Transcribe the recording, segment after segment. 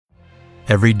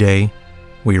Every day,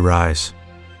 we rise,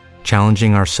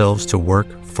 challenging ourselves to work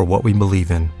for what we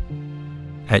believe in.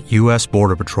 At U.S.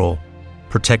 Border Patrol,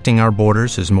 protecting our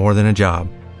borders is more than a job.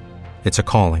 It's a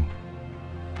calling.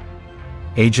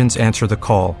 Agents answer the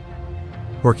call,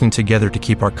 working together to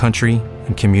keep our country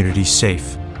and communities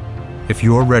safe. If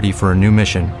you are ready for a new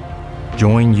mission,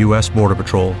 join U.S. Border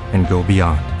Patrol and go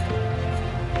beyond.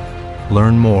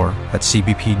 Learn more at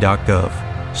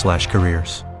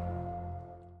cbp.gov/careers.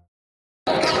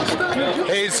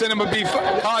 Hey, Cinema Beef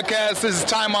Podcast. This is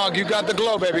Time Hog. You got the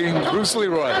glow, baby. Bruce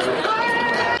Leroy.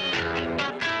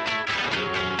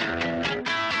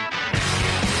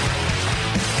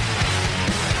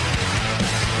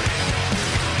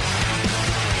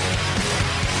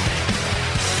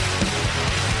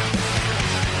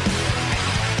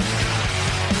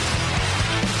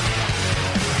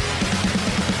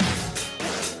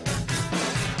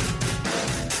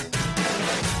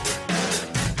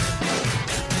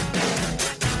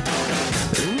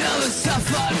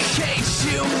 Suffocates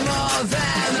you more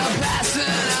than the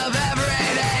passing of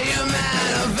everyday human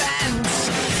events.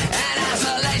 And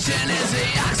isolation is the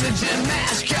oxygen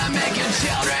mask you're making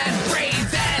children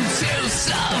breathe in to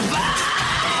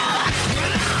survive.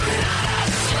 And I'm not a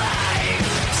slave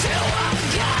to a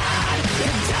god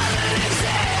that doesn't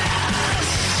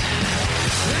exist.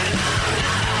 And I'm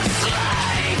not a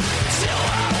slave to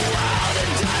a world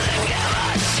that doesn't give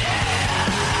a shit.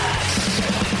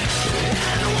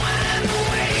 And when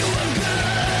we were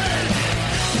good,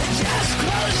 just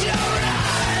close your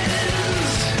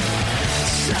eyes.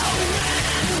 So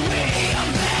when we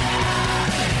are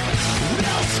bad,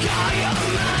 we'll scar your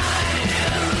mind.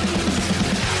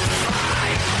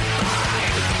 Fight, fight, fight,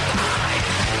 fight,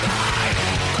 fight,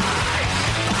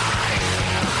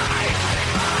 fight,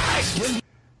 fight.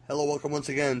 Hello, welcome once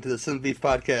again to the Sin Beef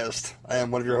Podcast. I am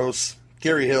one of your hosts,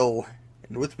 Gary Hill,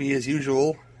 and with me as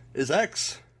usual is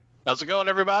X. How's it going,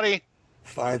 everybody?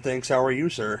 Fine, thanks. How are you,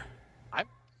 sir? I'm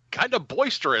kind of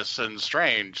boisterous and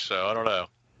strange, so I don't know.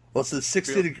 Well, it's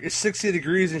 60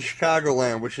 degrees in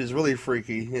Chicagoland, which is really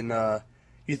freaky, and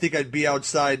you think I'd be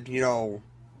outside,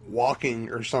 walking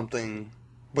or something,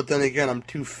 but then again, I'm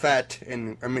too fat,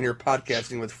 and I'm in here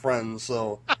podcasting with friends,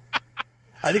 so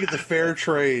I think it's a fair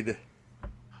trade.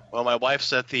 Well, my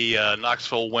wife's at the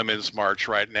Knoxville Women's March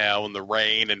right now in the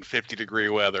rain and 50-degree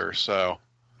weather, so...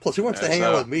 Plus, who wants to hang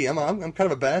out with me? I'm kind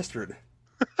of a bastard.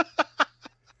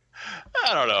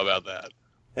 I don't know about that.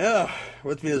 Yeah,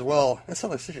 with me as well. That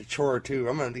sounds like such a chore, too.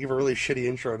 I'm going to give her a really shitty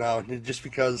intro now, just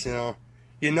because,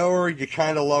 you know her, you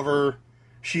kind of love her.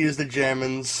 She is the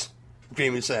Jammins.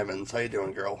 Jamie Salmons, how you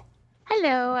doing, girl?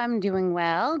 Hello, I'm doing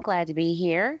well. Glad to be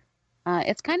here.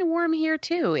 It's kind of warm here,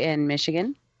 too, in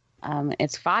Michigan.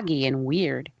 It's foggy and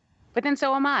weird. But then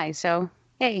so am I, so,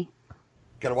 hey.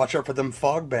 Gotta watch out for them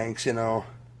fog banks, There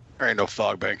ain't no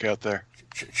fog bank out there.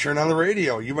 Turn on the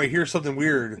radio. You might hear something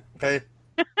weird, okay?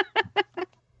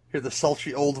 Hear the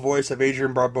sultry old voice of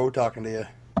Adrienne Barbeau talking to you.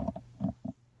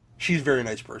 She's a very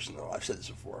nice person, though. I've said this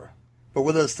before. But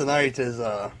with us tonight is,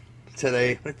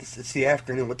 today, it's the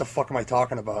afternoon. What the fuck am I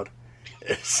talking about?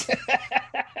 It's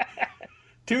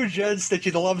two gents that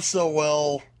you love so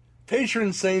well.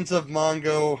 Patron saints of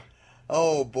Mongo.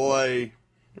 Oh, boy.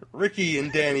 Ricky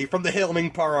and Danny from the Hail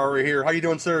Ming Power Hour here. How you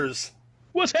doing, sirs?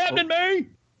 What's happening, man?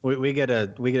 We get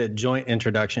a joint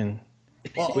introduction.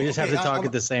 Well, we just have to talk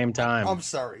at the same time. I'm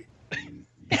sorry.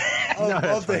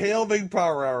 of the Hail Ming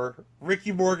Power Hour,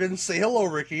 Ricky Morgan. Say hello,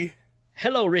 Ricky.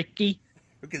 Hello, Ricky.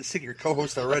 We can see your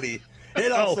co-host already.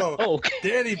 And also,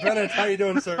 Danny Bennett. How you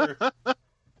doing, sir?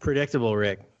 Predictable,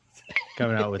 Rick.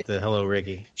 Coming out with the hello,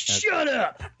 Ricky. Shut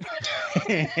up.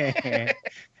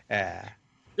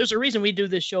 There's a reason we do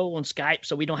this show on Skype,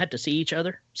 so we don't have to see each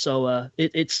other. So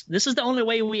this is the only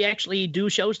way we actually do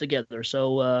shows together.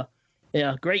 So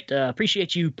yeah, great.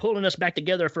 Appreciate you pulling us back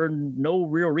together for no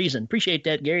real reason. Appreciate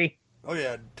that, Gary. Oh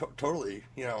yeah, totally.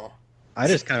 I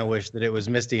just kind of wish that it was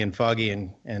misty and foggy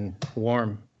and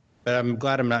warm, but I'm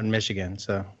glad I'm not in Michigan.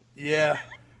 So yeah,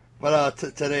 but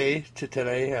today,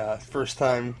 first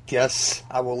time guests.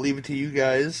 I will leave it to you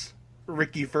guys.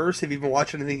 Ricky first. Have you been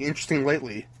watching anything interesting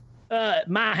lately?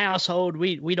 My household,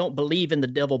 we don't believe in the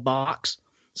devil box.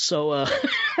 So,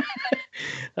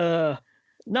 no,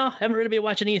 haven't really been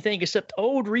watching anything except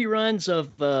old reruns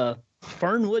of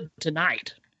Fernwood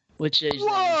Tonight, which is...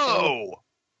 Whoa!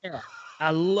 Yeah,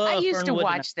 I love I used Fernwood to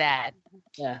watch that.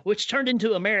 Yeah, which turned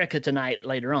into America Tonight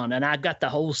later on, and I got the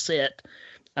whole set.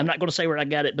 I'm not going to say where I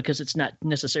got it because it's not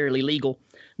necessarily legal,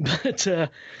 but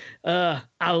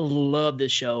I love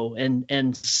this show,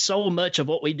 and so much of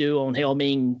what we do on Hail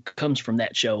Ming comes from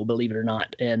that show, believe it or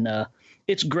not. And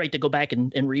it's great to go back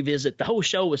and revisit. The whole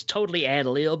show was totally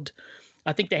ad-libbed.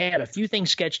 I think they had a few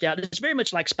things sketched out. It's very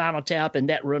much like Spinal Tap and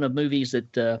that run of movies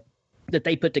that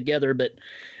they put together, but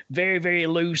very, very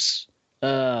loose,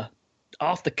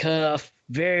 off the cuff,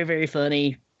 very, very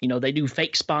funny. You know, they do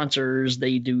fake sponsors.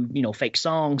 They do, fake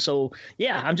songs. So,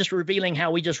 yeah, I'm just revealing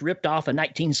how we just ripped off a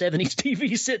 1970s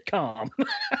TV sitcom.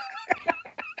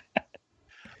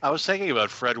 I was thinking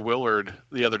about Fred Willard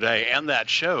the other day and that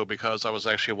show because I was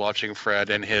actually watching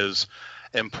Fred in his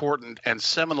important and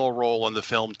seminal role in the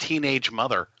film Teenage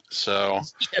Mother. So,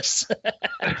 yes.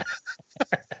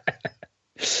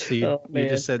 So you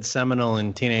just said seminal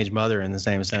and Teenage Mother in the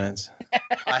same sentence.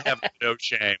 I have no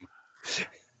shame.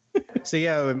 So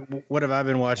yeah, what have I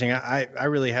been watching? I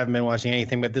really haven't been watching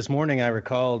anything, but this morning I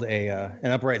recalled an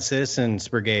Upright Citizens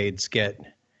Brigade skit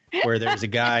where there's a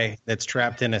guy that's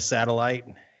trapped in a satellite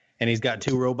and he's got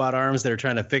two robot arms that are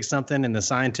trying to fix something, and the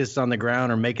scientists on the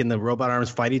ground are making the robot arms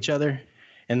fight each other.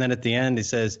 And then at the end he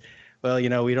says, well,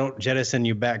 we don't jettison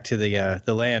you back to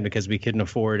the land because we couldn't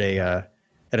afford an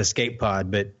escape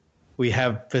pod, but we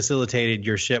have facilitated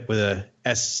your ship with a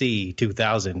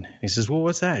SC-2000. He says, well,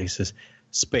 what's that? He says,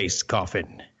 space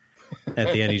coffin.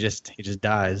 At the end, he just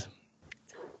dies.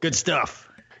 Good stuff.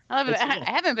 I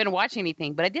haven't been watching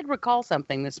anything, but I did recall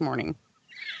something this morning.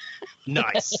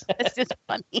 Nice. It's just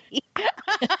funny.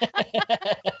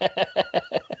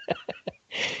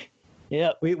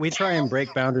 Yep. We try and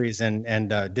break boundaries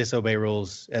and disobey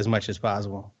rules as much as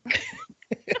possible.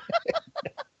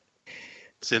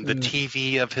 It's in the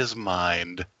TV of his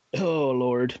mind. Oh,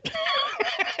 Lord.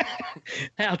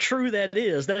 How true that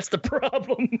is. That's the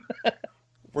problem.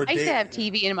 I used to have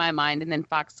TV in my mind, and then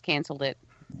Fox canceled it.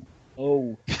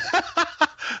 Oh.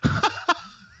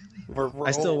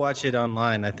 I still watch it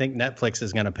online. I think Netflix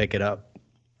is going to pick it up.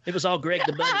 It was all Greg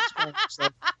the Bunny's fault. So.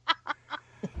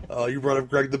 Oh, you brought up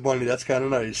Greg the Bunny. That's kind of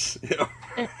nice. Yeah.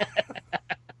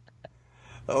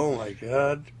 Oh, my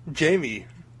God. Jamie,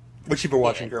 what you been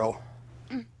watching, girl?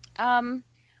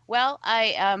 Well,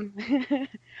 I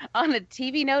on a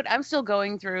TV note, I'm still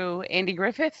going through Andy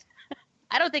Griffith.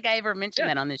 I don't think I ever mentioned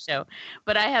that on this show,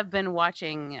 but I have been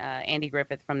watching Andy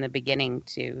Griffith from the beginning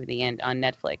to the end on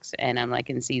Netflix, and I'm like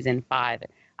in season 5.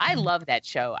 I love that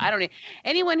show.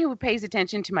 Anyone who pays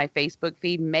attention to my Facebook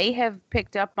feed may have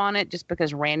picked up on it just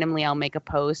because randomly I'll make a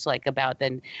post like about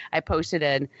I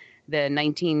posted the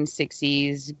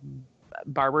 1960s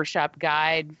barbershop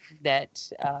guide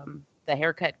that the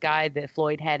haircut guide that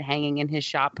Floyd had hanging in his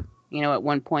shop, at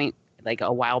one point, like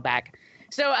a while back.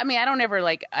 So, I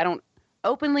don't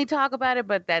openly talk about it,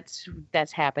 but that's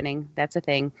happening. That's a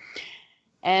thing.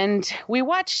 And we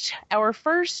watched our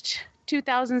first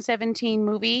 2017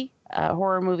 movie,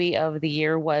 horror movie of the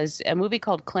year, was a movie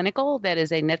called Clinical that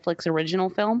is a Netflix original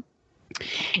film.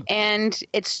 And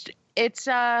it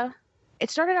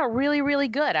started out really, really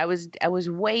good. I was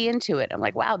way into it. I'm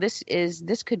like, wow, this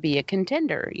could be a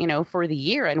contender, for the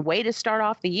year, and way to start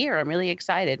off the year. I'm really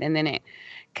excited. And then it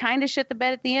kind of shit the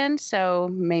bed at the end, so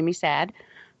made me sad.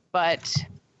 But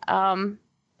I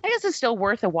guess it's still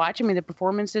worth a watch. I mean, the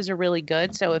performances are really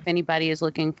good. So if anybody is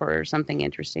looking for something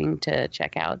interesting to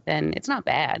check out, then it's not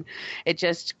bad. It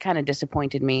just kind of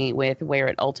disappointed me with where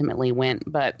it ultimately went.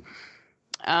 But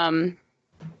other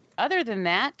than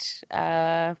that,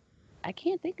 I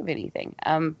can't think of anything.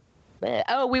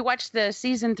 We watched the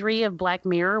season 3 of Black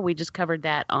Mirror. We just covered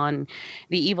that on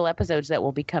the evil episodes that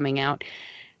will be coming out.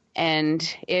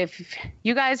 And if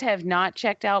you guys have not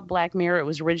checked out Black Mirror, it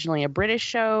was originally a British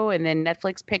show, and then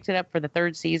Netflix picked it up for the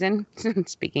 3rd season.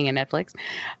 Speaking of Netflix,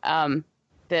 the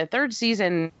 3rd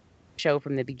season show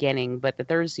from the beginning, but the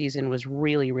 3rd season was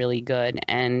really, really good.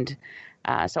 And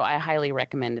so I highly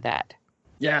recommend that.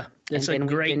 Yeah, it's a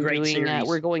great series.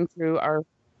 We're going through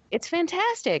it's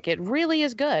fantastic. It really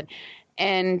is good.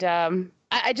 And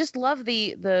I just love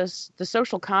the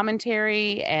social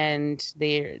commentary, and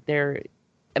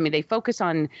they focus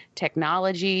on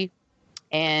technology,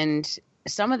 and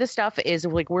some of the stuff is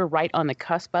like we're right on the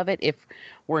cusp of it if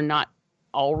we're not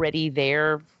already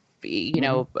there,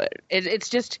 But it's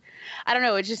just, I don't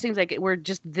know. It just seems like we're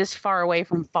just this far away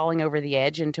from falling over the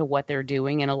edge into what they're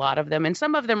doing in a lot of them. And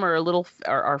some of them are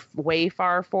are way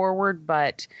far forward,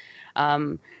 but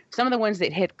some of the ones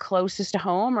that hit closest to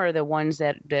home are the ones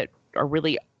that are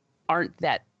really aren't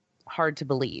that hard to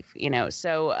believe,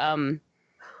 So,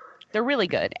 they're really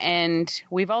good. And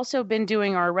we've also been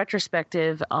doing our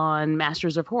retrospective on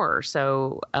Masters of Horror.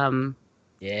 So,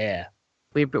 yeah,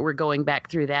 we're going back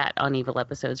through that on evil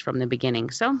episodes from the beginning.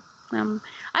 So,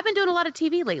 I've been doing a lot of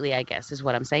TV lately, I guess, is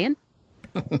what I'm saying.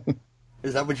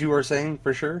 Is that what you were saying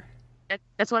for sure?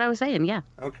 That's what I was saying, yeah.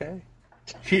 Okay.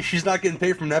 She's not getting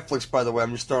paid from Netflix, by the way.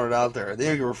 I'm just throwing it out there. They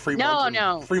don't give her free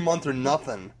month or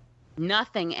nothing.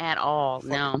 Nothing at all.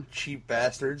 Fucking no. cheap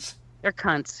bastards. They're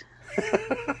cunts.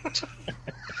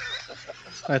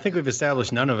 I think we've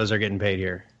established none of us are getting paid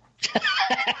here.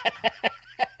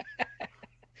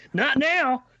 Not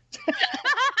now.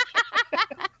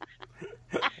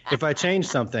 If I change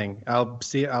something, I'll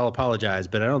apologize,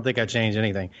 but I don't think I changed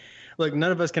anything. Look,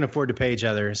 none of us can afford to pay each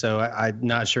other, so I'm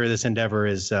not sure this endeavor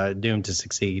is doomed to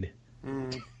succeed.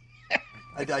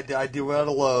 I do it out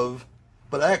of love.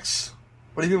 But X,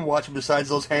 what have you been watching besides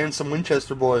those handsome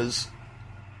Winchester boys?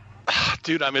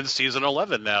 Dude, I'm in season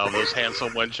 11 now, those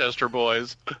handsome Winchester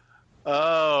boys.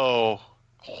 Oh,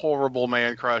 horrible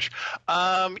man crush.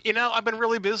 I've been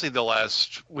really busy the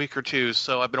last week or two,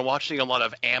 so I've been watching a lot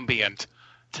of ambient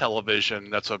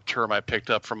television. That's a term I picked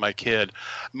up from my kid.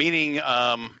 Meaning,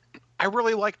 I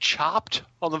really like Chopped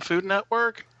on the Food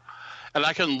Network. And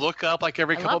I can look up like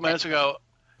every couple minutes and go,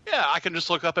 yeah, I can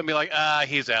just look up and be like,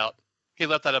 he's out. He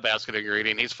left out a basket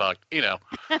ingredient. He's fucked,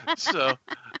 So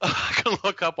I can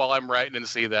look up while I'm writing and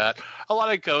see that. A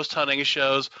lot of ghost hunting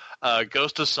shows.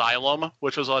 Ghost Asylum,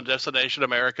 which was on Destination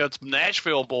America. It's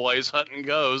Nashville boys hunting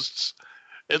ghosts.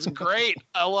 It's great.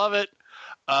 I love it.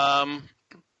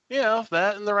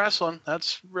 That and the wrestling.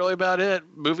 That's really about it.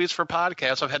 Movies for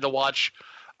podcasts. I've had to watch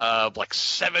like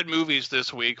 7 movies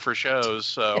this week for shows.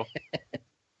 So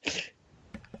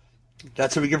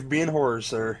that's what we get for being whores,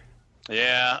 sir.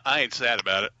 Yeah, I ain't sad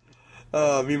about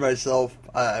it. Me, myself,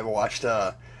 I watched,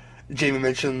 Jamie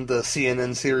mentioned the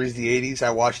CNN series, The 80s. I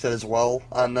watched that as well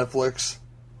on Netflix.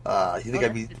 You think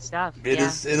I'd be... Good stuff. It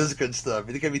is good stuff.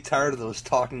 You think I'd be tired of those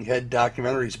talking head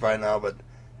documentaries by now, but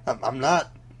I'm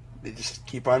not. They just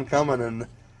keep on coming, and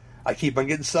I keep on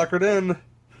getting suckered in.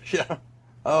 Yeah.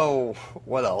 Oh,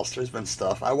 what else? There's been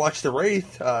stuff. I watched The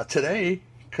Wraith today,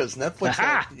 because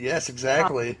Netflix... Yes,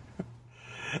 exactly.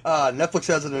 Netflix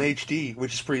has it in HD,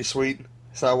 which is pretty sweet.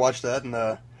 So I watched that, and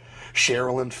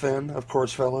Cheryl and Finn, of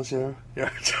course, fellas, yeah.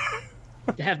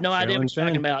 I have no idea what you're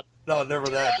talking about. No, never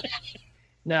that.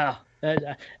 No,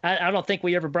 I don't think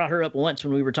we ever brought her up once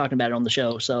when we were talking about it on the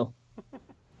show, so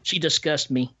she disgusts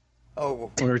me. Oh.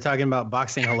 When we were talking about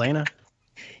boxing Helena?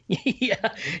 Yeah,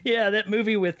 that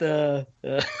movie with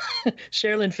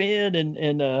Sherilyn Finn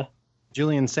and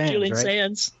Julian Sands, Julian right?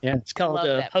 Sands. Yeah. It's called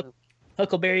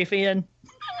Huckleberry Finn.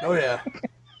 Oh, yeah.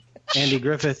 Andy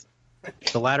Griffith,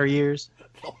 The Latter Years.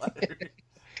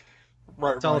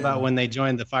 Right, it's all about when they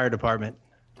joined the fire department.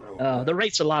 The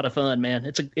Wraith's a lot of fun,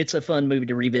 man. It's a fun movie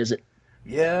to revisit.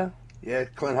 Yeah.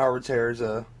 Clint Howard's hair is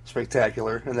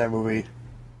spectacular in that movie.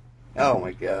 Oh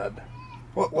my God.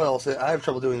 What else? I have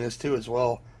trouble doing this too as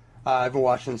well. I've been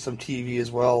watching some TV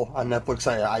as well on Netflix.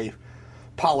 I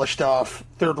polished off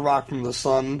Third Rock from the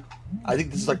Sun. I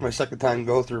think this is like my second time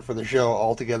go through for the show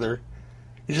altogether.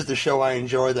 It's just a show I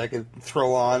enjoy that I could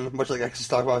throw on, much like I could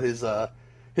talk about his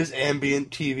ambient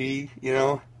TV.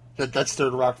 That's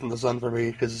Third Rock from the Sun for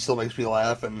me because it still makes me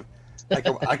laugh, and I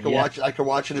could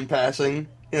watch it in passing.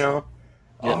 Yeah.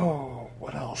 Oh,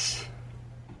 what else?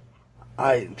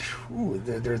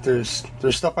 There's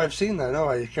stuff I've seen that I know.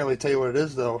 I can't really tell you what it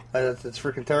is though. It's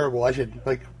freaking terrible. I should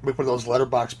make one of those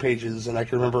letterbox pages, and I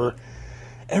can remember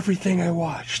everything I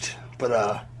watched.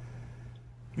 But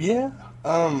yeah.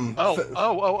 One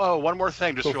more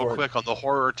thing, just real quick on the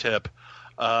horror tip.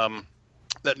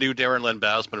 That new Darren Lynn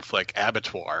Bousman flick,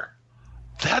 Abattoir.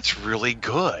 That's really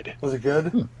good. Was it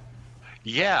good?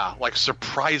 Yeah, like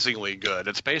surprisingly good.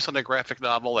 It's based on a graphic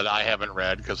novel that I haven't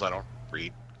read because I don't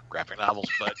read graphic novels,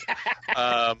 but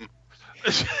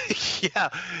yeah,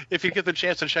 if you get the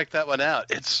chance to check that one out,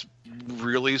 it's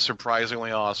really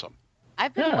surprisingly awesome.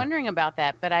 I've been wondering about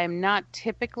that, but I'm not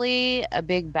typically a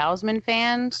big Bousman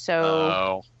fan,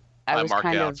 so I was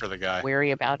kind of for the guy.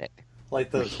 Wary about it. Like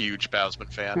the huge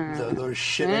Bousman fan. Those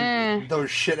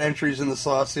shit entries in the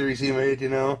Saw series he made,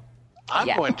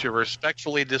 I'm going to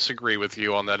respectfully disagree with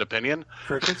you on that opinion.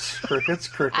 Crickets.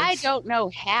 I don't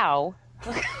know how.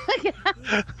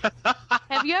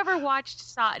 Have you ever watched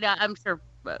Saw? No, I'm sure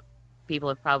people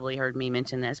have probably heard me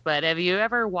mention this, but have you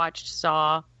ever watched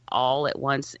Saw all at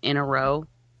once in a row?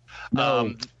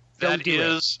 No. That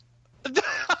is...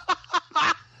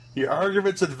 Your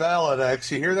argument's invalid,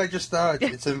 X. You hear that just now?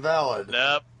 It's invalid.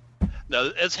 Nope. No,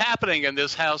 it's happening in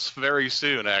this house very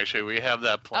soon. Actually, we have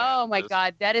that plan. Oh my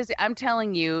God, that is! I'm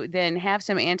telling you. Then have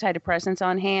some antidepressants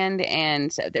on hand,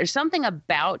 and so there's something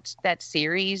about that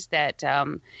series that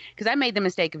because I made the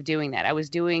mistake of doing that. I was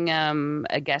doing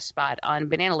a guest spot on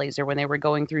Banana Laser when they were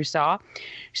going through Saw,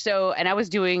 and I was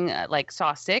doing like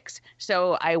Saw 6.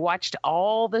 So I watched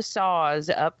all the Saws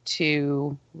up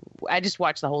to. I just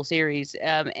watched the whole series,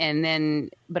 but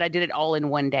I did it all in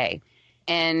one day,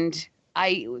 and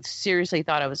I seriously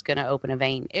thought I was going to open a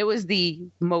vein. It was the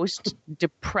most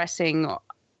depressing,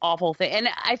 awful thing. And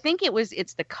I think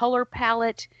it's the color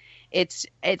palette. It's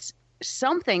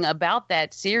something about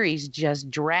that series just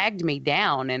dragged me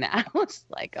down. And I was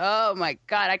like, oh my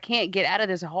God, I can't get out of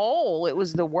this hole. It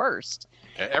was the worst.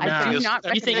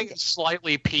 Everything is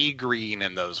slightly pea green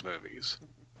in those movies.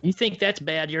 You think that's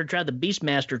bad? You're trying the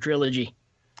Beastmaster trilogy.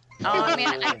 Oh,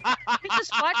 man, I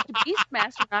just watched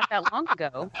Beastmaster not that long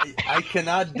ago. I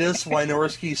cannot diss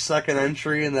Wynorski's second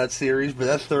entry in that series, but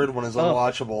that third one is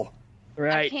unwatchable.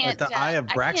 Right. Like the Eye of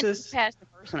Braxis? I can't get past the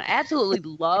first one. I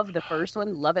absolutely love the first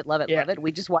one. Love it, love it, love it.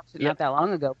 We just watched it not that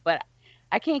long ago, but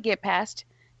I can't get past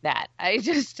that. I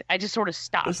just sort of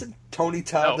stopped. Isn't Tony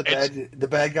Todd the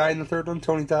bad guy in the third one?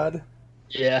 Tony Todd?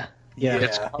 Yeah. Yeah.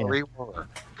 It's Kari Wuhrer.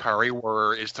 Kari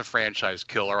Wuhrer is the franchise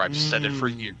killer. I've said it for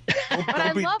years. But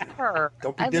I love her.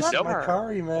 Don't be dissing my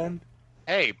Kari, man.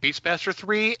 Hey, Beastmaster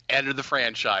 3, end of the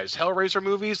franchise. Hellraiser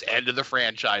movies, end of the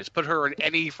franchise. Put her in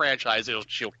any franchise,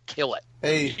 she'll kill it.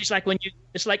 Hey, it's like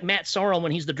Matt Sorum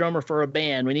when he's the drummer for a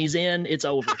band. When he's in, it's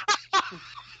over.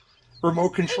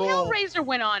 Remote Control. Hey, Hellraiser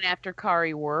went on after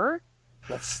Kari Wuhrer.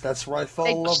 That's where I fell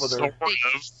in love with her.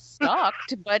 They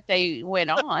sucked, but they went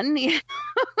on.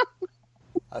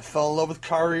 I fell in love with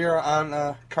Kari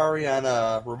on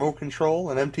Remote Control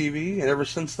and MTV, and ever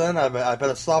since then, I've had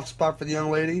a soft spot for the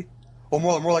young lady. Well,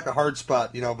 more like a hard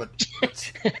spot, but.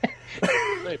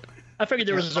 I figured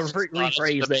there was a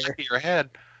rephrase there. Your head.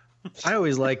 I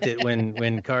always liked it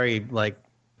when Kari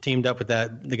teamed up with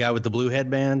the guy with the blue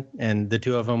headband, and the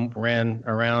two of them ran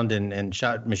around and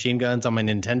shot machine guns on my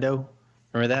Nintendo.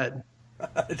 Remember that?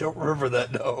 I don't remember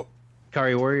that, no.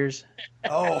 Kari Warriors?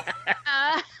 Oh.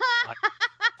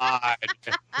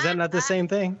 Is that not the same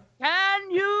thing?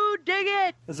 Can you dig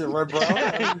it? Is it Red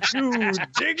Brown? Can you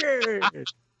dig it?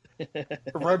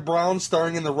 Red Brown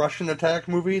starring in the Russian Attack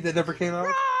movie that never came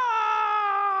out?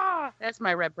 That's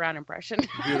my Red Brown impression.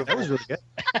 Beautiful. That was really good.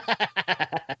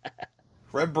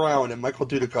 Red Brown and Michael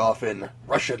Dudikoff in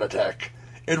Russian Attack.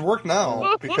 It worked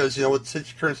now because, with the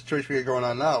current situation we got going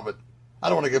on now, but I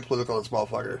don't want to get political on this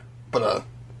motherfucker. But,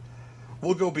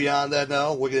 we'll go beyond that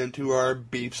now. We'll get into our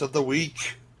beefs of the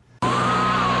week.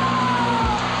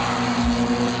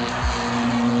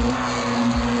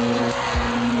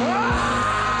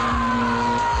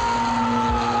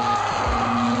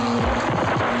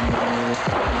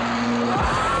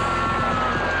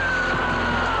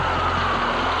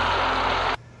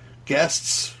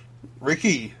 Guests,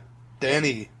 Ricky,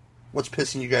 Danny, what's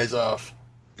pissing you guys off?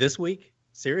 This week?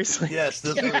 Seriously? Yes,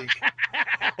 this week.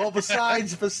 Well,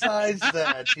 besides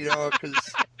that,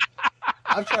 because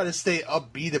I'm trying to stay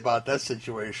upbeat about that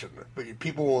situation, but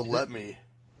people won't let me.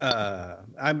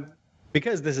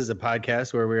 Because this is a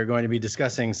podcast where we're going to be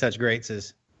discussing such greats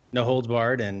as No Holds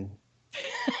Barred and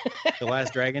The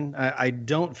Last Dragon. I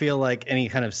don't feel like any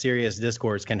kind of serious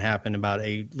discourse can happen about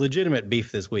a legitimate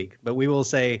beef this week, but we will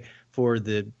say, for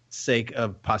the sake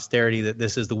of posterity, that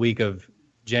this is the week of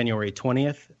January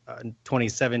 20th,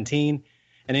 2017.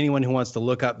 And anyone who wants to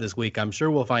look up this week, I'm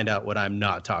sure will find out what I'm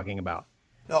not talking about.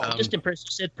 I'm just impressed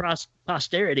you said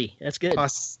posterity. That's good.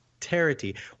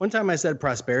 Posterity. One time I said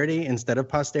prosperity instead of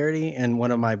posterity, and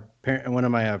one of my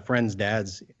friends'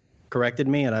 dads corrected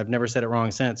me, and I've never said it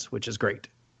wrong since, which is great.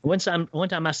 One time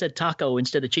I said taco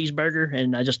instead of cheeseburger,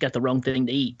 and I just got the wrong thing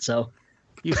to eat. So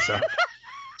you suck.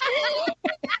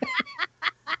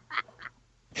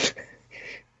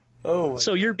 Oh.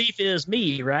 So your beef is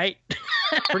me, right?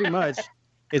 Pretty much.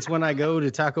 It's when I go to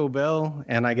Taco Bell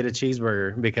and I get a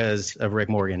cheeseburger because of Rick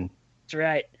Morgan. That's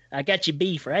right. I got your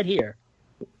beef right here.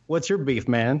 What's your beef,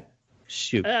 man?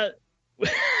 Shoot.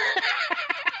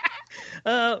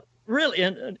 Really,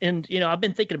 and I've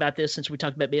been thinking about this since we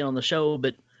talked about being on the show,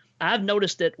 but I've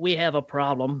noticed that we have a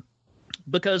problem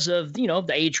because of,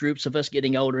 the age groups of us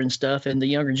getting older and stuff and the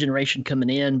younger generation coming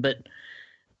in, but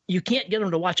you can't get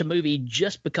them to watch a movie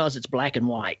just because it's black and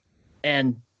white.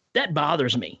 And that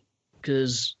bothers me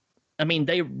because,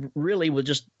 they really would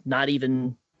just not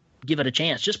even give it a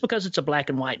chance just because it's a black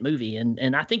and white movie.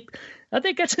 And I think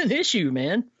that's an issue,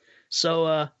 man. So,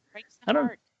 I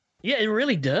don't, yeah, it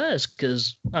really does.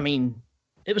 Cause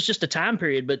it was just a time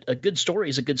period, but a good story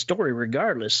is a good story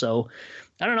regardless. So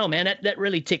I don't know, man, that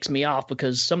really ticks me off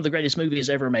because some of the greatest movies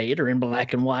ever made are in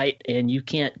black and white, and you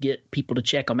can't get people to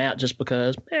check them out just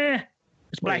because,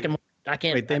 it's black and white. I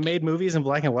can't. Wait, they made movies in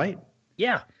black and white?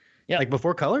 Yeah. Yeah. Like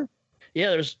before color?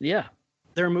 Yeah,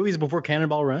 There are movies before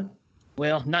Cannonball Run?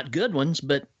 Well, not good ones,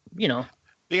 but, you know.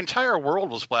 The entire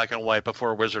world was black and white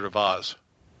before Wizard of Oz.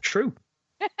 True.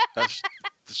 That's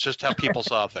just how people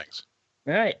saw things.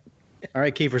 All right. All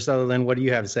right, Kiefer Sutherland, what do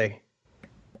you have to say?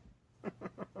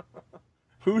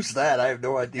 Who's that? I have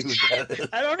no idea who that is.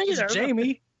 I don't either. It's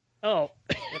Jamie. Oh.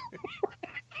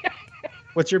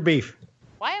 What's your beef?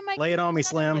 Why am I? Lay it on me,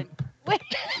 Slim. Wait.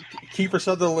 Kiefer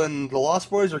Sutherland, the Lost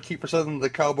Boys, or Kiefer Sutherland, the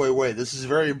Cowboy Way? This is a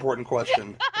very important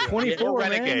question. 24, Or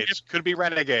man. renegades. Could be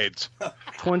renegades.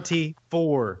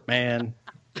 24, man.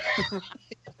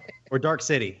 Or Dark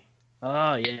City.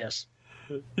 Oh, yes.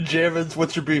 Javins,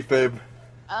 what's your beef, babe?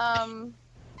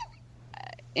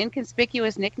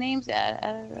 Inconspicuous nicknames? I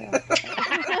don't know.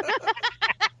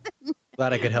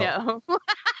 Glad I could help. No.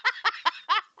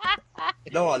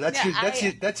 No, that's No,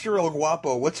 that's your El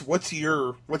Guapo. What's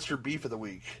your beef of the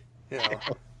week? Yeah.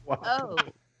 Oh.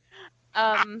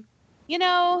 You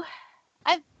know,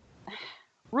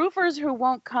 roofers who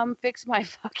won't come fix my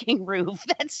fucking roof.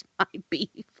 That's my beef.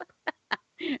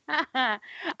 I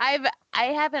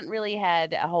haven't really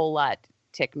had a whole lot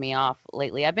tick me off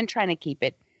lately. I've been trying to keep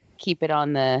it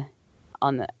on the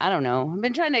I don't know. I've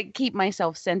been trying to keep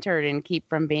myself centered and keep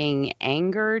from being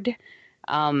angered.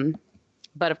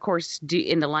 But of course,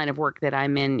 in the line of work that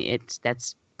I'm in,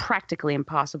 that's practically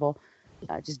impossible.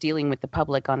 Just dealing with the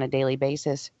public on a daily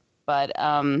basis. But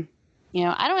you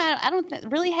know, I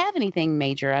don't really have anything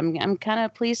major. I'm kind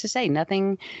of pleased to say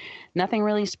nothing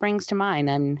really springs to mind.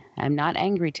 I'm not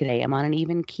angry today. I'm on an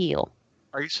even keel.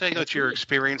 Are you saying that you're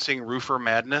experiencing roofer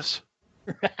madness?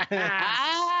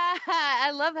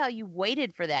 I love how you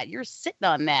waited for that. You're sitting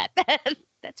on that.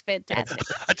 That's fantastic.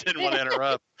 I didn't want to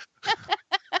interrupt.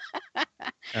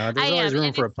 There's always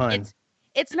room for a pun.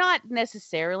 It's not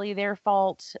necessarily their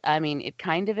fault. I mean, it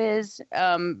kind of is,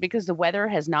 because the weather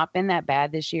has not been that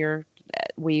bad this year.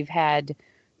 We've had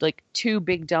like 2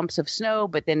 big dumps of snow,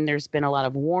 but then there's been a lot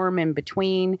of warm in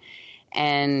between,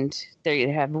 and they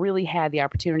have really had the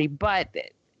opportunity, but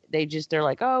they're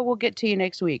like, oh, we'll get to you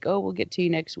next week. Oh, we'll get to you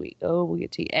next week. Oh, we'll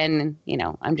get to you. And, you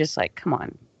know, I'm just like, come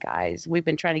on, guys. We've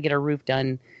been trying to get our roof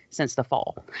done since the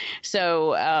fall.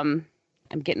 So I'm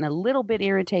getting a little bit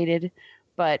irritated,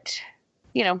 but,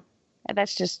 you know,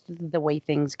 that's just the way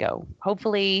things go.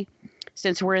 Hopefully,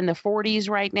 since we're in the 40s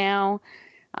right now,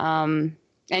 and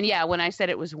yeah, when I said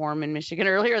it was warm in Michigan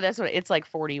earlier, that's what it's like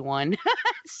 41.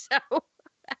 So,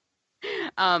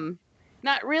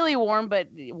 not really warm, but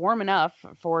warm enough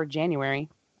for January.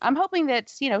 I'm hoping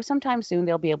that, you know, sometime soon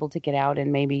they'll be able to get out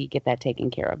and maybe get that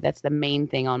taken care of. That's the main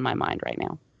thing on my mind right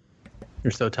now. You're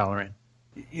so tolerant.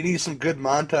 You need some good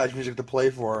montage music to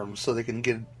play for them so they can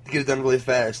get it done really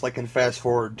fast, like in Fast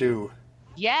Forward 2.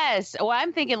 Yes. Well,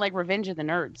 I'm thinking like Revenge of the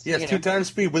Nerds. Yes, 2 times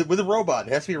speed with a robot.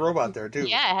 It has to be a robot there, too.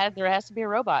 Yeah, there has to be a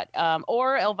robot.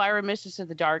 Or Elvira, Mistress of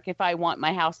the Dark, if I want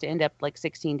my house to end up like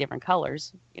 16 different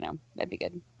colors. You know, that'd be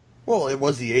good. Well, it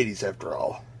was the 80s after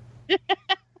all.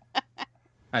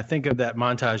 I think of that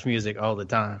montage music all the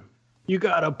time. You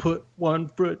gotta put one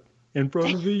foot in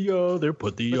front of the other,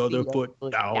 put the other foot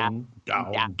down.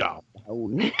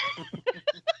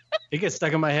 It gets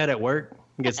stuck in my head at work.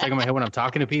 It gets stuck in my head when I'm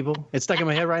talking to people. It's stuck in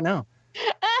my head right now.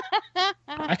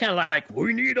 I kind of like,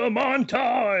 we need a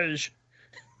montage.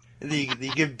 They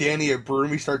give Danny a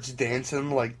broom. He starts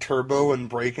dancing like Turbo and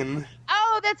breaking.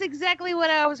 Oh, that's exactly what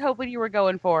I was hoping you were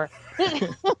going for.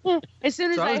 As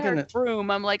soon as I heard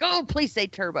broom, I'm like, oh, please say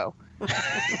Turbo.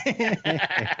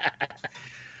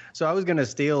 So I was going to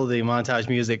steal the montage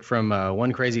music from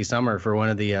One Crazy Summer for one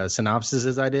of the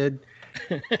synopsises I did.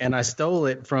 And I stole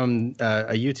it from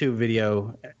a YouTube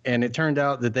video. And it turned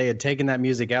out that they had taken that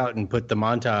music out and put the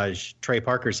montage Trey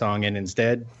Parker song in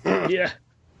instead. Yeah.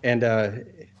 And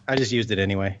I just used it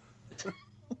anyway.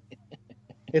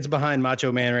 It's behind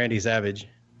Macho Man Randy Savage.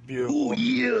 Beautiful. Oh,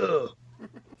 yeah.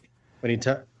 When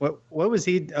what was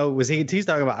he? Oh, he's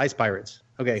talking about Ice Pirates.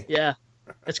 Okay. Yeah.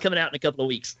 It's coming out in a couple of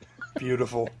weeks.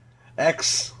 Beautiful.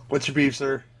 X, what's your beef,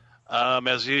 sir?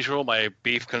 As usual, my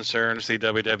beef concerns the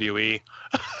WWE.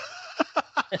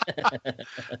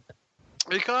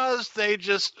 Because they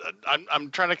just, I'm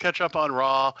trying to catch up on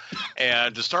Raw,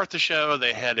 and to start the show,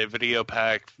 they had a video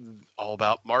pack all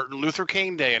about Martin Luther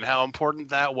King Day and how important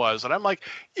that was. And I'm like,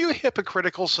 you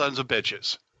hypocritical sons of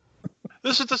bitches.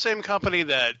 This is the same company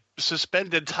that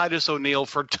suspended Titus O'Neil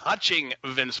for touching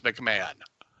Vince McMahon.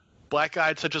 black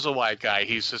guy touches a white guy,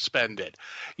 he's suspended.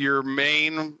 Your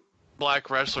main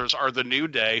black wrestlers are the New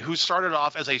Day, who started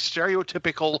off as a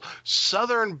stereotypical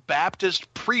Southern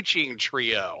Baptist preaching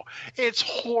trio. It's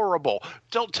horrible.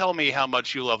 Don't tell me how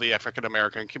much you love the African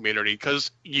American community, because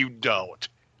you don't.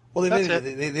 Well,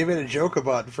 they made a joke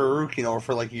about Farouk,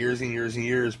 for like years and years and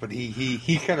years, but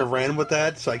he kind of ran with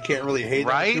that, so I can't really hate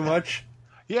him too much.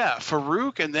 Yeah,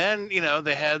 Farouk, and then,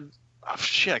 they had, I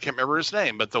can't remember his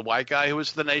name, but the white guy who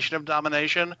was the Nation of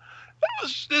Domination.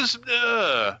 This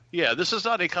is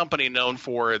not a company known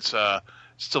for its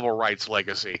civil rights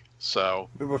legacy. So,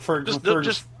 but for a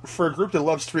group that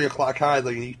loves 3 o'clock high,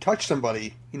 like you touch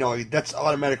somebody, that's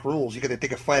automatic rules. You got to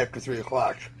take a fight after 3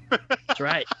 o'clock. That's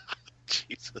right.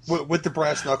 Jesus. With the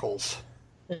brass knuckles.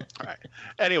 All right.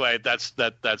 Anyway, that's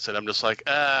it. I'm just like,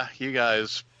 you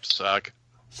guys suck.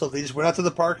 So they just went out to the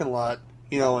parking lot,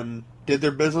 and did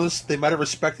their business. They might have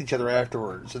respected each other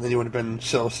afterwards, and then you would have been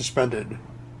suspended.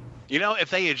 If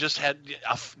they had just had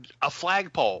a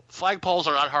flagpole. Flagpoles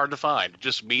are not hard to find.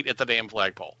 Just meet at the damn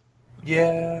flagpole.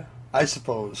 Yeah, I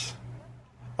suppose.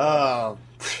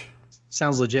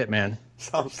 Sounds legit, man.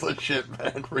 Sounds legit,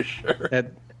 man, for sure.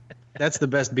 That's the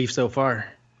best beef so far.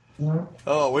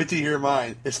 Oh, wait till you hear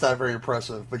mine. It's not very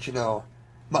impressive, but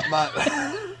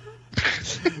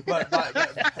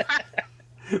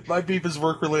my beef is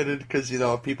work related because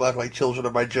people act like children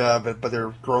at my job, but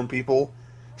they're grown people.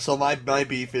 So my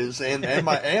beef is and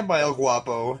my El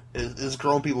Guapo is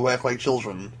grown people who act like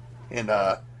children, and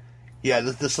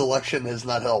this election has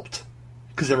not helped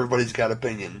because everybody's got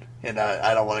opinion, and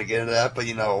I don't want to get into that, but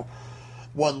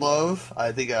One Love,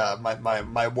 I think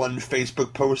my one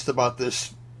Facebook post about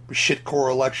this shitcore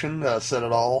election said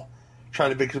it all,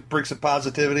 trying to bring some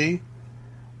positivity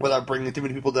without bringing too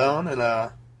many people down, and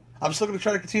I'm still going to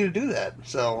try to continue to do that.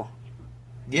 So,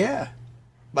 yeah,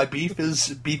 my beef is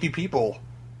beefy people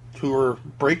who are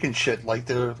breaking shit like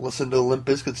they're listening to a Limp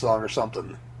Bizkit song or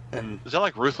something. And is that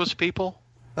like Ruthless People?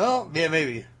 Oh, yeah,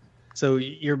 maybe. So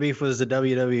your beef was the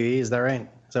WWE, is that right?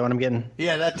 Is that what I'm getting?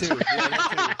 Yeah, that too.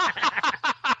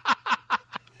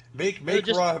 Make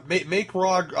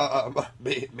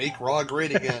Raw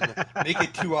great again. Make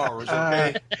it 2 hours,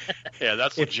 okay? Yeah,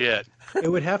 that's legit.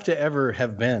 It would have to ever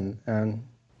have been.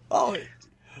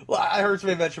 Well, I heard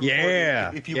somebody mention before.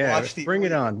 Yeah, if you watch the bring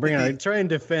it on. Try and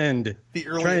defend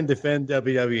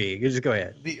WWE. You just go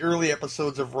ahead. The early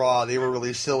episodes of Raw, they were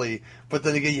really silly. But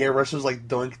then again, you had wrestlers like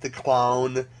Doink the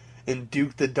Clown and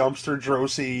Duke the Dumpster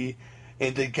Droese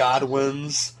and the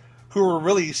Godwins, who were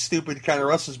really stupid kind of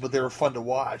wrestlers, but they were fun to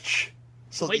watch.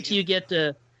 So wait till you get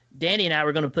Danny and I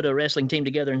were going to put a wrestling team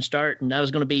together and start, and I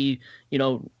was going to be,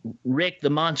 Rick the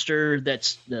monster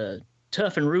that's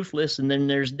tough and ruthless, and then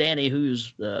there's Danny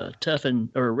who's rough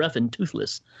and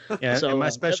toothless. Yeah, so, and my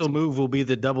special move will be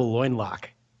the double loin lock.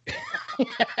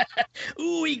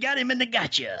 Ooh, he got him in the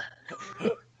gotcha.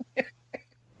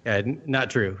 Yeah, not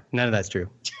true. None of that's true.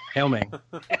 Hail Ming.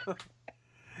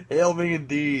 Hail Ming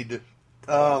indeed.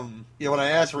 When I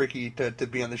asked Ricky to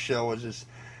be on the show, it was just,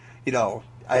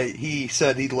 he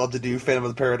said he'd love to do Phantom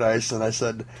of the Paradise, and I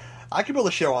said, I could build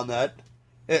a show on that.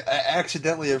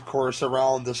 Accidentally, of course,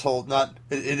 around this whole,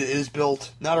 it is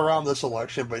built, not around this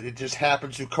election, but it just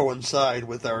happens to coincide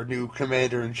with our new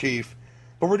Commander-in-Chief.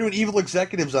 But we're doing evil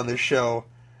executives on this show,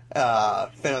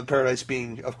 Phantom of the Paradise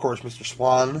being, of course, Mr.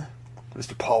 Swan,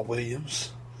 Mr. Paul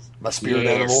Williams, my spirit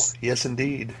animal. Yes,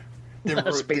 indeed.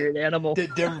 Spirit animal.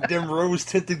 Dim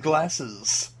rose-tinted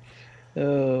glasses.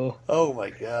 Oh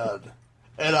my God.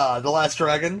 And The Last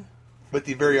Dragon, with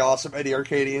the very awesome Eddie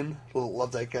Arcadian.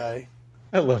 Love that guy.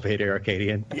 I love Eddie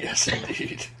Arcadian. Yes,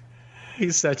 indeed.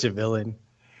 He's such a villain.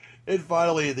 And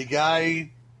finally, the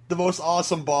most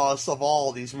awesome boss of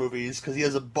all these movies, because he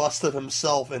has a bust of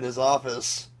himself in his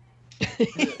office.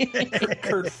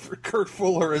 Kurt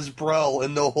Fuller as Brell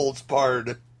in No Holds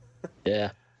Barred.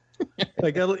 Yeah.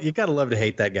 You gotta love to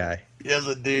hate that guy. Yes,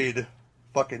 indeed.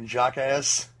 Fucking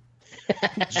jockass.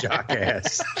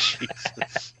 Jockass.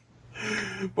 Jesus.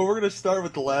 But we're gonna start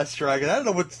with The Last Dragon. I don't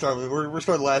know what to start with. We're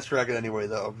starting The Last Dragon anyway,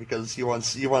 though, because you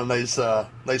want a nice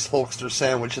Hulkster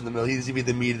sandwich in the middle. He's gonna be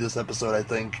the meat of this episode, I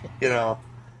think.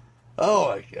 Oh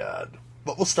my God!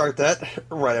 But we'll start that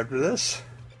right after this.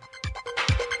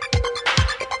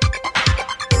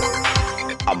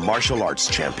 A martial arts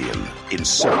champion in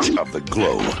search of the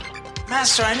glow.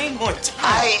 Master, I need more time.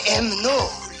 I am no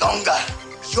longer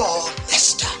your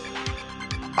master.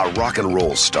 A rock and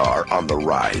roll star on the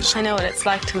rise. I know what it's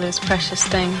like to lose precious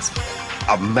things.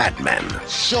 A madman.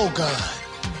 Shogun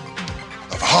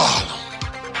of Harlem.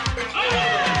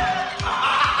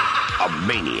 A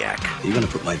maniac. You're gonna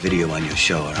put my video on your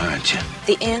show, aren't you?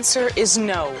 The answer is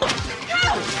no.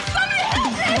 Help!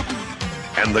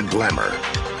 and the glamour,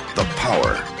 the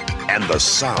power, and the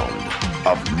sound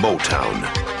of Motown.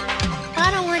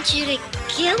 I don't want you to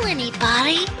kill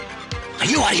anybody. Are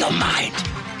you out of your mind?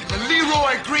 The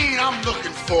Leroy Green I'm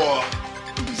looking for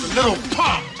is a little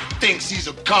punk who thinks he's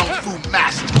a kung fu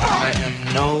master. I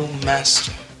am no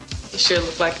master. You sure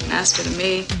look like a master to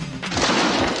me.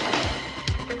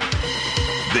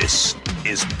 This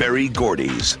is Barry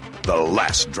Gordy's The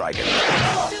Last Dragon.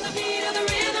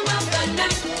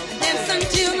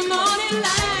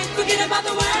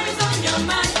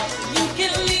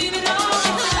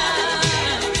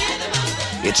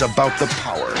 It's about the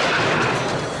power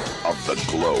of the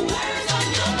glow.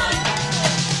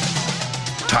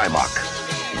 Timok,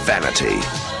 Vanity.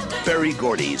 Barry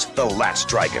Gordy's The Last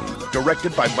Dragon,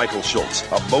 directed by Michael Schultz,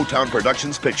 a Motown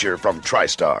Productions picture from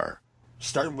TriStar.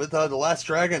 Starting with The Last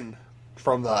Dragon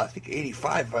from, I think,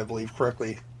 85, if I believe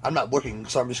correctly. I'm not looking,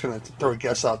 so I'm just going to throw a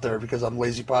guess out there because I'm a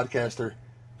lazy podcaster.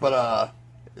 But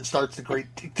it starts the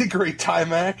great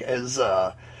Timok as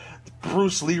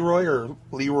Bruce Leroy, or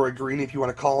Leroy Green, if you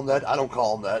want to call him that. I don't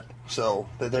call him that. So,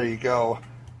 there you go.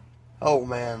 Oh,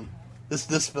 man.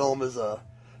 This film is a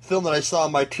film that I saw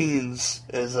in my teens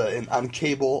as on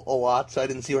cable a lot, so I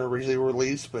didn't see when it originally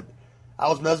released, but I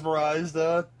was mesmerized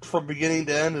from beginning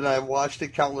to end, and I've watched it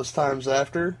countless times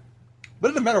after. But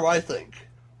it doesn't matter what I think.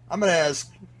 I'm going to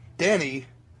ask Danny,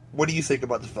 what do you think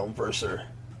about the film first, sir?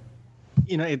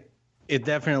 You know, it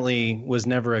definitely was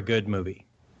never a good movie.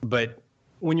 But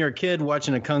when you're a kid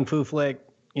watching a kung fu flick,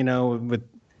 you know,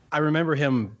 I remember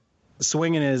him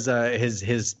swinging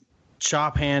his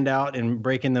chop hand out and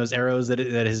breaking those arrows that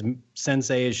his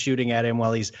sensei is shooting at him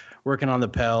while he's working on the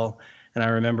Pell. And I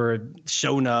remember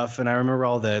Show Enough, and I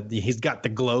remember he's got the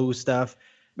glow stuff.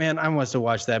 Man, I must have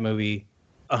watched that movie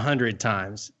 100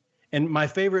 times. And my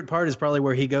favorite part is probably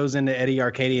where he goes into Eddie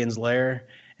Arcadian's lair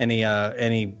and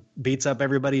he beats up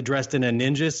everybody dressed in a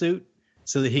ninja suit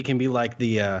so that he can be like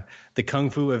the Kung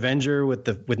Fu Avenger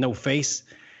with no face.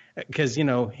 Because, you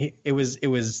know, it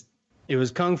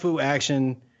was Kung Fu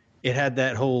action. It had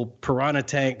that whole piranha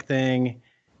tank thing,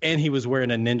 and he was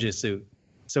wearing a ninja suit.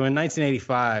 So in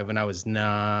 1985, when I was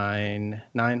nine.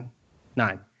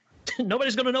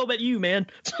 Nobody's gonna know but you, man.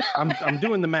 I'm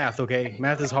doing the math, okay?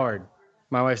 Math is hard.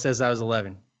 My wife says I was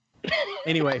 11.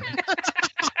 Anyway,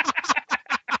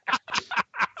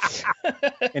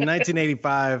 in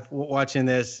 1985, watching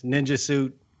this ninja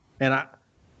suit, and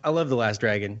I love The Last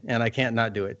Dragon, and I can't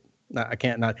not do it. I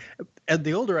can't not.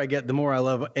 The older I get, the more I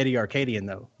love Eddie Arcadian,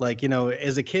 though. Like, you know,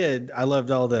 as a kid, I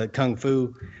loved all the kung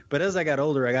fu, but as I got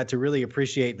older, I got to really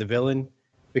appreciate the villain,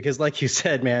 because, like you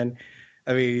said, man,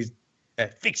 I mean,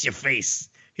 fix your face.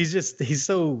 He's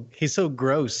so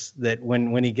gross that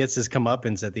when he gets his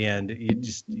comeuppance at the end, you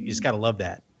just gotta love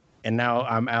that. And now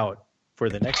I'm out for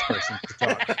the next person to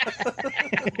talk.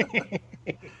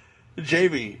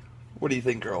 JB, what do you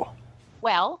think, girl?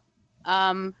 Well,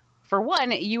 for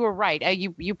one, you were right.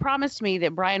 You promised me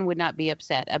that Brian would not be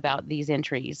upset about these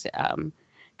entries.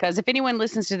 Because if anyone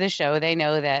listens to this show, they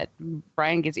know that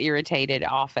Brian gets irritated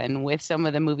often with some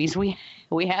of the movies we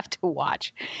have to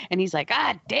watch. And he's like,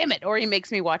 ah, damn it. Or he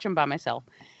makes me watch them by myself.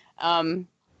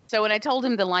 So when I told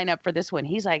him the lineup for this one,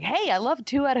 he's like, hey, I love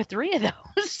 2 out of 3 of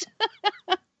those.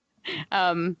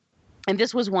 And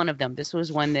this was one of them. This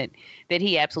was one that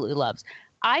he absolutely loves.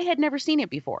 I had never seen it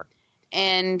before.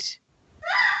 And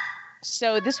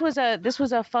so this was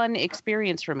a fun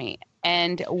experience for me.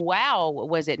 And wow,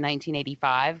 was it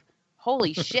 1985?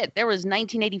 Holy shit, there was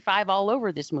 1985 all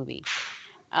over this movie.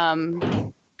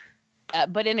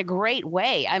 But in a great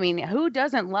way. I mean, who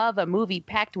doesn't love a movie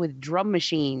packed with drum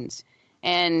machines?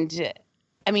 And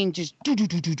I mean, just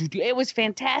it was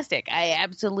fantastic. I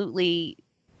absolutely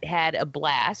had a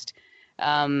blast.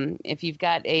 If you've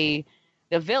got the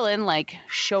villain like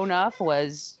Show Enough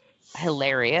was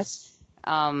hilarious.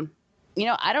 You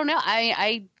know, I don't know.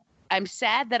 I'm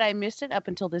sad that I missed it up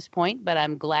until this point, but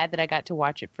I'm glad that I got to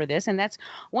watch it for this. And that's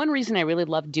one reason I really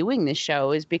love doing this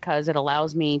show, is because it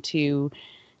allows me to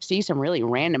see some really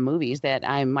random movies that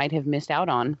I might have missed out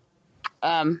on.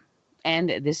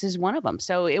 And this is one of them.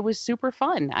 So it was super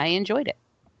fun. I enjoyed it.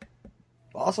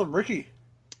 Awesome. Ricky.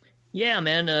 Yeah,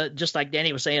 man. Just like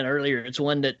Danny was saying earlier, it's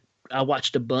one that I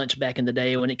watched a bunch back in the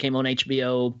day when it came on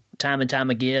HBO time and time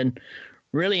again.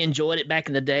 Really enjoyed it back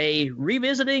in the day.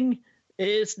 Revisiting,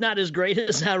 it's not as great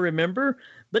as I remember,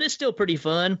 but it's still pretty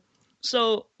fun.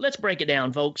 So let's break it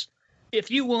down, folks. If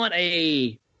you want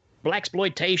a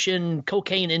blaxploitation,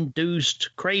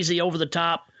 cocaine-induced, crazy,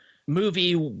 over-the-top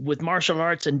movie with martial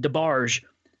arts and DeBarge,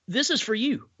 this is for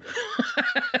you.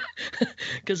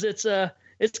 Because it's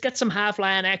it's got some high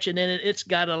flying action in it. It's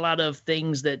got a lot of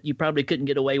things that you probably couldn't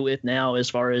get away with now, as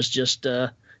far as just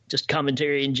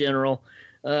commentary in general.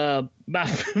 My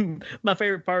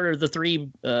favorite part are the three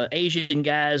Asian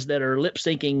guys that are lip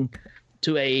syncing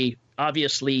to a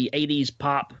obviously 80s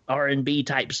pop R&B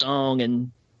type song,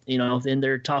 and then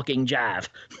they're talking jive.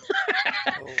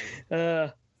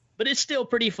 But it's still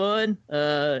pretty fun.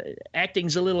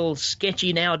 Acting's a little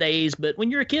sketchy nowadays, but when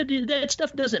you're a kid, that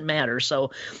stuff doesn't matter.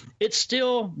 So it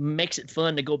still makes it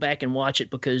fun to go back and watch it,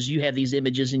 because you have these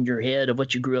images in your head of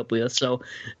what you grew up with. So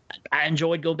I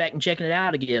enjoyed going back and checking it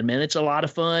out again, man. It's a lot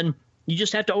of fun. You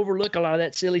just have to overlook a lot of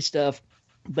that silly stuff.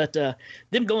 But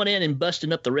them going in and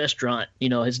busting up the restaurant,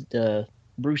 his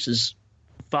Bruce's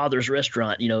father's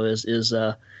restaurant, is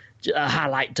a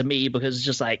highlight to me, because it's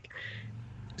just like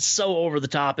so over the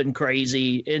top and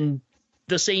crazy. And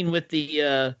the scene with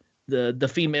the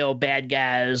female bad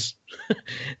guys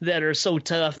that are so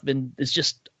tough, and it's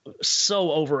just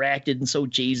so overacted and so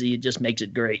cheesy, it just makes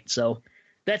it great. So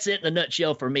that's it in a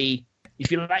nutshell for me.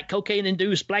 If you like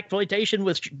cocaine-induced blaxploitation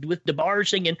with DeBarge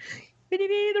singing "The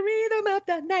Rhythm of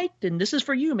the Night," and this is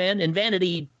for you, man, and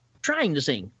Vanity trying to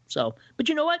sing. So, but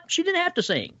you know what? She didn't have to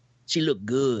sing. She looked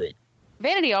good.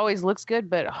 Vanity always looks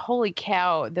good, but holy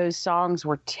cow, those songs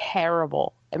were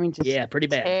terrible. I mean, just pretty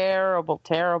bad.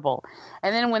 Terrible.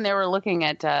 And then when they were looking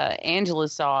at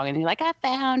Angela's song, and he's like, "I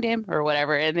found him," or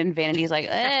whatever, and then Vanity's like,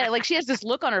 like she has this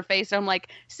look on her face. And I'm like,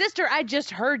 "Sister, I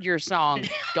just heard your song.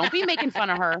 Don't be making fun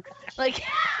of her." Like,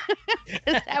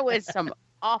 that was some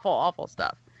awful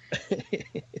stuff.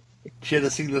 She had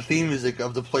to sing the theme music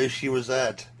of the place she was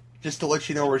at, just to let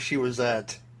you know where she was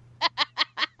at.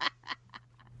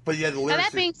 But yeah, the lyrics. Now,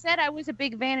 that being said, I was a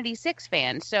big Vanity 6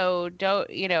 fan, so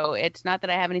it's not that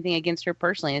I have anything against her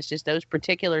personally. It's just those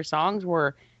particular songs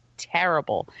were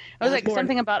terrible. I was like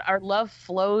something about our love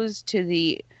flows to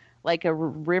the like a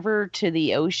river to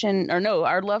the ocean, or no,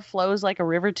 our love flows like a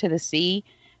river to the sea.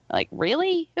 Like,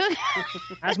 really?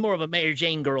 I was more of a Mary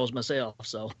Jane girls myself,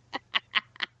 so.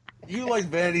 You like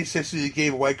Vanity 6 because you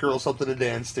gave white girls something to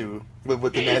dance to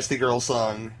with the Nasty Girl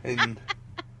song, and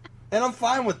I'm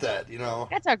fine with that,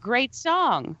 That's a great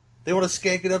song. They want to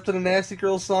skank it up to the Nasty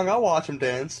Girl song, I'll watch them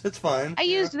dance. It's fine. I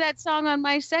used that song on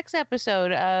my sex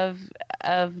episode of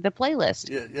the playlist.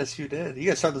 Yeah, yes, you did. You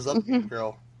gotta start this up again,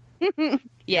 girl.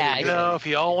 Yeah. If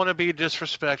y'all want to be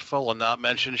disrespectful and not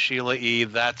mention Sheila E.,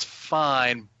 that's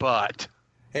fine, but...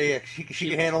 Hey, she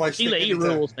can handle my stick Sheila E.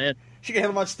 rules, man. She can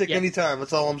handle my stick anytime,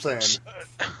 that's all I'm saying.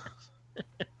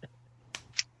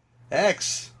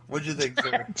 X, what'd you think,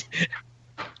 sir?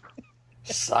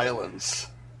 Silence.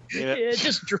 Yeah, it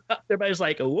just dropped. Everybody's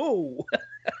like, whoa.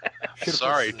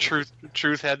 Sorry,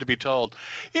 truth had to be told.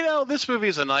 This movie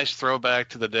is a nice throwback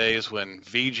to the days when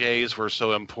VJs were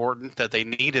so important that they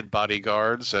needed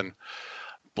bodyguards, and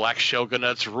black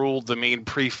shogunates ruled the mean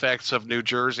prefects of New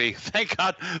Jersey. Thank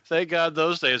God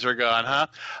those days are gone, huh?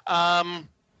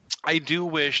 I do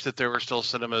wish that there were still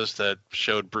cinemas that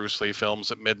showed Bruce Lee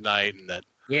films at midnight, and that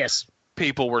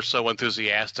people were so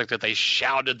enthusiastic that they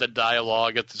shouted the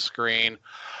dialogue at the screen.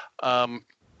 I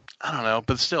don't know,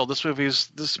 but still, this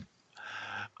movie's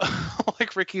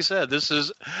like Ricky said,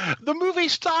 the movie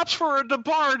stops for a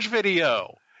DeBarge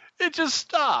video. It just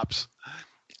stops.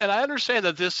 And I understand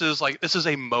that this is a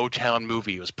Motown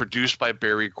movie. It was produced by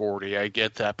Berry Gordy. I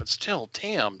get that, but still,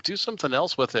 damn, do something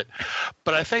else with it.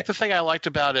 But I think the thing I liked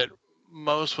about it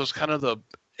most was kind of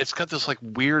it's got this like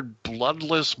weird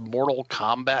bloodless Mortal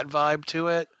Kombat vibe to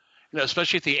it.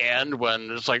 Especially at the end when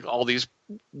there's like all these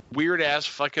weird ass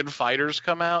fucking fighters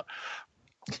come out.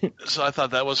 So I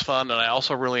thought that was fun, and I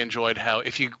also really enjoyed how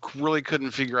if you really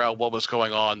couldn't figure out what was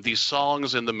going on, these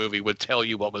songs in the movie would tell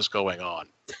you what was going on.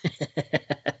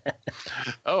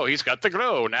 Oh, he's got the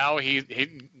glow. Now you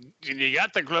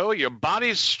got the glow, your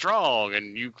body's strong,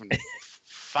 and you can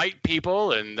fight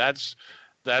people, and that's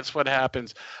what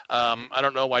happens. I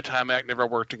don't know why Timac never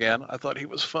worked again. I thought he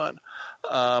was fun.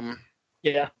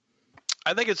 Yeah.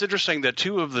 I think it's interesting that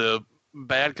two of the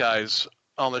bad guys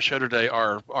on the show today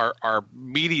are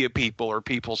media people or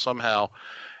people somehow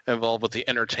involved with the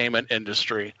entertainment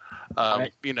industry.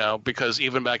 Right. Because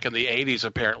even back in the 80s,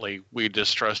 apparently we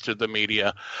distrusted the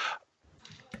media.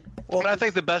 Well, I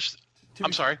think the best.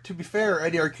 I'm sorry. To be fair,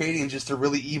 Eddie Arcadian's just a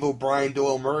really evil Brian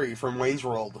Doyle Murray from Wayne's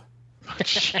World.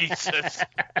 Jesus.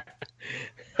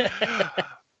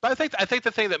 But I think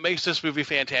the thing that makes this movie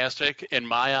fantastic in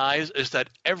my eyes is that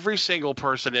every single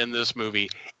person in this movie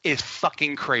is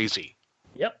fucking crazy.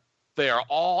 Yep. They are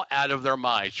all out of their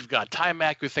minds. You've got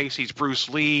Taimak who thinks he's Bruce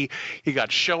Lee. You got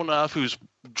Shonuff who's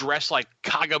dressed like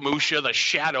Kagamusha, the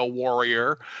Shadow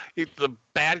Warrior. The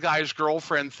bad guy's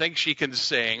girlfriend thinks she can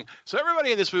sing. So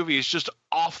everybody in this movie is just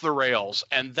off the rails,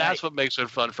 and that's what makes it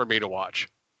fun for me to watch.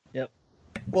 Yep.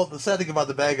 Well, the sad thing about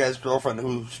the bad guy's girlfriend,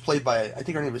 who's played by, I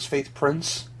think her name is Faith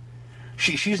Prince,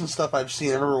 she's in stuff I've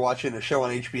seen. I remember watching a show on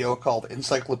HBO called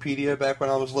Encyclopedia back when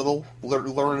I was little,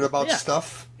 learning about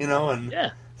stuff, and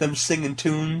them singing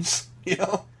tunes,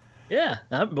 Yeah.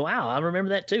 Wow, I remember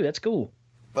that too. That's cool.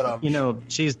 But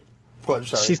she's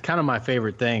she's kind of my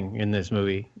favorite thing in this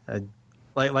movie.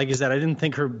 Like you said, I didn't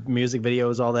think her music video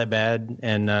was all that bad,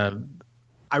 and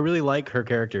I really like her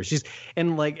character. She's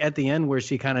like at the end where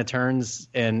she kind of turns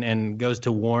and goes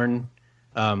to warn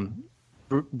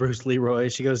Bruce Leroy.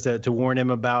 She goes to warn him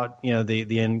about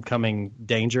the incoming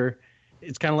danger.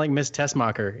 It's kind of like Miss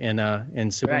Tessmacher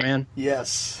in Superman. Right.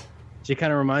 Yes, she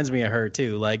kind of reminds me of her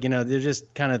too. Like they're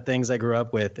just kind of things I grew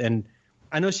up with, and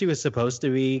I know she was supposed to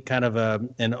be kind of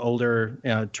an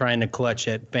older, trying to clutch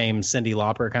at fame Cyndi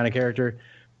Lauper kind of character,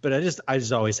 but I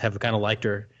just always have kind of liked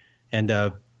her, and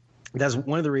that's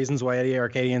one of the reasons why Eddie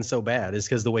Arkadian's so bad is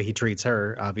because the way he treats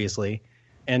her, obviously.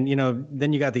 And,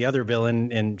 then you got the other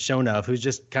villain in Shonuff, who's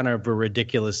just kind of a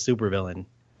ridiculous supervillain.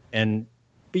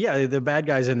 But yeah, the bad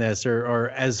guys in this are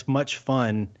as much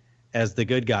fun as the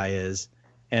good guy is.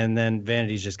 And then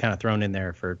Vanity's just kind of thrown in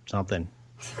there for something.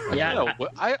 Yeah,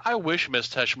 I wish Miss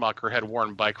Teschmacher had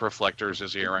worn bike reflectors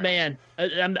as earrings. Man,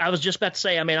 I was just about to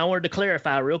say, I wanted to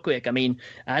clarify real quick.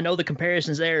 I know the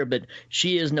comparison's there, but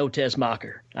she is no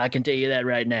Teschmacher. I can tell you that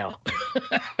right now.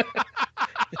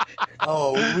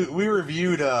 We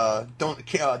reviewed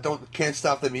Can't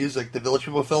Stop the Music, the Village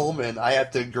People film, and I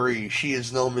have to agree, she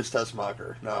is no Miss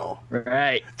Teschmacher. No.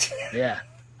 Right. Yeah.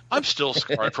 I'm still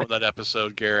scarred from that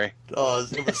episode, Gary. Oh,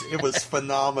 it was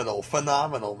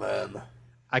phenomenal, man.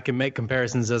 I can make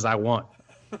comparisons as I want.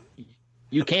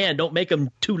 You can. Don't make them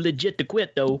too legit to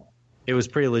quit, though. It was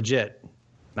pretty legit.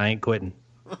 I ain't quitting.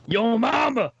 Yo,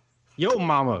 mama.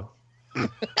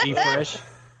 Be fresh.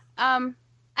 I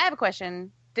have a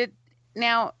question.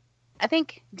 Now, I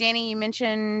think, Danny, you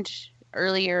mentioned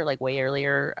earlier, like way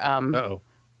earlier,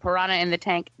 Piranha in the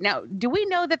Tank. Now, do we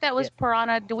know that was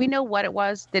Piranha? Do we know what it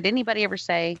was? Did anybody ever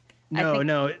say?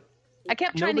 No. I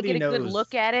kept trying to get a good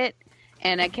look at it,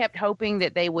 and I kept hoping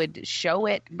that they would show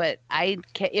it, but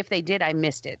if they did, I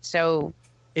missed it. So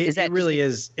it really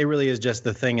is just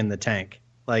the thing in the tank.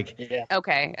 Like, yeah.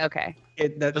 Okay.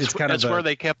 That's where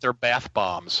they kept their bath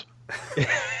bombs.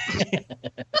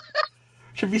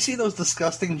 Have you seen those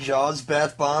disgusting Jaws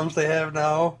bath bombs they have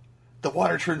now? The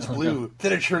water turns blue,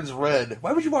 then it turns red.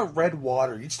 Why would you want red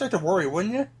water? You'd start to worry,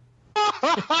 wouldn't you?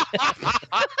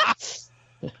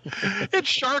 It's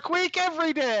Shark Week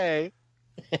every day.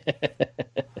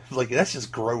 Like, that's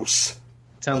just gross.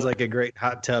 Sounds like a great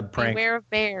hot tub prank. Beware of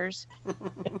bears.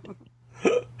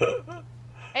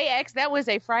 Hey, X, that was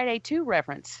a Friday 2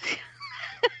 reference.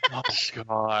 Oh,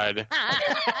 God.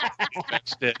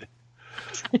 Fixed it.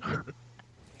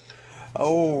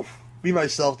 Oh, me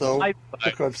myself though.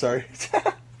 I'm sorry.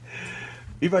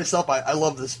 Me myself, I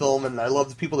love this film, and I love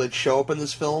the people that show up in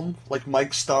this film, like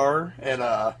Mike Starr and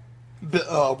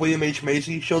William H.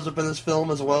 Macy shows up in this film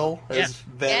as well as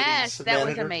Vanity's Yes, that was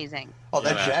manager. amazing. Oh,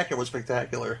 that jacket was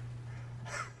spectacular.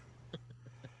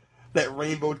 That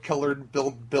rainbow-colored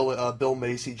Bill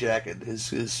Macy jacket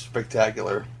is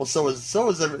spectacular. Well, so is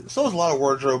a lot of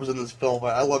wardrobes in this film.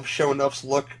 I love Shonuff's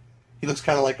look. He looks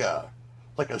kind of like a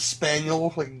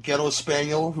spaniel, like a ghetto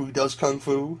spaniel who does kung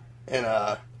fu and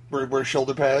wears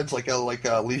shoulder pads like a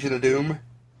Legion of Doom.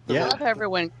 Yeah. I love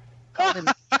everyone called him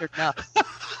Mr.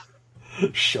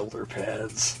 Nuff. Shoulder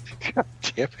pads. God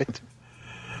damn it.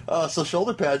 So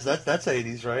shoulder pads, that's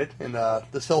 80s, right? And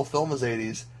this whole film is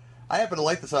 80s. I happen to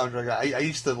like the soundtrack. I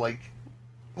used to there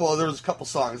was a couple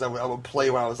songs I would play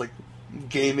when I was like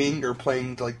gaming or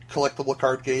playing like collectible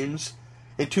card games.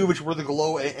 And two of which were The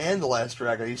Glow and The Last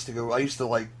Dragon. I used to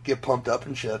like get pumped up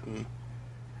and shit, and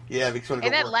yeah, because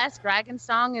when that Last Dragon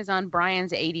song is on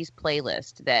Brian's 80s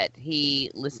playlist that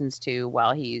he listens to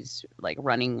while he's like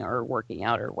running or working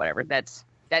out or whatever.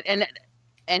 And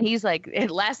he's like,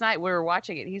 last night we were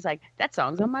watching it. He's like, that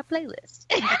song's on my playlist.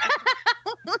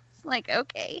 It's like,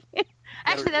 okay.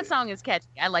 Actually, that song is catchy.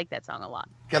 I like that song a lot.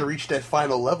 Got to reach that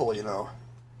final level,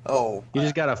 Oh, you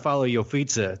just gotta follow your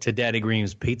pizza to Daddy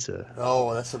Green's Pizza.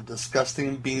 Oh, that's some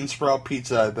disgusting bean sprout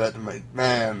pizza, I bet.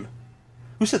 Man,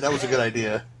 who said that was a good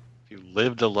idea? If you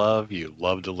live to love, you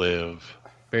love to live.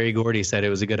 Barry Gordy said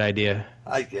it was a good idea.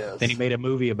 I guess. Then he made a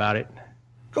movie about it.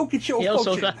 Go get your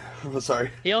coaching. I'm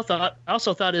sorry. He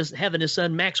also thought having his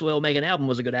son Maxwell make an album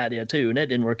was a good idea too, and that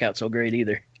didn't work out so great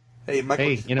either. Hey,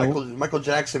 Michael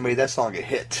Jackson made that song a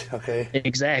hit. Okay.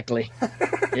 Exactly.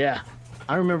 Yeah.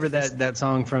 I remember that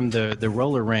song from the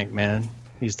roller rink, man.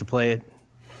 He used to play it.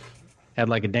 Had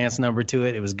like a dance number to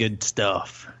it. It was good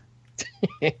stuff.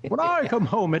 When I come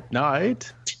home at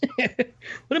night, when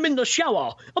I'm in the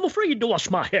shower, I'm afraid to wash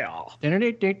my hair. He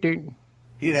didn't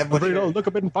have much I'll look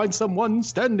up and find someone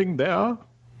standing there.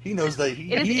 He knows that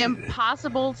it is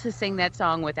impossible to sing that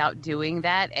song without doing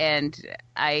that, and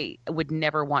I would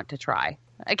never want to try.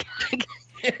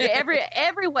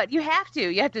 Everyone, you have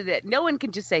to. No one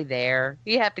can just say there.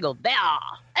 You have to go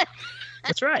there.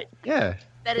 That's right. Yeah.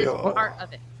 That is part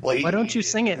of it. Well, why don't you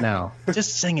sing it now?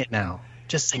 Just sing it now.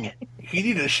 Just sing it. He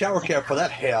needed a shower cap for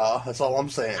that hair. That's all I'm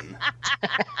saying.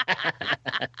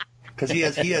 Because he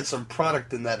had some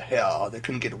product in that hair that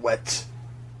couldn't get wet.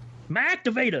 My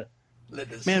activator.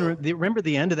 Man, remember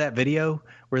the end of that video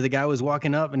where the guy was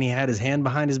walking up and he had his hand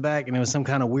behind his back and it was some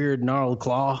kind of weird gnarled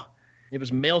claw? It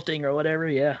was melting or whatever.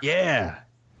 Yeah. Yeah.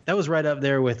 That was right up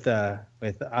there with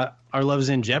Our Love's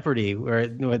in Jeopardy, where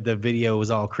the video was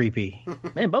all creepy.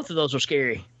 Man, both of those were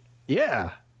scary.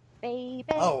 Yeah. Baby.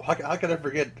 Oh, how could I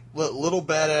forget? Little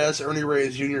badass Ernie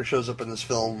Reyes Jr. shows up in this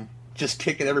film, just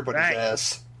kicking everybody's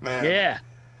ass. Man. Yeah.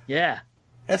 Yeah.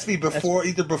 Has to be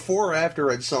either before or after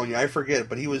Red Sonja. I forget,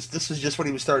 but this was just when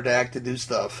he was starting to act and do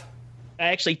stuff. I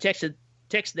actually texted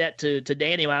that to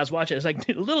Danny while I was watching. It's like,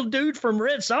 little dude from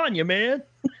Red Sonja, man.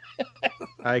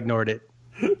 I ignored it.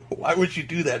 Why would you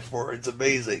do that for? It's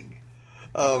amazing.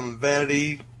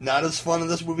 Vanity, not as fun in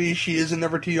this movie. She is in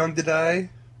Never Too Young to Die,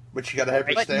 but she got to have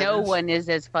her standards. No one is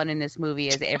as fun in this movie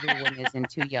as everyone is in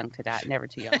Too Young to Die. Never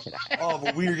Too Young to Die. Oh,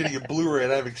 but we are getting a Blu-ray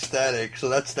and I'm ecstatic. So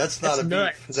that's not a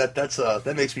beef.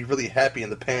 That makes me really happy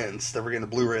in the pants that we're getting a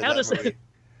Blu-ray of that movie.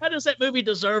 How does that movie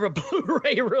deserve a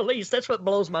Blu-ray release? That's what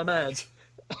blows my mind.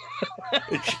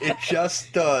 It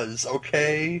just does.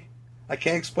 Okay. I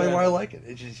can't explain why I like it.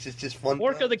 It's just fun.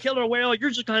 Orca the Killer Whale, you're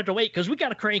just going to have to wait because we got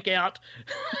to crank out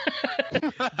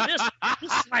this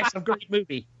slice of great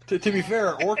movie. To be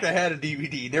fair, Orca had a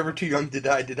DVD. Never Too Young to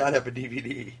Die did not have a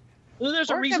DVD. Well, there's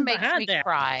a reason behind that.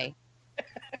 Cry.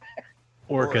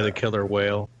 Orca the Killer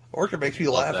Whale. Orca makes me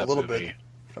laugh a little bit.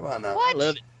 Come on now. What? I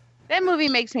love it. That movie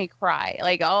makes me cry.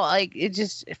 It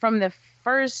just from the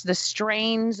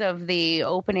strains of the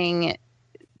opening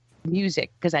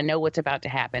music, because I know what's about to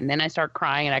happen. Then I start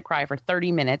crying, and I cry for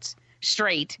 30 minutes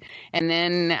straight, and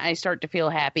then I start to feel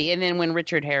happy. And then when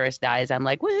Richard Harris dies, I'm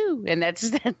like, woohoo! And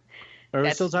that's. Are we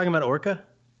still talking about Orca?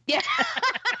 Yeah.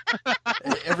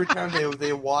 Every time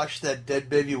they watch that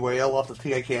dead baby whale off the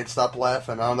thing, I can't stop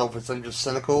laughing. I don't know if it's just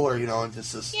cynical or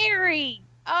just this. Scary.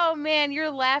 Oh man,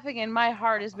 you're laughing, and my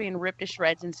heart is being ripped to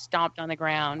shreds and stomped on the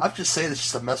ground. I'm just saying this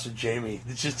just to mess with Jamie.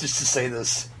 It's just to say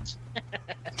this.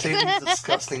 Say these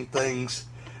disgusting things.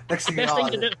 Next thing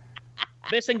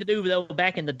Best thing to do though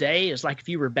back in the day is like if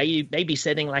you were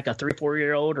babysitting like a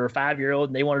 3-4-year-old or a 5-year-old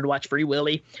and they wanted to watch Free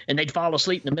Willy and they'd fall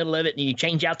asleep in the middle of it and you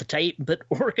change out the tape and put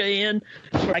Orca in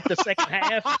for like the second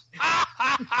half.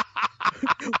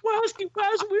 Why's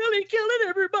Willie killing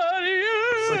everybody?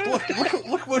 It's like,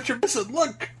 look what you're missing.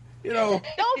 Look, Don't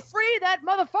free that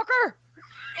motherfucker.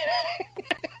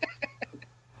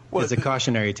 It's a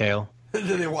cautionary tale. And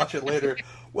then they watch it later.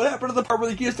 What happened to the part where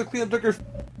the kids to clean up their...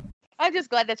 I'm just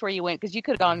glad that's where you went, because you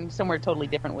could have gone somewhere totally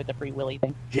different with the Free Willy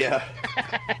thing. Yeah.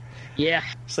 Yeah.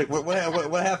 It's like,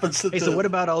 what happens to so what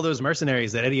about all those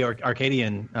mercenaries that Eddie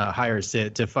Arcadian hires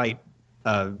to fight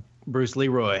Bruce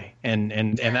Leroy and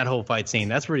that whole fight scene?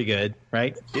 That's pretty good,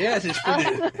 right? Yeah, it's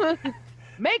pretty...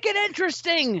 Make it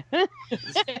interesting!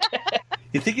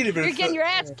 You think he'd have been... You're getting your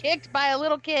ass kicked by a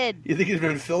little kid. You think he'd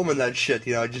been filming that shit,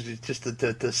 just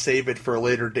to save it for a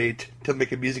later date, to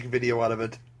make a music video out of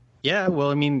it. Yeah, well,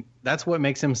 I mean, that's what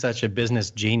makes him such a business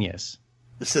genius.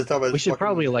 We should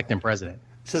probably elect him president.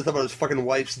 Says about his fucking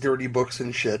wife's dirty books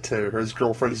and shit, or his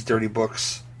girlfriend's dirty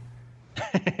books.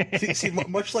 see,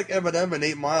 much like Eminem in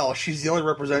 8 Mile, she's the only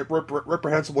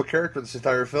reprehensible character in this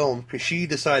entire film, because she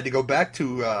decided to go back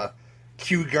to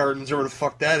Kew Gardens, or whatever the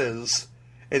fuck that is,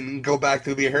 and go back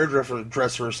to be a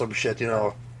hairdresser or some shit,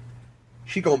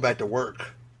 She going back to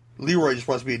work. Leroy just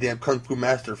wants to be a damn kung fu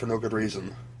master for no good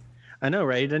reason. I know,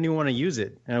 right? He doesn't even want to use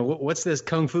it. What's this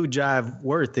kung fu jive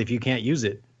worth if you can't use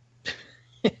it?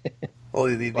 Well,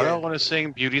 I don't want to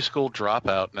sing Beauty School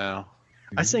Dropout now.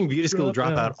 I sing Beauty School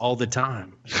Dropout all the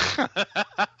time.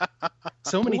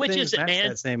 So many things match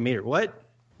that same meter. What?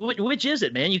 Which is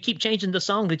it, man? You keep changing the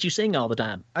song that you sing all the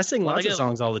time. I sing lots of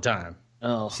songs all the time.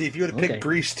 Oh, see, if you would have picked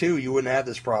Grease 2, you wouldn't have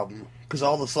this problem, because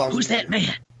all the songs. Who's that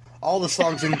man? all the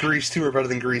songs in Grease 2 are better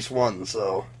than Grease 1,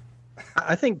 so.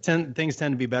 I think things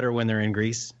tend to be better when they're in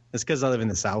Greece. It's because I live in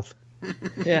the South.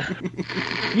 Yeah.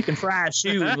 You can fry a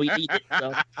shoe and we eat it.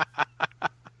 So.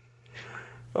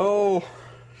 Oh.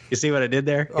 You see what I did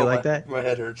there? You like that? My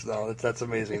head hurts now. That's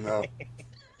amazing, though.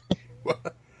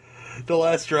 The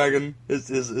Last Dragon is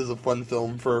a fun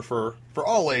film for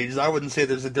all ages. I wouldn't say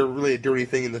there's really a dirty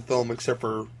thing in the film except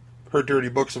for her dirty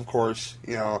books, of course,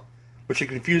 which should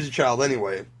confuse a child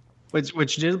anyway. Which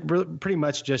pretty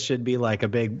much just should be like a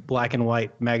big black and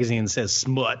white magazine that says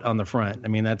smut on the front. I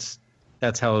mean, that's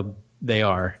how they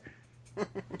are.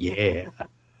 Yeah.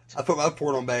 I put my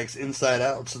porno bags inside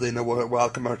out so they know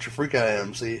what come out your freak I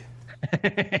am, see?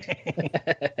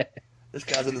 This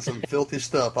guy's into some filthy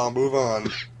stuff. I'll move on.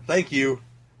 Thank you.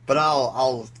 But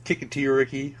I'll kick it to you,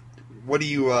 Ricky. What do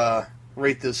you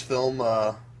rate this film?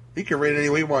 You can rate it any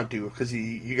way you want to, because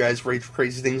you guys rate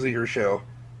crazy things on your show.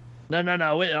 No.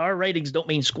 Our ratings don't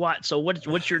mean squat. So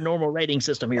what's your normal rating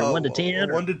system here? 1 to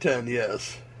 10? 1 to 10,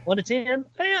 yes. 1 to 10?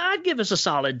 I'd give us a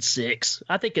solid 6.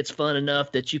 I think it's fun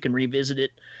enough that you can revisit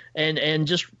it and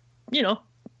just,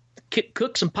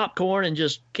 cook some popcorn and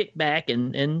just kick back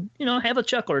and have a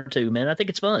chuckle or two, man. I think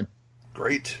it's fun.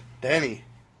 Great. Danny?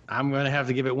 I'm going to have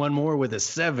to give it one more with a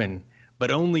 7,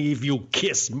 but only if you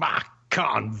kiss my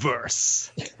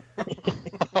Converse.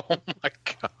 Oh, my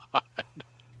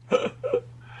God.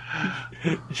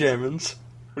 Jammins,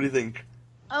 what do you think?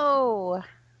 Oh.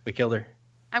 We killed her.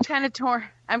 I'm kind of torn.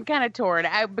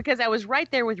 Because I was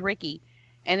right there with Ricky,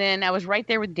 and then I was right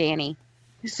there with Danny.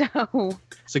 So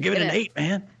give it an 8,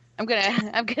 man. I'm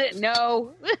gonna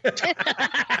no.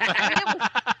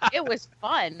 It was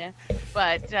fun,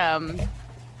 but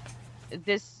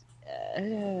this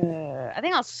I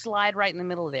think I'll slide right in the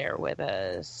middle there with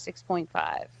a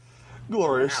 6.5.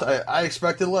 Glorious. I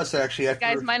expected less, actually. You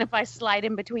guys mind if I slide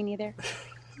in between you there?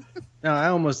 No, I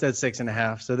almost said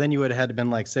 6.5. So then you would have had to been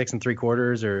like 6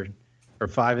 3/4 or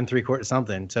 5 3/4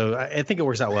 something. So I think it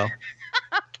works out well.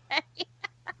 Okay.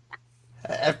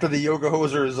 After the Yoga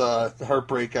Hosers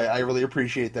heartbreak, I really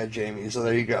appreciate that, Jamie. So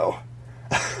there you go.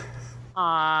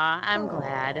 Aw, I'm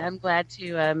glad. I'm glad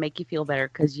to make you feel better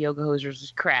because Yoga Hosers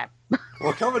is crap.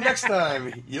 Well, coming next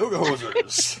time, Yoga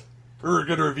Hosers. We're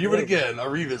going to review it again. A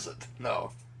revisit.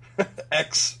 No.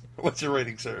 X, what's your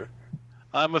rating, sir?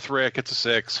 I'm with Rick. It's a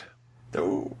 6.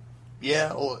 Oh,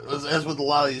 yeah. Well, as with a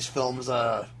lot of these films,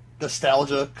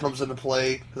 nostalgia comes into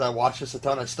play because I watch this a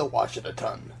ton. I still watch it a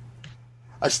ton.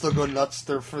 I still go nuts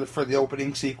there for the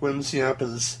opening sequence,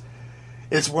 because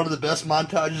it's one of the best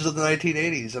montages of the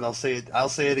 1980s, and I'll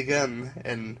say it again.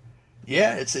 And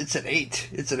yeah, it's an 8.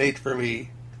 It's an 8 for me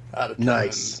out of 10.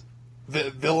 Nice.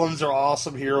 Villains are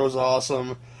awesome. Heroes are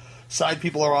awesome. Side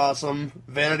people are awesome.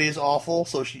 Vanity is awful,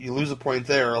 so you lose a point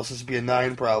there, or else this would be a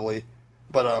 9 probably.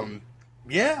 But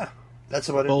yeah, that's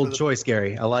about it. Bold choice,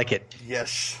 Gary. I like it.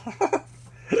 Yes.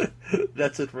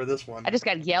 That's it for this one. I just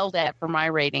got yelled at for my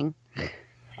rating.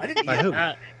 I didn't. By who?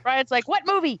 Brian's like, "What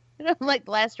movie?" And I'm like,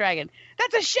 "The Last Dragon."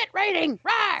 That's a shit rating.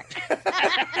 Right?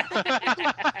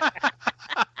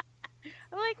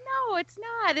 I'm like, "No, it's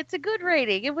not. It's a good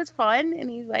rating. It was fun." And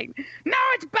he's like, "No,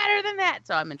 it's better than that."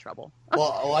 So I'm in trouble.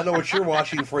 Well, I know what you're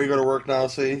watching before you go to work now.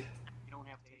 See? You don't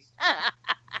have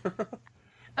taste.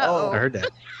 Oh, I heard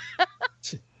that.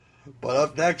 But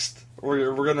up next,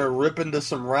 we're gonna rip into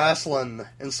some wrestling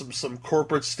and some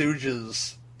corporate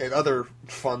stooges and other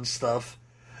fun stuff.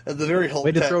 And the very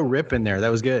way to throw Rip in there. That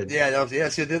was good. Yeah,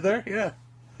 see, I did there. Yeah,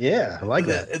 yeah, I like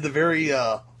that. And the very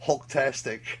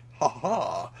Hulktastic,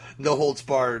 no holds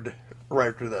barred. Right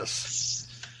after this.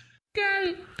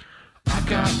 Okay. I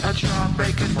got a job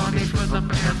making money for the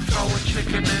man, throwing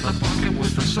chicken in a bucket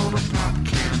with a soda pop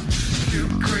can.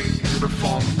 Cute green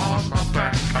uniform on my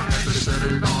back. I had to set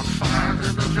it on fire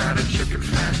in the vat of chicken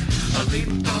fat. I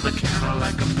leaped on the counter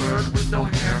like a bird with no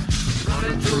hair.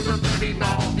 Running through the mini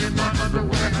mall in my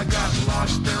underwear. I got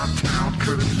lost downtown,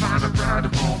 couldn't find a ride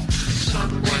home.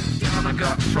 Sun went down, I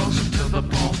got frozen to the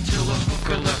bone. Till a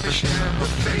hooker left me share her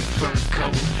fake fur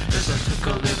coat. As I took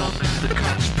a little nap, the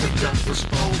cops picked up the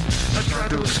spoon. I tried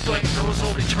to explain I was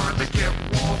only trying to get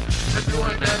warm. I knew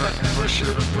I never ever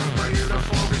should have put my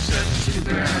uniform. He said, too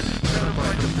bad, better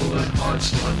bite the bullet, hard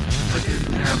slug. I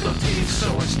didn't have no teeth,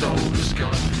 so I stole his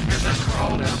gun. And I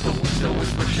crawled out the window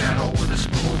with my shadow and a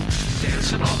spoon.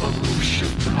 Dancing on the roof,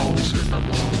 shooting holes in the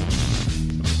moon.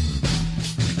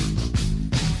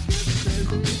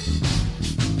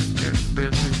 Getting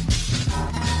busy.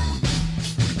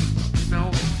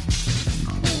 No.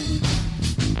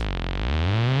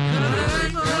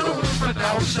 But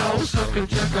also suck a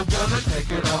jack, I'm gonna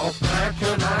take it all back.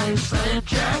 And I ain't saying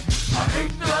jack, I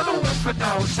ain't gonna whip for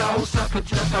no soul. Suck a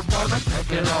jack, I'm gonna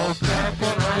take it all back.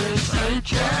 And I ain't saying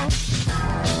jack.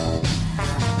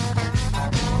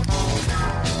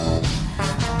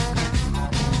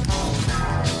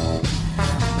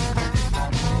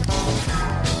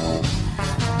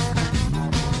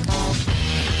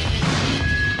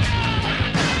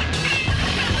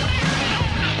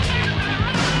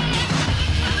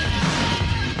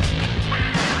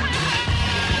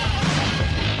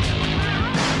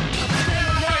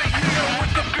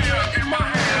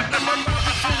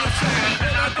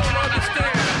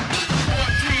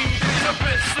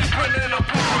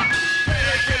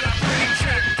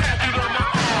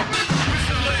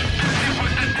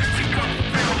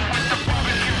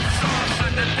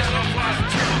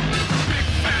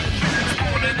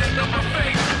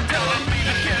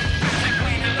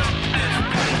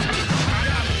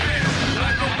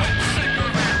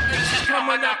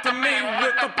 After me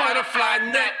with the butterfly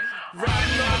net,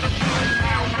 riding on the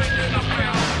bloodhound, ringing a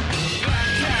bell. Black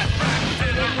cat wrapped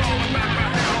in a roll, back a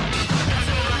hell. That's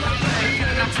on my leg,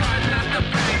 and I'm trying not to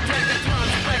bang. Taking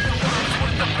turns, making words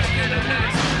with the bacon and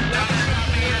eggs. Now they got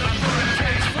me in a bird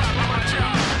cage, flapping my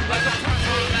jaw like a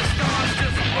puzzle in the stars,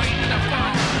 just waiting to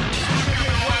fall. So give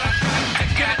me what I got to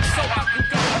get, so I can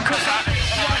go. 'Cause I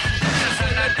ain't washing dishes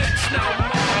in a ditch no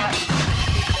more.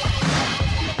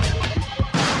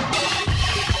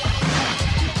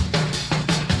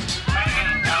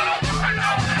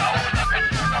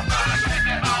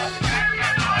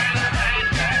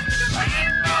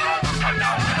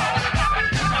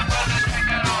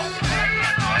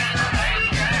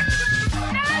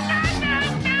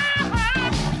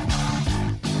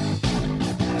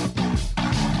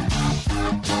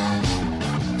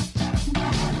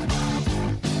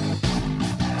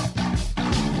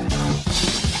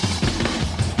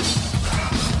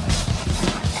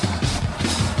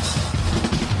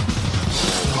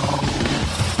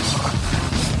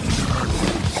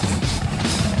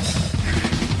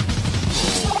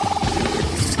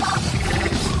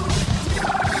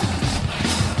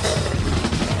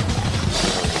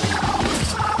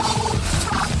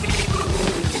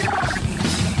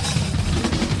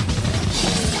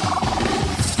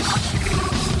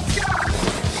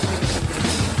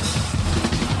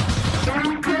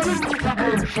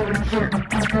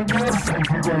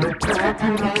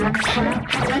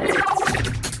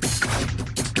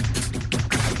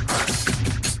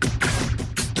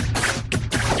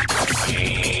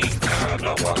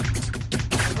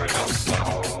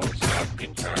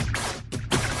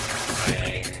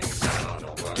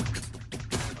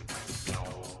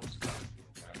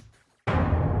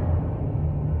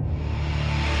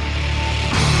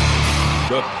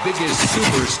 The biggest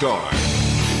superstar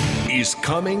is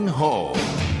coming home.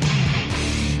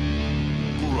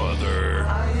 Brother.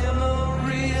 I am a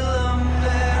real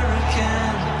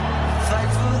American.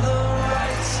 Fight for the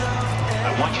rights of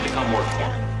I want you to come work for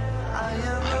me.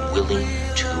 I'm willing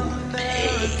to pay.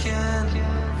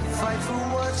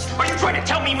 Are you trying to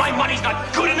tell me my money's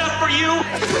not good enough for you?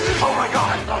 Oh my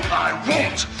God, I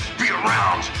won't be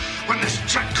around when this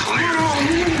check clears.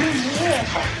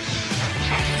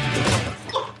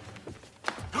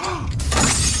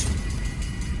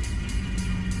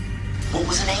 What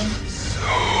was the name?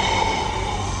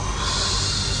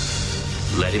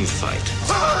 Let him fight.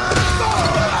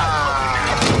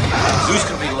 Zeus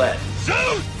can be led.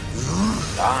 Zeus!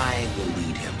 I will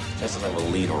lead him, just as I will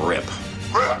lead Rip.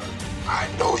 Rip, I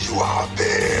know you are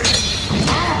big.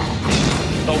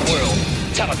 The World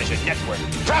Television Network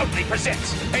proudly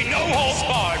presents a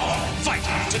no-holds-barred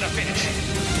fight to the finish.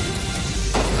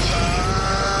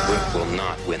 Rip will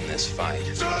not win this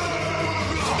fight.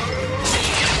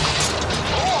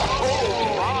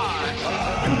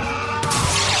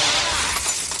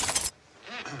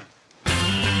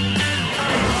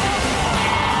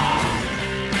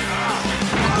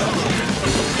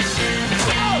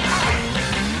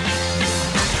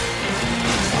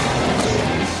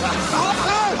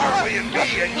 Harley and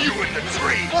me and you in the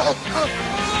tree.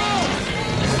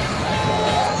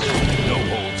 No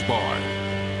holds barred.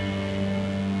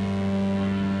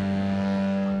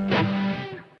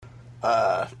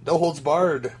 No Holds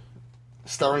Barred,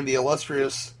 starring the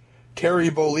illustrious Terry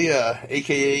Bollea,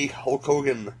 a.k.a. Hulk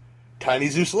Hogan, Tiny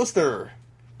Zeus Lister,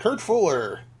 Kurt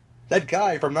Fuller, that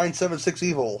guy from 976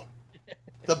 Evil,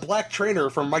 the black trainer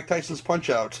from Mike Tyson's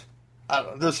Punch-Out. I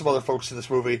don't know, there's some other folks in this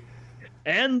movie.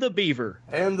 And the Beaver.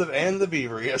 And the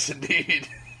Beaver, yes indeed.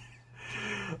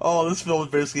 Oh, this film is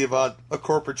basically about a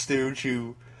corporate stooge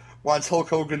who wants Hulk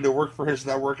Hogan to work for his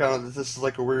network. I don't know if this is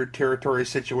like a weird territory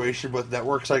situation with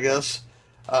networks, I guess.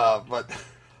 But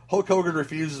Hulk Hogan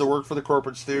refuses to work for the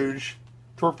corporate stooge,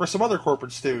 to work for some other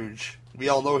corporate stooge. We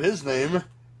all know his name.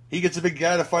 He gets a big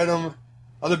guy to fight him,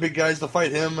 other big guys to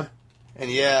fight him,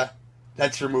 and yeah,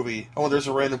 that's your movie. Oh, there's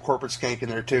a random corporate skank in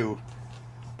there too.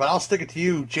 But I'll stick it to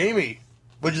you, Jamie.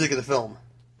 What'd you think of the film?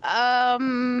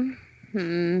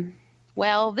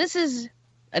 Well, this is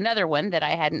another one that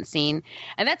I hadn't seen,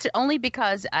 and that's only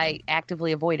because I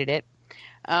actively avoided it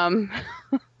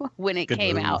when it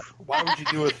came out. Why would you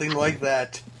do a thing like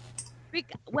that?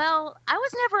 Well, I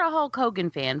was never a Hulk Hogan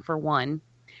fan, for one.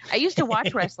 I used to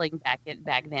watch wrestling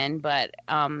back then, but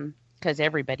because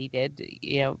everybody did,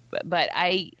 But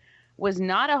I was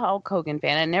not a Hulk Hogan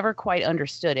fan. I never quite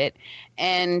understood it,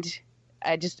 and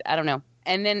I don't know.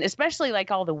 And then especially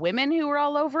like all the women who were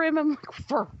all over him, I'm like,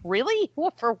 for really?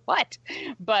 For what?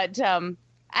 But I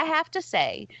have to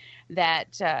say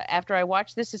that after I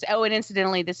watched this, and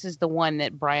incidentally, this is the one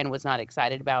that Brian was not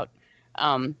excited about.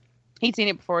 He'd seen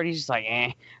it before, and he's just like,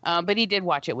 eh. But he did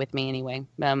watch it with me anyway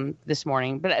this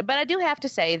morning. But I do have to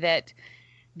say that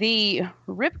the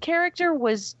Rip character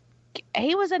was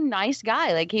a nice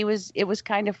guy. Like it was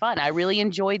kind of fun. I really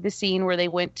enjoyed the scene where they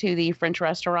went to the French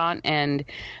restaurant, and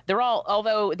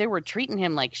although they were treating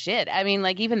him like shit. I mean,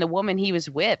 like even the woman he was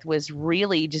with was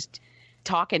really just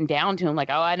talking down to him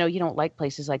like, oh, I know you don't like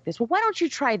places like this. Well, why don't you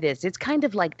try this? It's kind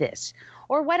of like this.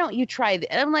 Or why don't you try this?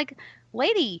 I'm like,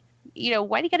 lady,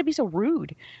 why do you got to be so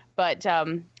rude? But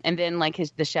and then like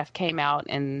the chef came out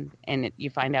and you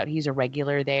find out he's a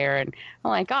regular there, and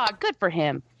I'm like, oh, good for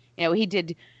him. He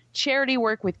did charity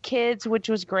work with kids, which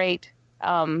was great.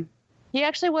 He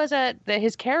actually was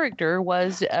his character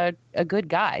was a good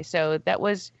guy, so that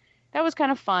was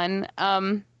kind of fun.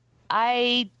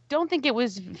 I don't think it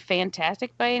was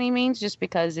fantastic by any means, just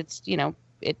because it's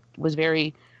it was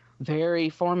very, very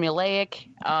formulaic.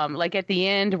 Like at the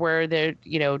end where the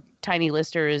Tiny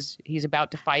Lister he's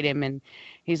about to fight him and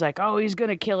he's like, oh, he's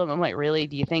gonna kill him. I'm like, really?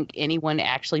 Do you think anyone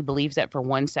actually believes that for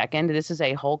 1 second? This is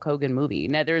a Hulk Hogan movie.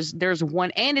 Now there's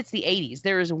one, and it's the 80s.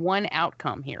 There is one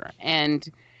outcome here, and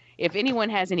if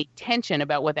anyone has any tension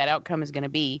about what that outcome is going to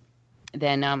be,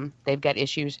 then they've got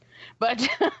issues. But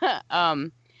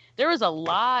there was a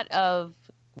lot of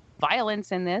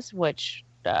violence in this, which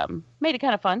made it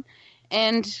kind of fun.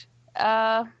 And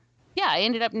I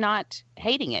ended up not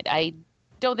hating it. I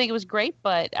don't think it was great,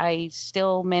 but I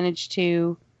still managed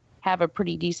to have a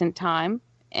pretty decent time.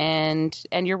 And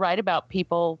you're right about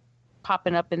people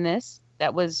popping up in this.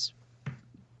 That was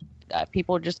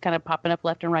people just kind of popping up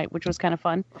left and right, which was kind of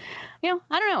fun. I don't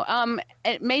know.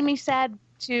 It made me sad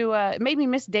it made me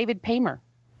miss David Paymer.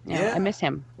 I miss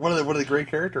him. One of the great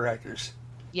character actors.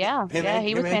 Yeah,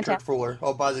 he was fantastic. Kurt Fuller.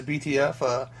 Oh, by the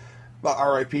BTF.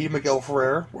 R.I.P. Miguel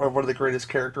Ferrer, one of the greatest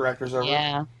character actors ever.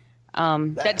 Yeah.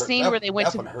 That scene where they went to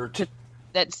the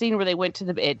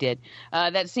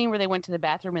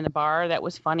bathroom in the bar, that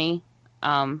was funny.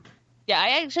 I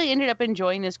actually ended up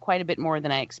enjoying this quite a bit more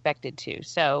than I expected to.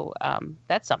 So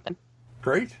that's something.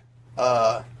 Great.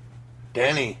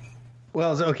 Danny.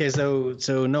 Well,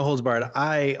 so No Holds Barred.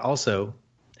 I also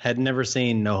had never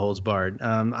seen No Holds Barred.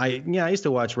 I used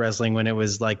to watch wrestling when it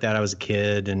was like that. I was a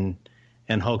kid and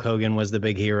Hulk Hogan was the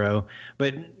big hero,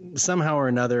 but somehow or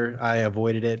another I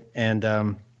avoided it. And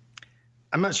I'm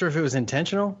not sure if it was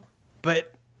intentional,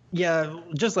 but yeah,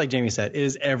 just like Jamie said, it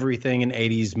is everything an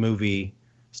 80s movie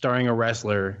starring a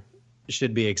wrestler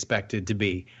should be expected to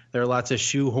be. There are lots of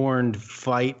shoehorned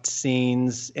fight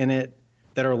scenes in it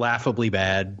that are laughably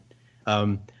bad.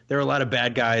 There are a lot of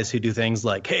bad guys who do things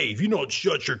like, hey, if you don't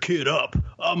shut your kid up,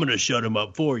 I'm going to shut him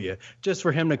up for you. Just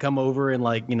for him to come over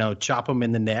and chop him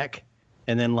in the neck.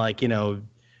 And then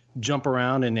jump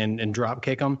around and drop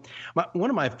kick him. One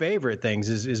of my favorite things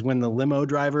is when the limo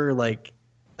driver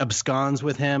absconds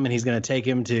with him and he's going to take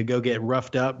him to go get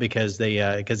roughed up because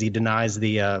he denies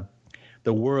the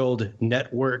World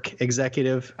Network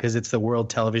executive, because it's the World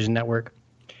Television Network.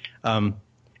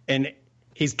 And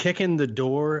he's kicking the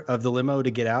door of the limo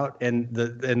to get out, and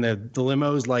the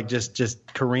limo's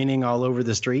just careening all over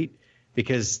the street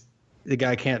because the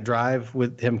guy can't drive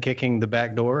with him kicking the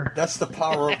back door. That's the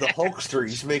power of the Hulkster.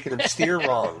 He's making him steer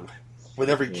wrong with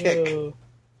every kick.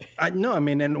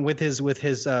 And with his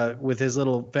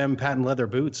little femme patent leather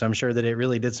boots, I'm sure that it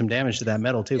really did some damage to that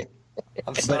metal too.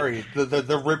 I'm sorry,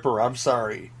 the Ripper. I'm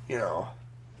sorry,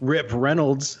 Rip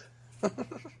Reynolds,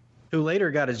 who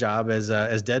later got a job as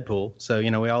Deadpool. So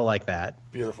we all like that.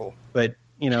 Beautiful. But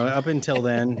up until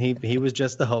then, he was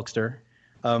just the Hulkster.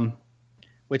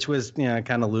 Which was kind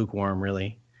of lukewarm,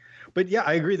 really. But yeah,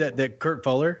 I agree that Kurt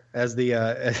Fuller as the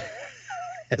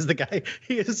as the guy,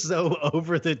 he is so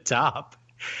over the top.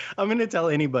 I'm going to tell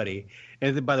anybody.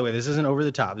 And by the way, this isn't Over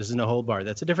the Top. This is No Hold Barred.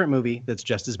 That's a different movie that's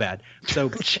just as bad. So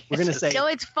we're going to say. No,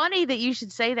 it's funny that you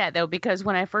should say that, though, because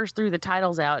when I first threw the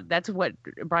titles out, that's what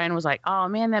Brian was like, oh,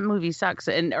 man, that movie sucks.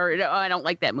 Or no, I don't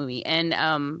like that movie.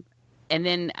 And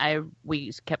then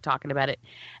we kept talking about it.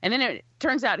 And then it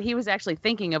turns out he was actually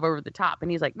thinking of Over the Top.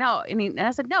 And he's like, no. And I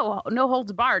said, no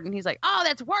holds barred. And he's like, oh,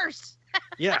 that's worse.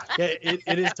 Yeah,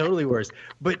 it is totally worse.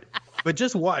 But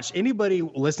just watch. Anybody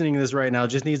listening to this right now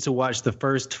just needs to watch the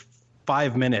first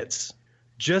 5 minutes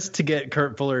just to get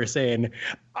Kurt Fuller saying,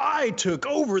 I took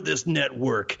over this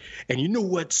network, and you know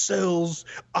what sells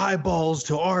eyeballs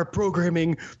to our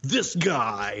programming? This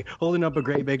guy, holding up a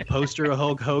great big poster of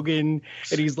Hulk Hogan,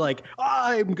 and he's like,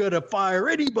 I'm going to fire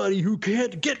anybody who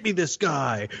can't get me this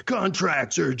guy.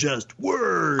 Contracts are just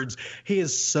words. He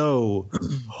is so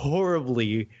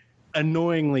horribly,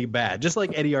 annoyingly bad, just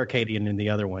like Eddie Arcadian in the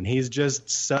other one. He's just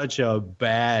such a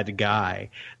bad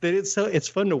guy that it's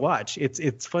fun to watch.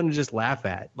 It's fun to just laugh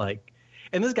at. Like,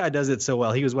 and this guy does it so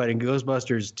well. He was in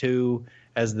Ghostbusters 2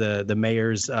 as the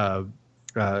mayor's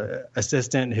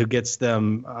assistant who gets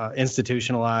them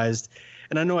institutionalized.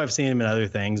 And I know I've seen him in other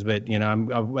things, but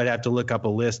I'd have to look up a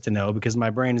list to know because my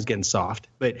brain is getting soft.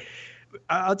 But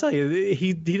I'll tell you,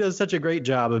 he does such a great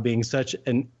job of being such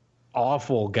an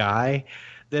awful guy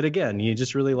that, again, you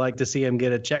just really like to see him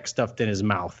get a check stuffed in his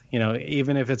mouth.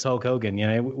 Even if it's Hulk Hogan,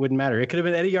 it wouldn't matter. It could have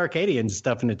been Eddie Arcadian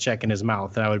stuffing a check in his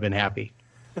mouth, and I would have been happy.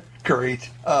 Great.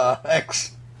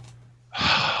 X.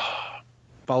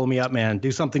 Follow me up, man.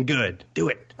 Do something good. Do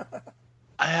it.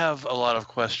 I have a lot of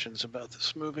questions about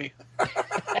this movie.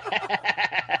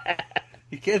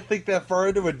 You can't think that far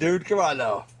into it, dude. Come on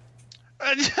now.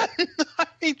 I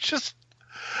mean, just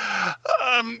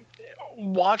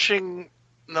watching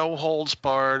No Holds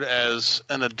Barred as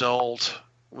an adult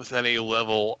with any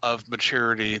level of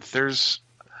maturity,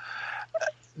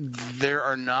 there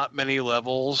are not many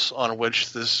levels on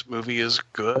which this movie is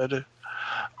good.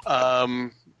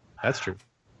 That's true.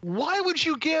 Why would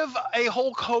you give a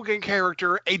Hulk Hogan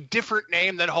character a different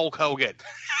name than Hulk Hogan?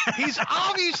 He's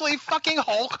obviously fucking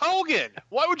Hulk Hogan.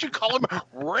 Why would you call him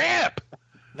Rip?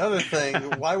 Another thing,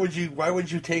 why would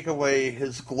you take away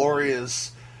his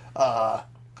glorious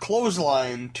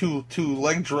clothesline to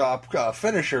leg drop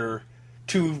finisher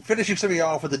to finishing somebody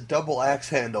off with a double axe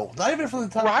handle? Not even from the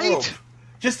top rope.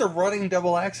 Just a running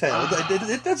double axe handle.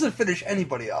 It doesn't finish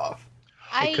anybody off.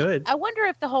 It could. I wonder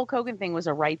if the Hulk Hogan thing was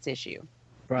a rights issue.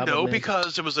 Probably. No,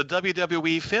 because it was a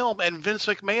WWE film and Vince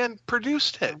McMahon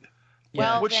produced it.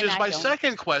 Well, which is my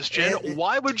second question.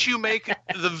 Why would you make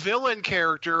the villain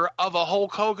character of a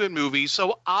Hulk Hogan movie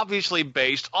so obviously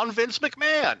based on Vince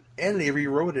McMahon? And they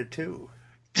rewrote it, too.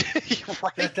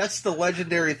 Right. That's the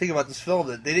legendary thing about this film,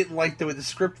 that they didn't like the way the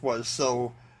script was,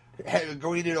 so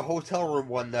going into a hotel room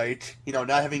one night, not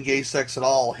having gay sex at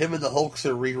all, him and the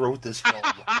Hulkster rewrote this film.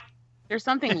 There's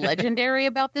something legendary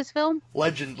about this film?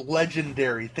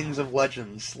 Legendary. Things of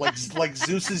legends. Like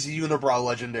Zeus's unibrow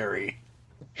legendary.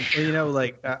 Well,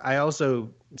 I also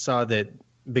saw that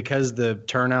because the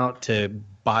turnout to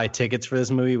buy tickets for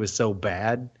this movie was so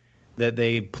bad that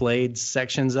they played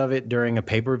sections of it during a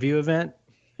pay-per-view event.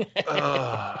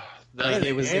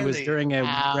 It was during a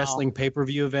wrestling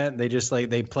pay-per-view event. They just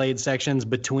they played sections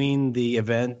between the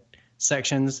event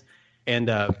sections, and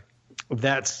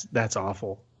that's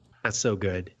awful. That's so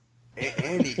good.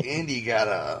 Andy got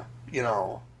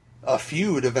a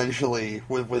feud eventually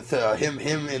with him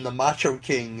and the Macho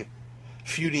King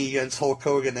feuding against Hulk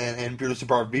Hogan and Brutus the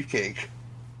Barber Beefcake.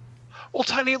 Well,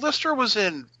 Tiny Lister was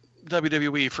in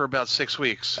WWE for about 6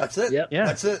 weeks. That's it. Yep. Yeah.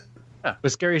 That's it. Yeah.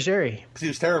 With Scary Sherry. Because he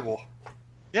was terrible.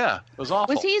 Yeah, it was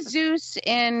awful. Was he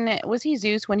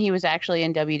Zeus when he was actually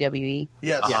in WWE?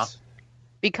 Yes. Yes.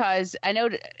 Because I know,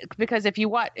 because if you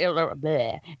watch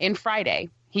in Friday,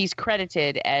 he's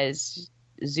credited as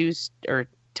Zeus or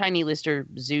Tiny Lister,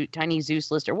 Tiny Zeus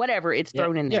Lister, whatever. It's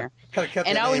thrown in there.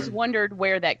 And I always wondered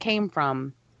where that came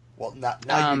from. Well,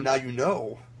 now you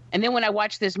know. And then when I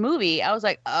watched this movie, I was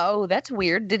like, oh, that's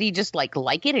weird. Did he just like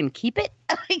it and keep it?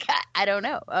 I don't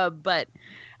know. But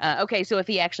okay, so if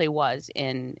he actually was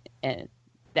in,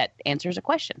 that answers a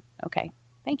question. Okay.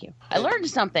 Thank you. I learned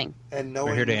something. And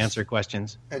we're here to answer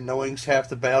questions. And knowing's half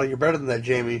the battle. You're better than that,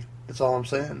 Jamie. That's all I'm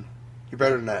saying. You're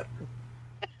better than that.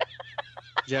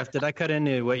 Jeff, did I cut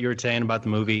into what you were saying about the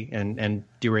movie and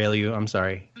derail you? I'm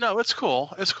sorry. No, it's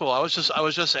cool. It's cool. I was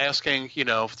just asking,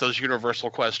 those universal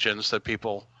questions that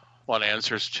people want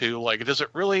answers to. Like, does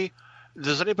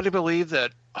anybody believe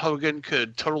that Hogan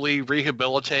could totally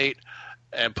rehabilitate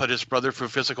and put his brother through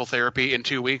physical therapy in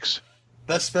 2 weeks?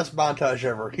 Best montage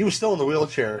ever. He was still in the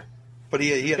wheelchair. But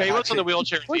he had he was in the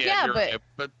wheelchair at Well, the yeah, end.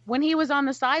 but when he was on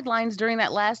the sidelines during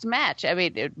that last match, I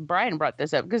mean, Brian brought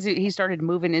this up because he started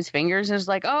moving his fingers and was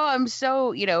like, "Oh, I'm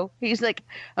so," he's like,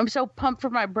 "I'm so pumped for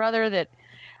my brother that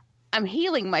I'm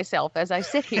healing myself as I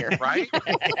sit here." Right?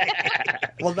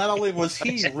 Well, not only was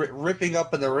he ripping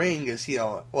up in the ring, as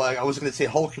well, I was going to say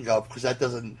hulking up because that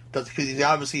doesn't because he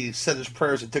obviously said his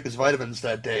prayers and took his vitamins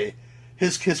that day.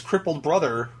 His crippled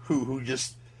brother, who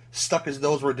just stuck his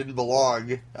nose where it didn't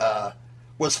belong,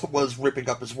 was ripping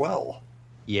up as well.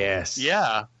 Yes.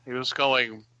 Yeah, he was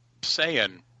going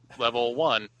Saiyan level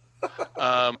 1.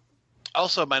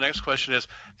 Also, my next question is,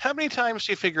 how many times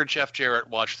do you figure Jeff Jarrett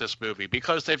watched this movie?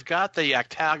 Because they've got the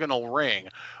octagonal ring,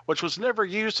 which was never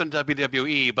used in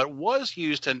WWE, but was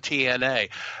used in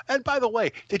TNA. And by the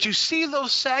way, did you see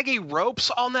those saggy ropes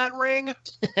on that ring?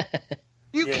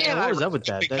 You can't what was up with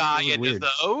that? a guy into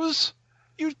those.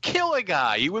 You'd kill a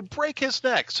guy. You would break his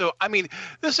neck. So, I mean,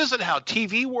 this isn't how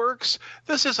TV works.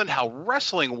 This isn't how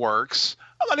wrestling works.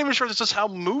 I'm not even sure this is how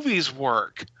movies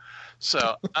work.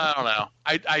 So, I don't know.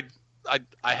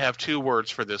 I have 2 words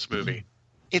for this movie.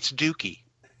 It's dookie.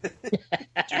 Dookie.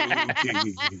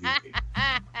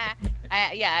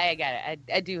 I got it.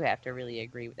 I do have to really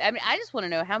agree with that. I mean, I just want to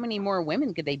know how many more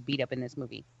women could they beat up in this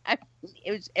movie?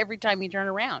 It was every time you turn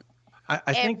around.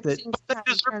 I think that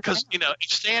because if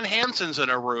Stan Hansen's in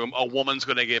a room, a woman's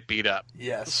going to get beat up.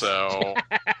 Yes. So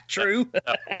true.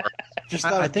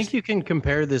 I think you can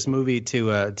compare this movie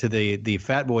to the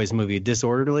Fat Boys movie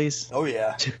Disorderlies. Oh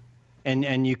yeah.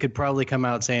 And you could probably come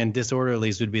out saying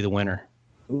Disorderlies would be the winner.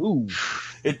 Ooh.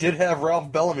 It did have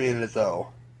Ralph Bellamy in it though.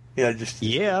 Yeah,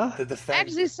 the I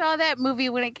actually saw that movie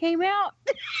when it came out.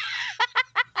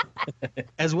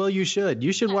 As well you should.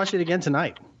 You should watch it again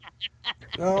tonight.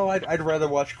 No, I'd rather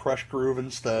watch Crush Groove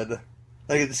instead.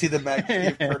 I get to see the Matt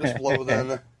Steve Curtis blow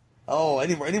then. Oh,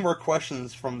 any more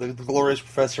questions from the glorious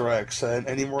Professor X?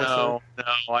 Any more? No.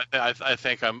 I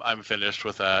think I'm finished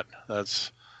with that.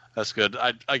 That's good.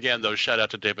 Again, though, shout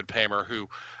out to David Paymer who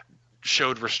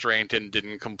showed restraint and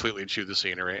didn't completely chew the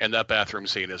scenery. And that bathroom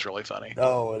scene is really funny.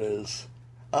 Oh, it is.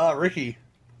 Ricky,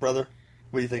 brother,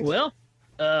 what do you think? Well,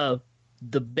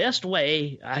 the best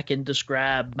way I can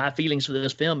describe my feelings for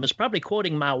this film is probably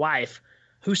quoting my wife,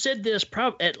 who said this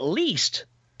at least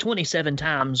 27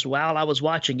 times while I was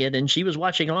watching it, and she was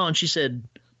watching along. She said,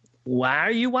 "Why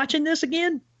are you watching this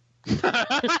again?"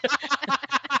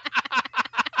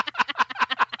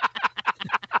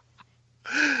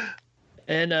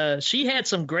 And she had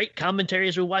some great commentary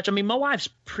as we watched. I mean, my wife's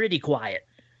pretty quiet.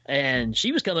 And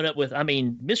she was coming up with, I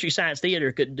mean, Mystery Science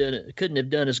Theater couldn't have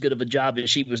done as good of a job as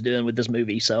she was doing with this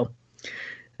movie. So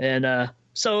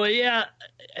yeah,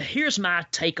 here's my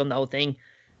take on the whole thing.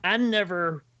 I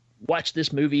never watched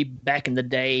this movie back in the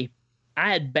day.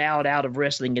 I had bowed out of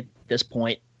wrestling at this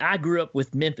point. I grew up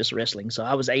with Memphis wrestling, so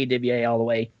I was AWA all the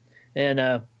way.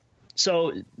 And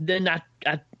so then I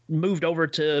moved over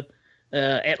to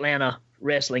Atlanta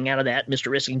wrestling out of that,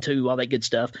 Mr. Wrestling 2, all that good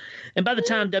stuff. And by the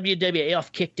time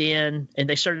WWF kicked in and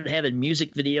they started having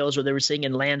music videos where they were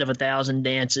singing Land of a Thousand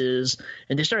Dances,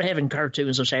 and they started having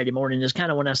cartoons on Saturday morning, is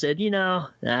kind of when I said,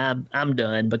 I'm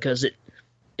done, because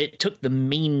it took the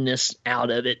meanness out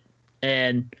of it.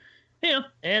 And,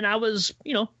 and I was,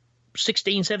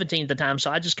 16, 17 at the time,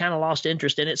 so I just kind of lost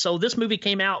interest in it. So this movie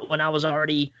came out when I was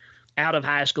already out of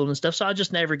high school and stuff, so I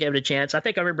just never gave it a chance. I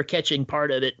think I remember catching part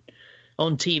of it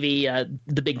on TV,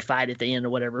 the big fight at the end or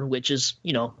whatever, which is,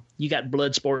 you got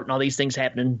blood sport and all these things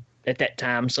happening at that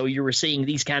time. So you were seeing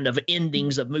these kind of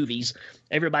endings of movies.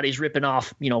 Everybody's ripping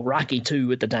off, Rocky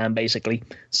 2 at the time, basically.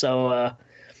 So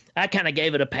I kind of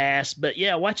gave it a pass. But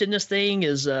yeah, watching this thing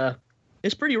is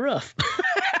it's pretty rough.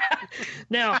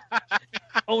 Now,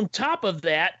 on top of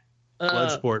that,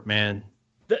 Bloodsport, man.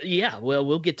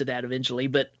 We'll get to that eventually.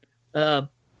 But the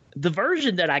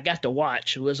version that I got to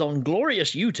watch was on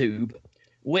glorious YouTube,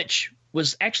 which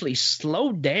was actually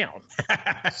slowed down.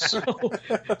 So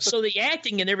the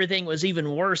acting and everything was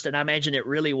even worse than I imagine it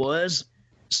really was.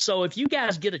 So if you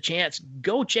guys get a chance,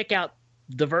 go check out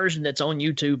the version that's on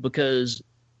YouTube, because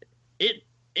it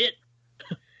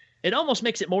almost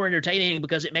makes it more entertaining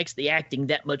because it makes the acting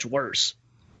that much worse.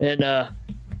 And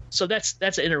so that's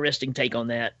an interesting take on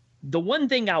that. The one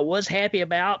thing I was happy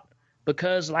about,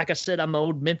 because, like I said, I'm an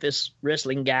old Memphis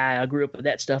wrestling guy. I grew up with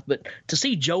that stuff. But to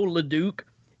see Joe LeDuc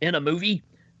in a movie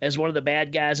as one of the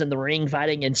bad guys in the ring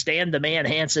fighting, and Stan the Man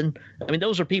Hansen, I mean,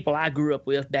 those are people I grew up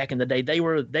with back in the day. They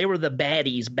were the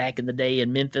baddies back in the day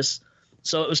in Memphis.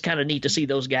 So it was kind of neat to see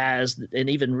those guys and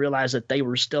even realize that they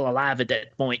were still alive at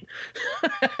that point.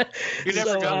 You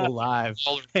never go alive,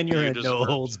 and you're in No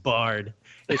Holds Barred.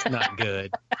 It's not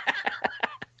good.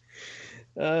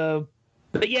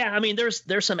 But yeah, I mean,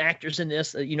 there's some actors in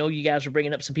this. You guys were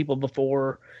bringing up some people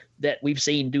before that we've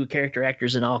seen do character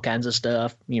actors and all kinds of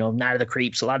stuff. Night of the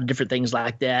Creeps, a lot of different things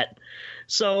like that.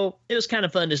 So it was kind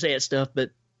of fun to say that stuff.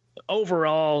 But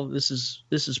overall, this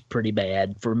is pretty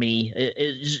bad for me.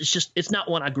 It's not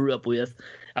one I grew up with.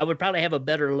 I would probably have a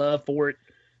better love for it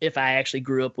if I actually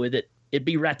grew up with it. It'd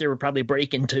be right there with probably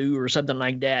Breaking 2 or something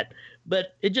like that.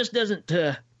 But it just doesn't.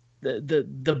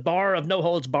 The bar of No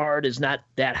Holds Barred is not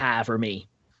that high for me.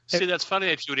 See, that's funny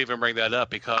that you would even bring that up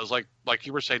because, like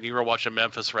you were saying, you were watching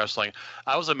Memphis wrestling.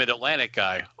 I was a Mid-Atlantic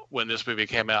guy when this movie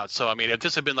came out. So, I mean, if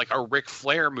this had been like a Ric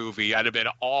Flair movie, I'd have been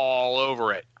all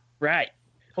over it. Right.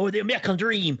 Oh, the American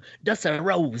Dream, Dusty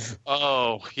Rhodes.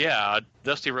 Oh, yeah.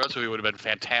 Dusty Rhodes movie would have been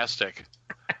fantastic.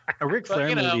 A Ric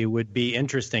Flair movie would be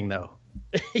interesting, though.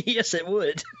 Yes, it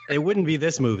would. It wouldn't be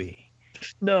this movie.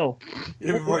 No.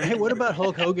 Hey, what about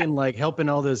Hulk Hogan like helping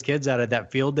all those kids out at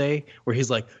that field day where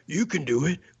he's like, "You can do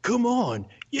it. Come on.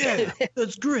 Yeah,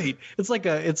 that's great." It's like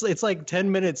it's like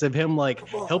 10 minutes of him like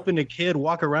helping a kid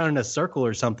walk around in a circle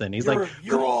or something. He's like,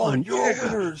 "Come on, you're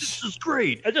winners. This is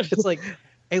great." It's like,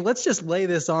 hey, let's just lay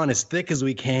this on as thick as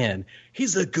we can.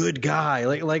 He's a good guy.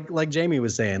 Like Jamie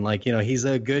was saying, he's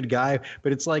a good guy,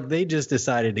 but it's like they just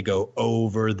decided to go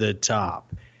over the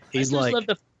top. He's like,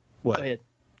 what? Go ahead.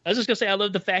 I was just going to say, I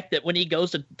love the fact that when he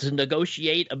goes to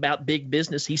negotiate about big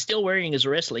business, he's still wearing his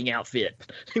wrestling outfit.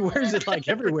 He wears it like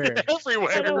everywhere.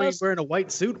 Everywhere. He's wearing a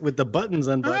white suit with the buttons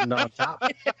unbuttoned on top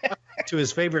to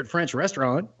his favorite French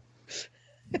restaurant.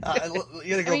 You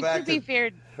gotta go back to be fair.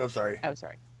 I'm sorry. Oh,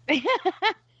 sorry.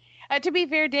 To be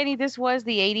fair, Danny, this was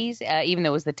the 80s, even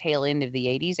though it was the tail end of the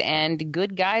 80s, and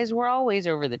good guys were always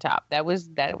over the top. That was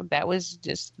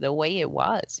just the way it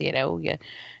was,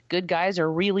 Good guys are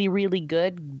really, really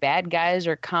good. Bad guys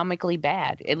are comically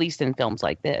bad, at least in films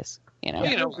like this. Late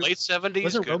 70s.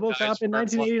 Wasn't RoboCop in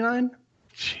 1989?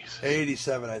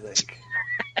 87, I think.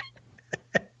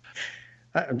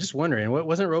 I'm just wondering, what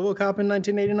wasn't RoboCop in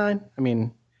 1989? I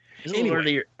mean, it's a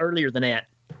little earlier than that.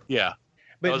 Yeah,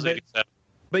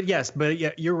 but yeah,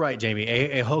 you're right, Jamie.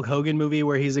 A Hulk Hogan movie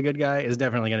where he's a good guy is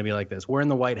definitely going to be like this. Wearing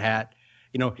the white hat.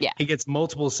 He gets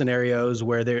multiple scenarios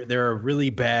where there are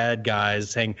really bad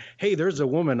guys saying, "Hey, there's a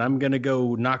woman. I'm going to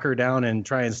go knock her down and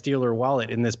try and steal her wallet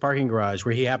in this parking garage,"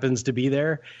 where he happens to be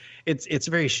there. It's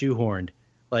very shoehorned.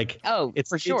 For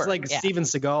sure. It's like Steven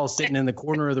Seagal sitting in the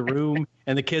corner of the room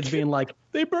and the kids being like,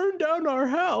 "They burned down our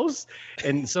house,"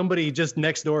 and somebody just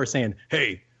next door saying,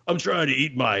 "Hey, I'm trying to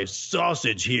eat my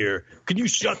sausage here. Can you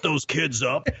shut those kids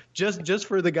up?" Just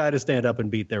for the guy to stand up and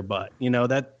beat their butt.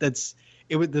 That's.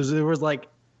 There was like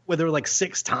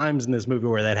 6 times in this movie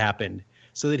where that happened,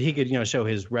 so that he could show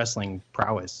his wrestling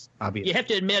prowess. Obviously, you have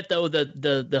to admit though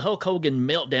the Hulk Hogan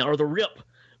meltdown or the Rip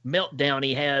meltdown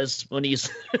he has when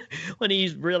when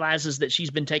he realizes that she's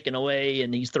been taken away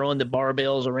and he's throwing the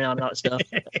barbells around and all that stuff.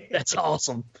 That's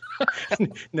awesome.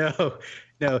 No,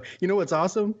 you know what's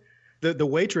awesome? The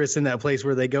waitress in that place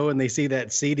where they go and they see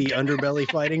that seedy underbelly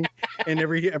fighting, and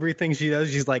everything she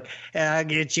does, she's like, "I'll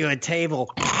get you a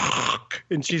table,"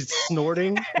 and she's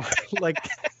snorting like.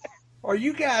 Or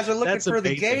you guys are looking for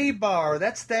the gay bar.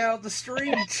 That's down the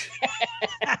street.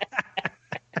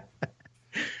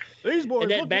 These boys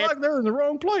look like they're in the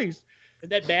wrong place.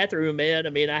 That bathroom, man. I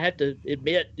mean, I have to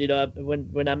admit,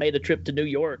 when I made a trip to New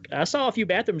York, I saw a few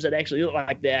bathrooms that actually look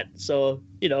like that. So,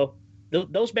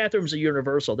 those bathrooms are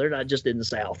universal. They're not just in the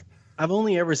South. I've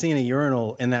only ever seen a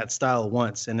urinal in that style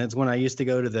once, and it's when I used to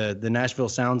go to the Nashville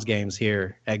Sounds games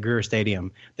here at Greer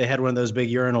Stadium. They had one of those big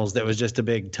urinals that was just a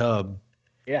big tub.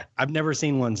 Yeah. I've never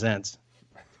seen one since.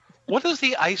 What is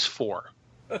the ice for?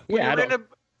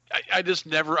 I just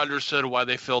never understood why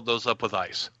they filled those up with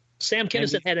ice. Sam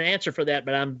Kinison had an answer for that,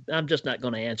 but I'm just not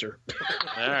going to answer.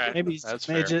 All right. Maybe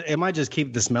it might just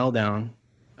keep the smell down.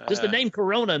 Does the name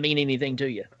Corona mean anything to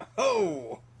you?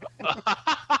 Oh,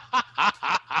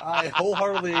 I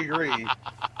wholeheartedly agree.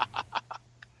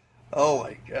 Oh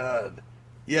my god,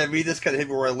 yeah. This kind of hit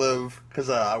me where I live because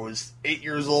I was 8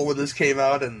 years old when this came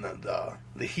out, and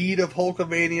the heat of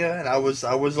Hulkamania, and I was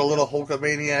a little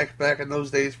Hulkamaniac back in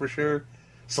those days for sure.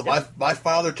 So my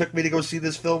father took me to go see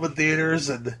this film in theaters,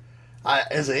 and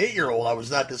as an 8-year-old, I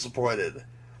was not disappointed.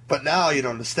 But now,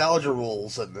 nostalgia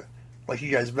rules, and like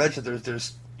you guys mentioned,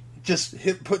 there's just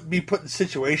him put in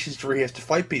situations where he has to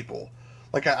fight people.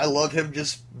 Like I love him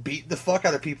just beating the fuck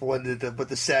out of people with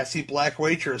the sassy black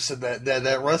waitress in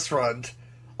that restaurant.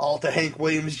 All to Hank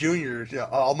Williams Jr.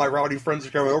 All my rowdy friends are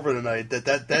coming over tonight.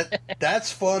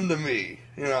 That's fun to me.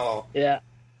 Yeah.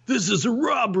 This is a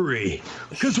robbery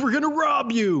because we're gonna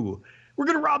rob you. We're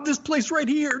gonna rob this place right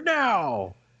here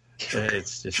now.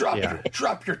 It's just drop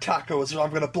your tacos, or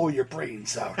I'm gonna blow your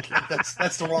brains out.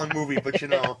 That's the wrong movie, but you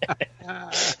know,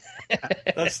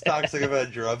 that's Toxic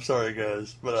Avenger. I'm sorry,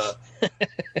 guys, but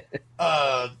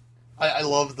I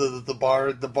love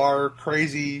the bar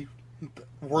crazy.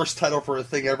 Worst title for a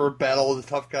thing ever. Battle of the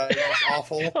Tough Guys. It's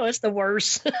awful. Oh, it's the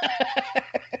worst.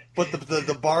 But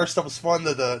the bar stuff was fun.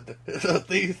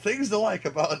 The things to like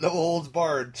about No Holds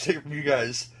Barred. From you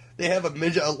guys, they have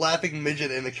a laughing midget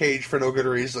in a cage for no good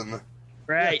reason.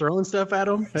 Right, throwing stuff at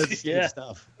them. That's good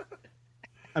stuff.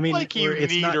 I mean, like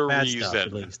it's not bad reason. stuff,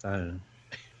 at least. I don't know.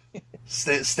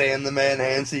 Stan the Man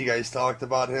Hansen, you guys talked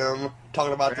about him.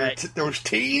 Talking about those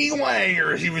teeny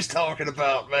wangers he was talking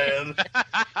about, man.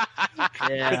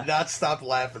 Could not stop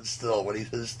laughing still when he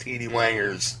says teeny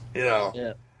wangers, you know.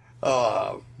 Yeah.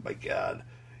 Oh, my God.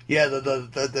 Yeah,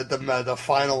 the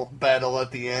final battle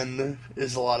at the end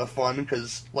is a lot of fun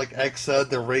because, like X said,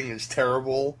 the ring is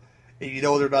terrible. And you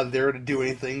know they're not there to do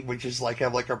anything, but just like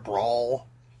have like a brawl.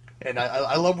 And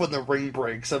I love when the ring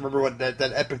breaks. I remember when that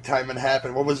epic time it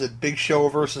happened. What was it? Big Show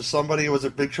versus somebody? Was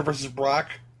it Big Show versus Brock?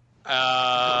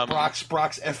 Brock's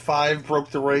F5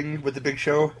 broke the ring with the Big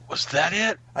Show. Was that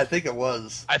it? I think it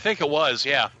was.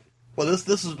 Yeah. Well, this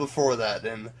was before that,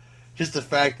 and just the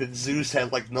fact that Zeus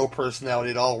had like no personality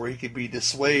at all, where he could be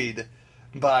dissuaded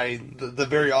by the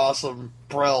very awesome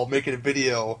Brel making a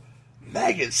video.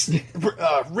 Maggots.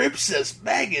 Rip says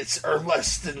maggots are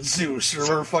less than Zeus, or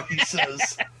whatever the fuck he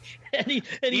says. and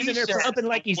he's in there pumping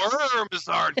like he's worms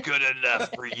aren't good enough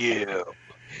for you.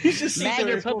 He's just sitting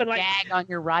there pumping like gag on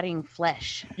your rotting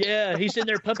flesh. Yeah, he's in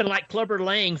there pumping like Clubber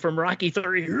Lang from Rocky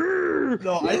 3.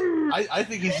 No, I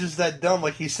think he's just that dumb.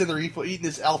 Like he's sitting there eating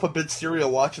this alphabet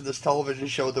cereal, watching this television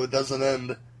show that doesn't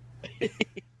end.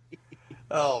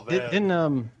 Oh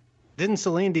man! Didn't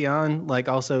Celine Dion like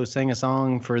also sing a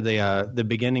song for the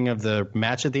beginning of the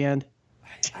match at the end?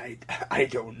 I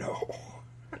don't know.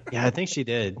 Yeah, I think she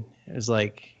did. It was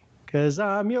like, 'cause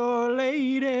I'm your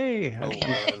lady. Oh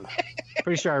man!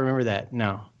 Pretty sure I remember that.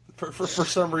 No. For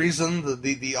some reason,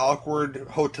 the awkward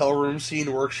hotel room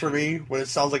scene works for me when it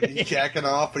sounds like he's jacking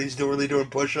off, but he's really doing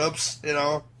push-ups. You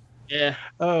know? Yeah.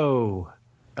 Oh.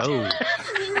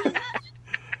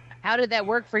 How did that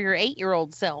work for your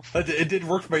 8-year-old self? It did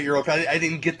work for my 8-year-old. I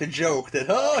didn't get the joke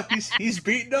that he's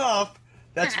beaten off.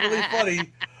 That's really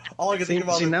funny. All I can think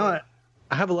about. Now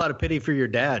I have a lot of pity for your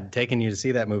dad taking you to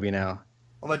see that movie now.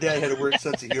 Well, my dad had a weird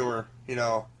sense of humor, you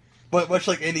know. But much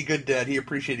like any good dad, he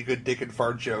appreciated a good dick and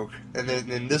fart joke. And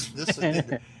then this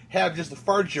didn't have just a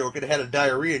fart joke; it had a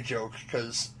diarrhea joke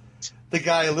because the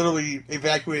guy literally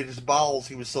evacuated his bowels.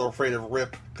 He was so afraid of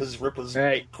Rip because Rip was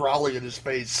growling in his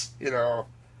face. You know,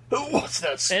 what's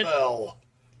that smell?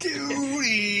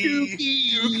 Dookie.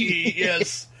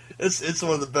 Yes, it's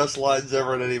one of the best lines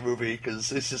ever in any movie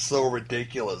because it's just so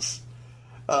ridiculous.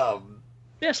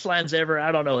 Best lines ever.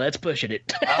 I don't know. That's pushing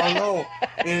it. I don't know.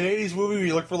 In an 80s movie,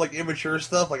 you look for like immature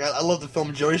stuff. Like I love the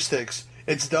film Joysticks.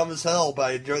 It's dumb as hell, but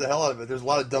I enjoy the hell out of it. There's a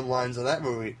lot of dumb lines in that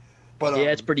movie. But yeah,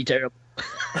 it's pretty terrible.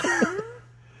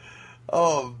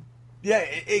 Yeah,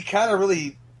 it kind of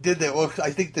really did that. Well, I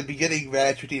think the beginning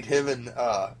match between him and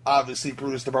obviously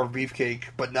Bruce the Barber Beefcake,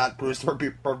 but not Bruce the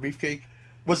Barber Beefcake,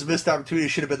 was a missed opportunity. It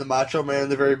should have been the Macho Man in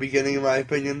the very beginning, in my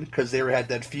opinion, because they had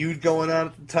that feud going on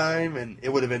at the time, and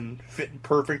it would have been fitting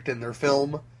perfect in their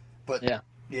film. But yeah,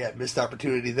 missed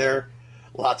opportunity there.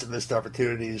 Lots of missed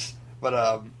opportunities.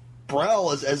 But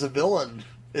Brel as a villain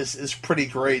is pretty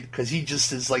great because he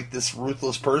just is like this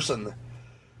ruthless person.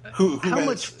 How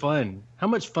much fun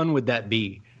would that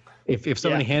be if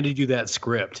somebody handed you that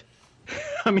script?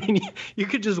 I mean, you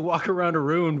could just walk around a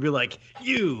room and be like,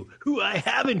 "You, who I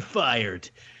haven't fired,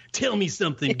 tell me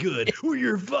something good, or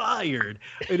you're fired."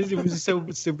 It'd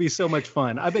be so much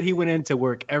fun. I bet he went into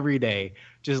work every day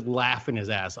just laughing his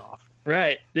ass off.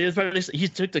 Right. He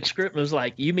took the script and was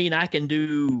like, "You mean I can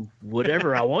do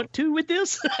whatever I want to with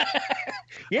this?"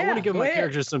 I want to give my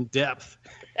character some depth.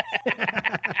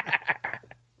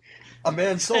 A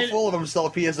man so full of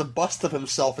himself, he has a bust of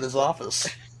himself in his office.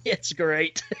 It's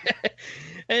great.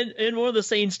 And one of the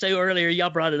scenes too earlier, y'all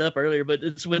brought it up earlier, but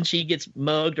it's when she gets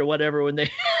mugged or whatever, when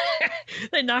they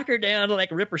they knock her down,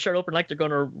 like rip her shirt open like they're going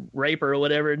to rape her or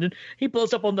whatever. And then he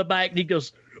pulls up on the back and he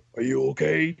goes, "Are you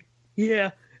okay?"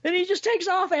 "Yeah." And he just takes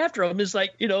off after him. It's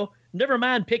like, never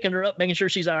mind picking her up, making sure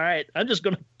she's all right. I'm just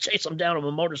going to chase him down on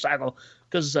a motorcycle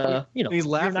because, he's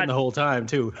laughing the whole time,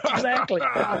 too. Exactly.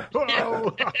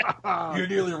 You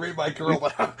nearly raped my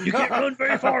girl. You can't run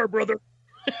very far, brother.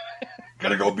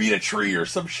 Gotta go beat a tree or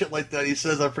some shit like that. He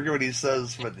says, I forget what he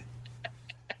says, but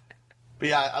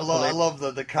yeah, I love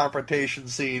the confrontation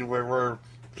scene where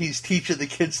he's teaching the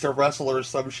kids to wrestle or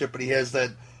some shit, but he has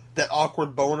that that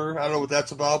awkward boner. I don't know what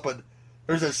that's about, but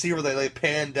there's that scene where they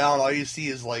pan down. All you see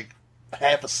is like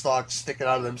half a stalk sticking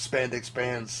out of them spandex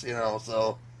pants.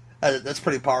 So that's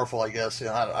pretty powerful, I guess.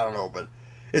 I don't know, but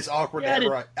it's awkward to have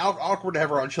her. Awkward to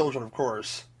have around children, of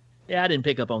course. Yeah, I didn't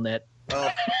pick up on that.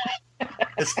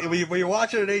 When you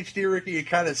watch it in HD, Ricky, it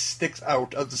kind of sticks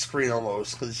out of the screen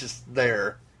almost because it's just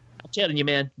there. I'm telling you,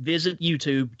 man, visit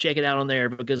YouTube, check it out on there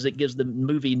because it gives the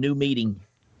movie new meaning.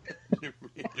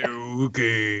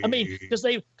 Okay. I mean, because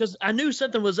I knew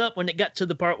something was up when it got to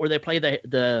the part where they play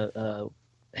the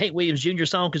Hank Williams Jr.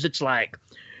 song, because it's like,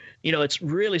 it's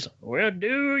really, well,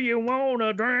 do you want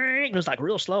a drink? And it's like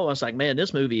real slow. I was like, man,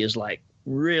 this movie is like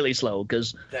really slow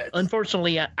because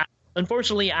unfortunately,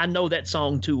 I know that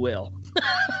song too well.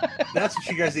 That's what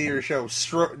you guys need your show.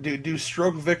 Do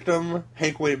stroke victim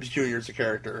Hank Williams Jr. as a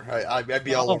character. I'd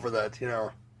be all over that.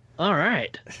 All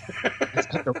right, let's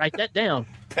have to write that down.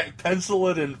 Pencil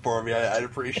it in for me. I'd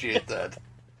appreciate that.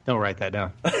 Don't write that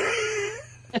down.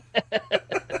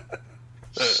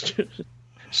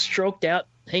 Stroked out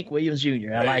Hank Williams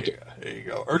Jr. I like it. There you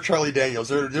go. Or Charlie Daniels.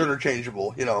 They're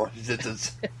interchangeable.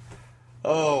 It's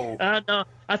oh. No,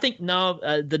 I think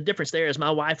the difference there is my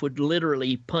wife would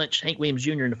literally punch Hank Williams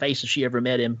Jr. in the face if she ever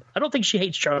met him. I don't think she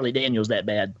hates Charlie Daniels that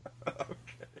bad. Okay.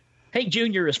 Hank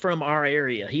Jr. is from our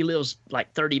area. He lives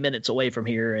like 30 minutes away from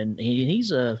here, and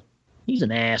he's an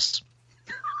ass.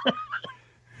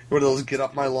 One of those get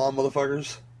up my lawn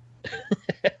motherfuckers?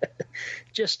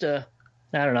 Just, I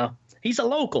don't know. He's a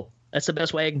local. That's the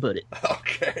best way I can put it.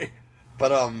 Okay.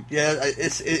 But,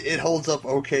 it holds up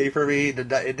okay for me.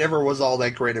 It never was all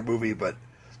that great a movie, but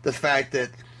the fact that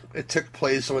it took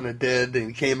place when it did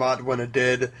and came out when it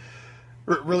did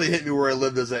really hit me where I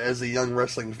lived as a young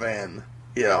wrestling fan.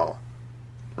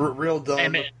 Real dumb. Hey,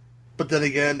 man. But then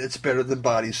again, it's better than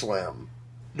Body Slam.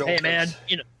 No hey, offense.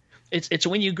 man, it's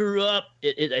when you grew up,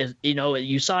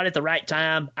 you saw it at the right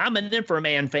time. I'm an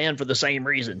Inframan fan for the same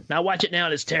reason. Now watch it now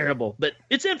and it's terrible, but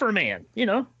it's Inframan,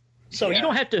 So Yeah. you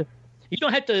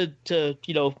don't have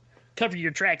to cover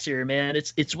your tracks here, man.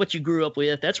 It's what you grew up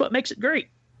with. That's what makes it great.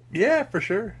 Yeah, for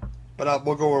sure. But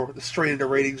we'll go straight into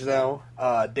ratings now.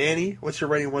 Danny, what's your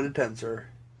rating 1 to 10, sir?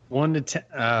 1 to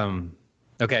 10.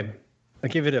 Okay, I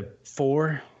give it a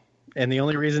 4, and the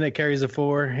only reason it carries a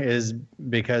 4 is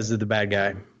because of the bad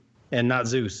guy, and not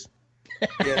Zeus.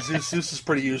 Yeah, Zeus is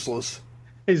pretty useless.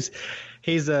 He's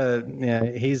a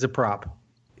prop.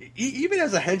 Even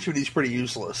as a henchman, he's pretty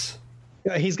useless.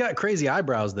 He's got crazy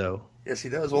eyebrows, though. Yes, he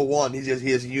does. Well, he has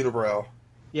a unibrow.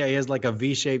 Yeah, he has like a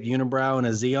V-shaped unibrow and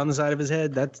a Z on the side of his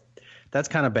head. That's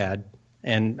kind of bad,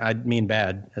 and I mean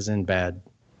bad, as in bad.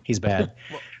 He's bad.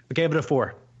 Okay, but a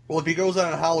 4. Well, if he goes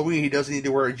out on Halloween, he doesn't need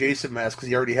to wear a Jason mask because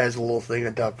he already has a little thing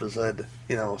on top of his head,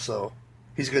 so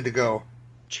he's good to go.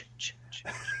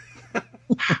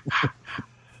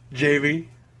 JV,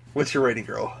 what's your rating,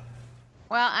 girl?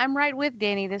 Well, I'm right with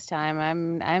Danny this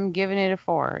time. I'm giving it a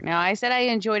 4. Now, I said I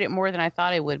enjoyed it more than I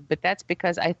thought I would, but that's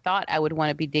because I thought I would want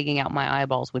to be digging out my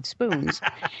eyeballs with spoons,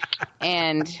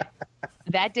 and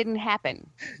that didn't happen.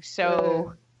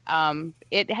 So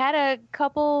it had a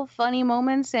couple funny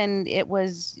moments, and it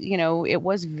was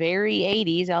very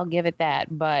 80s. I'll give it that,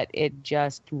 but it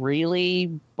just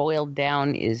really boiled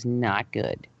down is not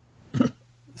good.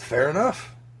 Fair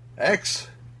enough. X.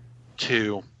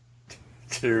 2.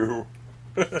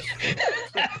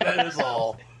 That is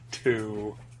all.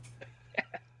 2.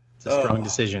 It's a strong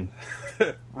decision.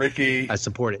 Ricky, I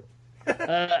support it.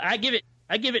 I give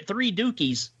it 3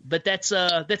 dookies, but that's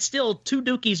still 2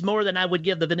 dookies more than I would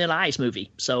give the Vanilla Ice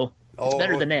movie. So it's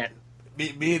better than that.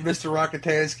 Me and Mr.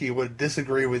 Rockatansky would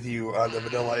disagree with you on the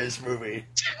Vanilla Ice movie.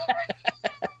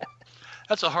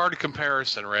 That's a hard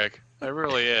comparison, Rick. It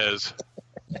really is.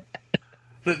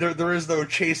 There is no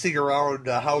chasing around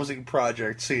a housing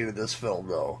project scene in this film,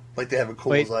 though. Like they have in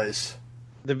Cool as Ice.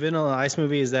 The Vanilla Ice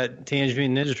movie, is that Teenage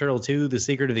Mutant Ninja Turtle 2, The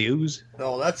Secret of the Ooze?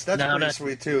 No, that's pretty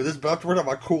sweet, too. We're talking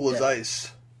about Cool as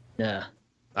Ice. Yeah.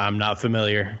 I'm not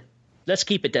familiar. Let's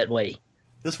keep it that way.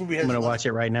 This movie has I'm going to watch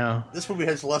it right now. This movie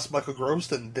has less Michael Gross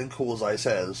than Cool as Ice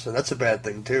has, and that's a bad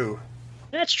thing, too.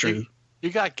 That's true.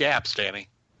 You got gaps, Danny.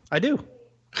 I do.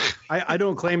 I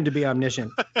don't claim to be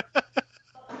omniscient.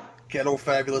 Ghetto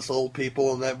fabulous old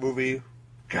people in that movie.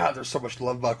 God, there's so much to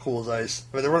love about Cool as Ice.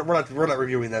 I mean, we're not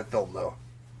reviewing that film though.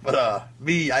 But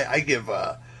I give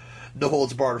No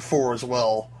Holds Barred 4 as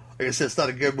well. Like I said, it's not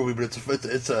a good movie, but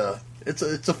it's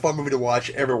a fun movie to watch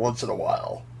every once in a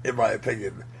while, in my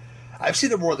opinion. I've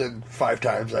seen it more than 5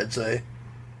 times, I'd say.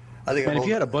 I think. And if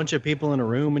you had a bunch of people in a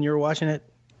room and you were watching it,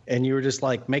 and you were just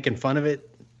like making fun of it,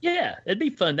 yeah, it'd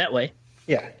be fun that way.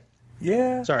 Yeah.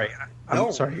 Yeah. Sorry.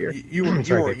 I'm sorry. You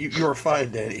were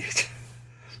fine, Danny.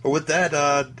 But with that,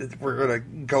 we're going to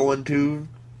go into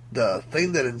the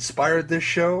thing that inspired this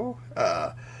show,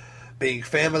 being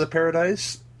Phantom of the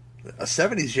Paradise, a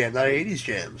 70s jam, not an 80s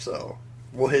jam. So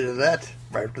we'll hit into that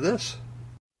right after this.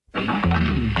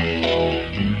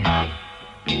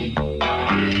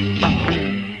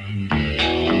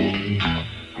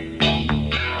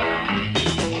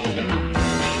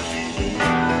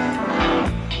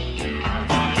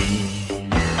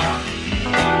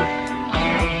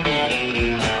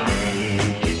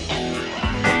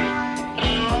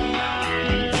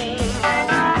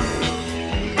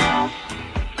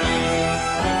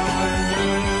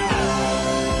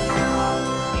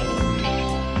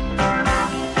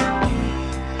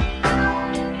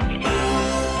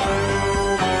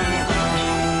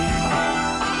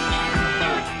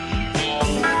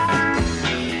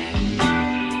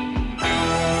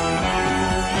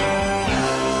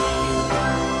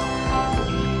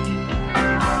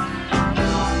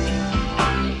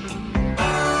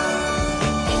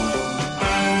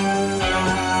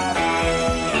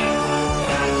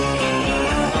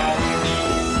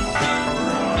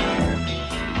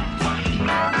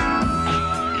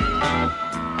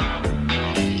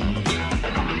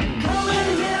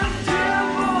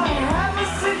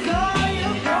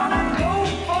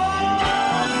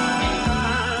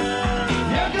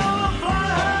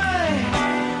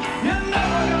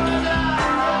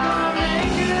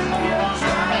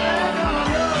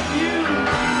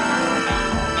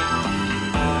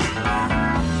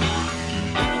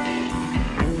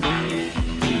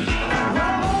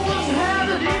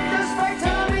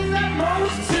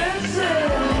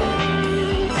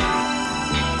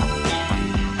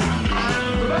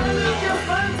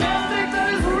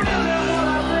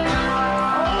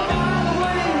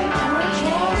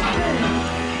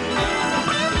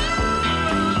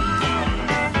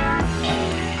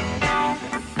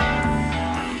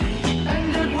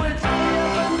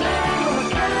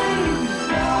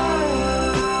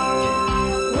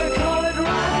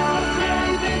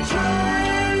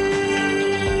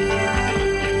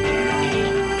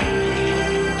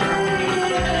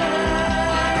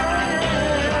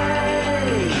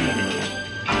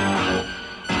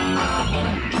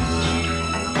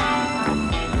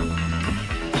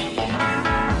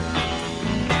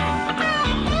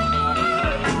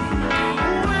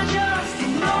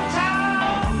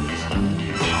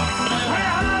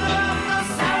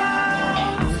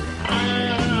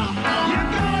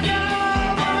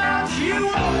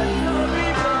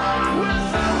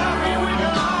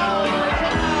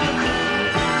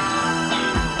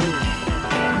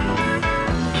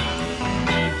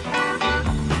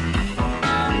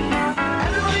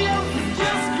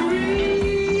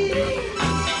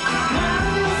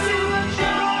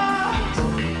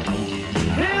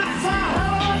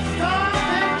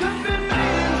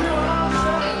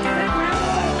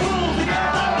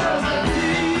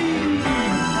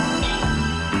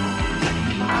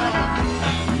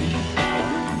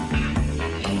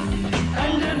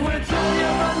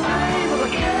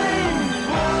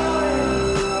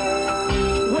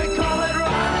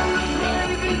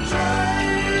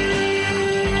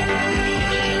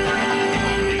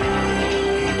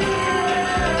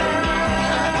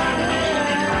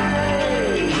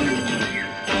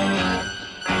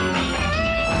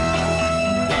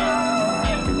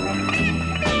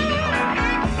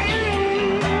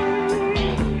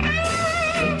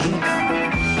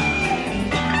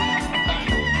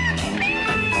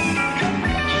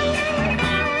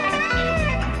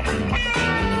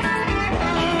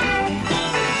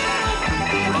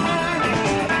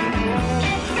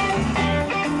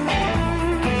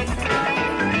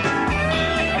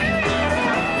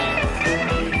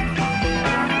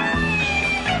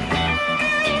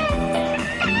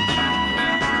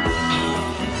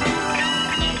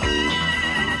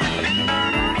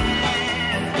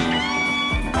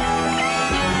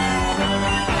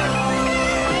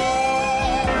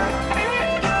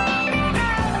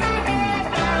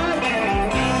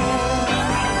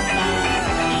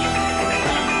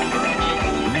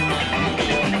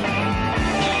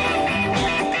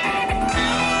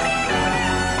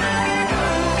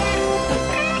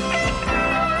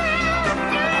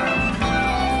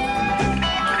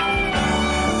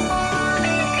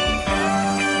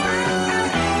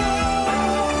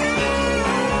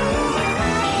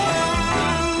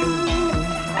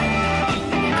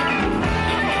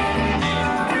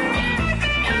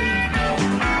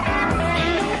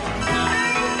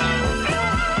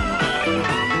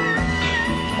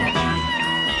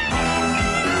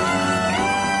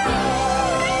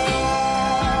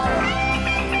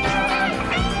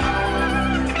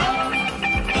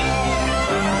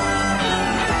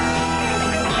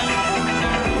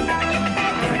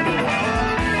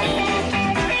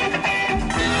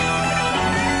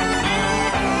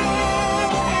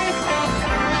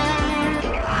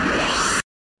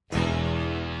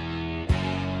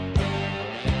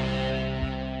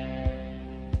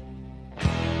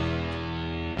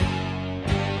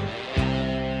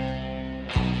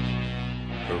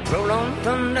 Roll on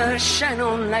thunder, shine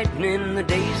on lightning. The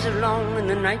days are long and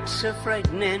the nights are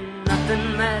frightening.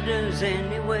 Nothing matters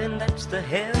anyway, and that's the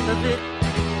hell of it.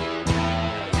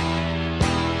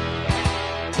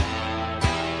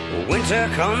 Winter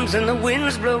comes and the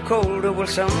winds blow colder. Well,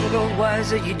 some grow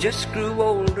wiser, you just grew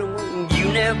older. Well, you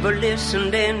never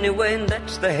listened anyway, and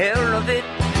that's the hell of it.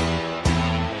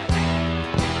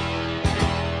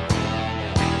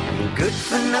 Good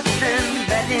for nothing,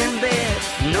 bad in bed.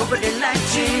 Nobody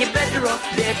likes you and you're better off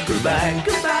dead. Goodbye,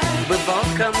 goodbye. We've all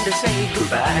come to say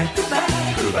goodbye,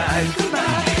 goodbye, goodbye,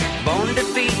 goodbye. Born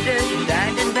defeated,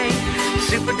 died in vain.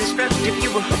 Super destructive,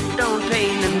 you were hooked on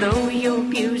pain. And though your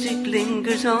music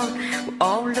lingers on,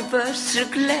 all of us are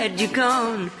glad you're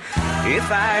gone.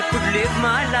 If I could live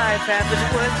my life half as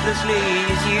worthlessly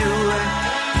as you,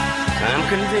 I'm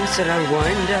convinced that I'll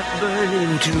wind up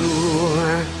burning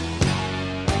too.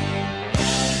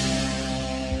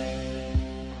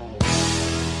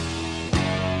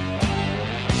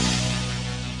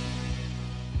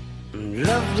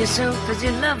 Love yourself as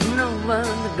you love no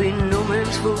other. Be no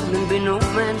man's fool and be no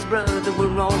man's brother.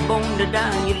 We're all born to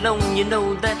die alone, you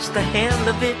know that's the hell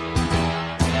of it.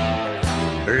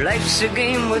 Life's a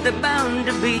game where they're bound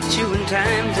to beat you, and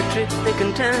time's a trick they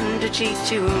can turn to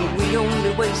cheat you. And we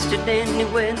only waste it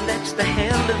anyway, and that's the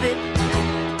hell of it.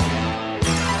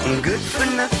 Good for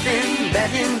nothing,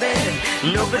 bad in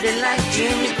bed. Nobody liked you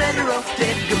and you're better off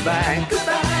dead. Goodbye,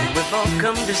 goodbye. We've all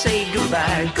come to say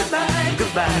goodbye, goodbye,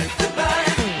 goodbye, goodbye.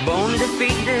 Born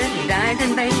defeated, died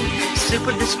in vain.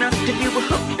 Super destructive, you were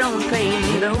hooked on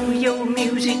pain. Though your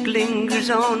music lingers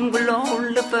on, well,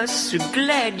 all of us are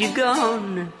glad you're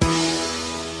gone.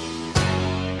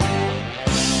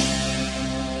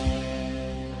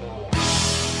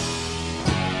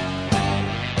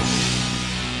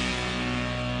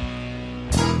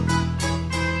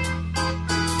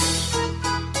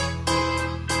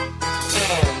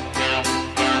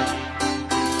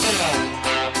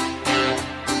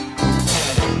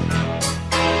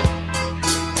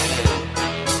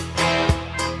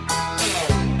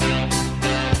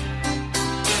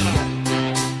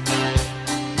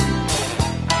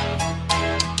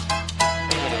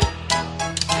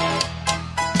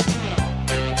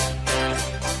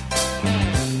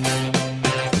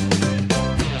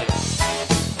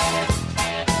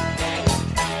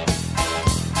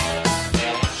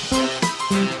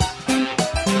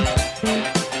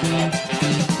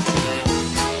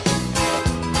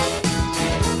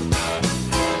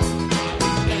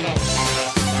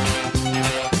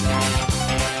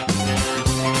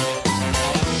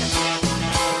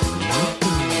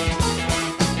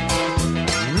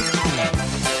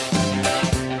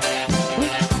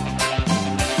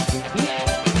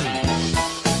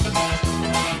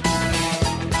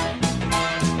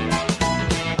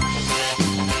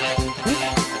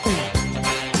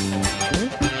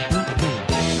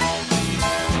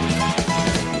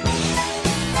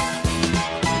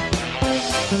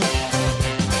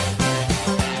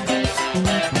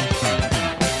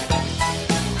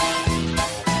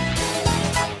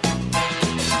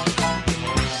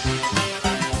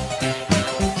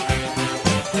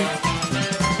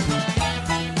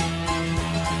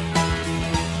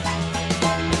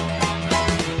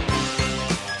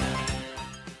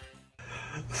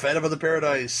 Phantom of the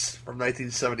Paradise from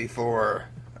 1974.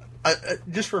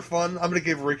 Just for fun, I'm going to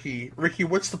give Ricky,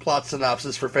 what's the plot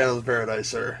synopsis for Phantom of the Paradise,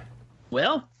 sir?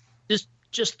 Well,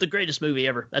 just the greatest movie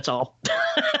ever. That's all.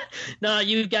 No,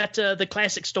 you got the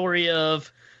classic story of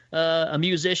a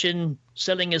musician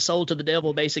selling his soul to the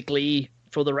devil, basically,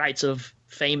 for the rights of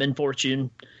fame and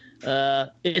fortune.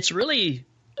 It's really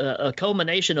a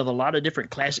culmination of a lot of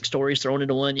different classic stories thrown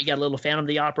into one. You got a little Phantom of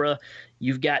the Opera.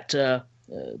 You've got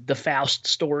the Faust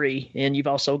story, and you've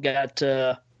also got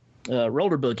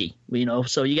Roller Boogie. You know,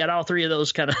 so you got all three of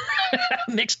those kind of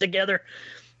mixed together.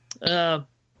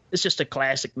 It's just a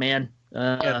classic, man.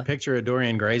 Got a picture of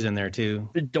Dorian Gray's in there too.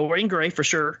 Dorian Gray for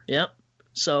sure. Yep.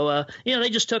 So they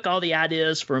just took all the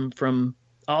ideas from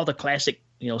all the classic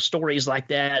stories like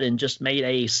that and just made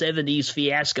a 70s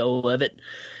fiasco of it.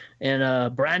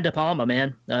 And Brian De Palma,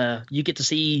 man, you get to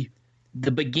see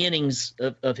the beginnings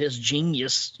of his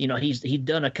genius. He'd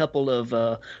done a couple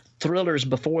of thrillers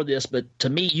before this, but to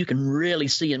me, you can really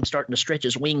see him starting to stretch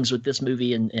his wings with this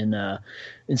movie, and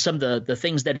some of the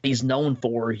things that he's known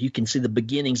for. You can see the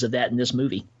beginnings of that in this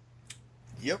movie.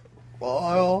 Yep. Well,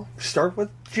 I'll start with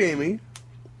Jamie.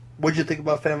 What'd you think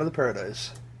about Phantom of the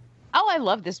Paradise? Oh, I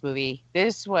love this movie.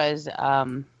 This was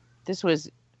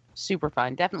super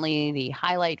fun. Definitely the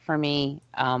highlight for me,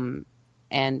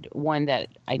 and one that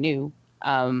I knew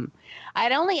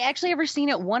I'd only actually ever seen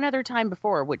it one other time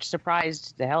before, which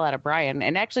surprised the hell out of Brian,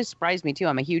 and actually surprised me too.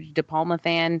 I'm a huge De Palma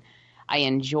fan. I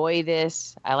enjoy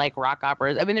this. I like rock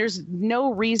operas. I mean, there's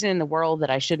no reason in the world that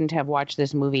I shouldn't have watched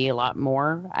this movie a lot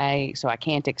more. So I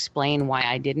can't explain why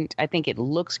I didn't. I think it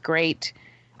looks great.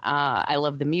 I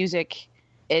love the music.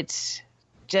 It's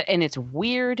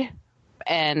weird,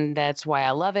 and that's why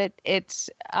I love it. It's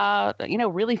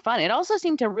really fun. It also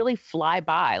seemed to really fly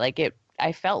by.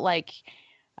 I felt like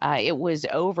it was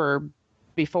over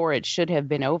before it should have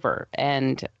been over,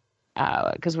 and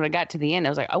because when I got to the end, I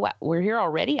was like, oh, wow, we're here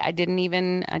already? I didn't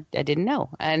know.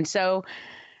 And so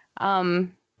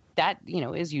that,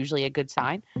 is usually a good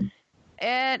sign.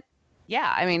 And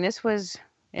yeah, I mean,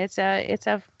 it's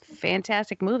a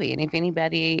fantastic movie. And if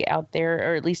anybody out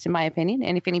there, or at least in my opinion,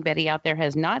 and if anybody out there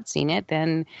has not seen it,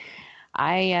 then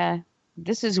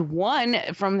this is one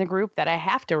from the group that I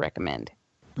have to recommend.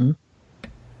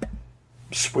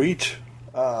 Sweet.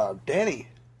 Danny.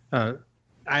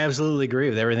 I absolutely agree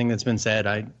with everything that's been said.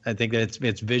 I think that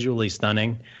it's visually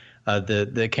stunning.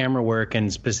 The camera work,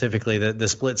 and specifically the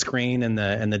split screen and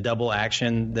the double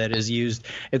action that is used.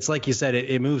 It's like you said,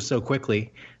 it moves so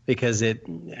quickly because it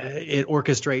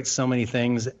orchestrates so many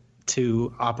things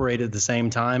to operate at the same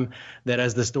time that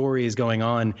as the story is going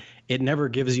on, it never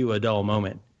gives you a dull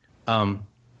moment.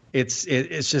 It's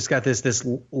just got this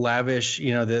lavish,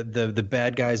 the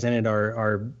bad guys in it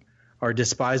are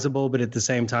despisable, but at the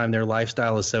same time, their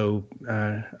lifestyle is so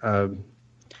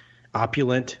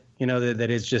opulent, that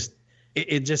it's just,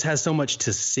 it just has so much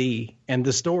to see. And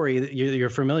the story that you're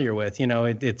familiar with,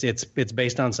 it's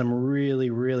based on some really,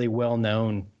 really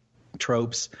well-known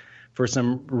tropes for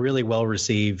some really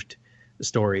well-received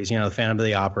stories, Phantom of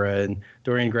the Opera and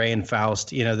Dorian Gray and Faust,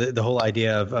 the whole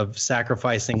idea of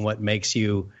sacrificing what makes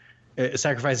you,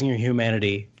 sacrificing your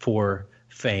humanity for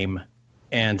fame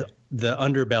and the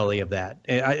underbelly of that.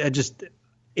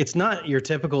 It's not your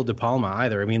typical De Palma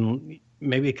either. I mean,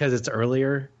 maybe because it's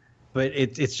earlier, but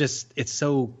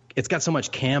it's got so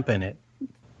much camp in it.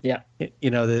 Yeah.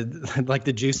 Like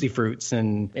the Juicy Fruits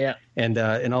and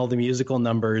all the musical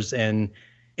numbers, and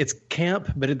it's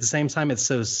camp, but at the same time, it's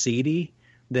so seedy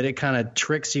that it kind of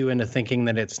tricks you into thinking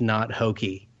that it's not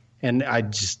hokey. And I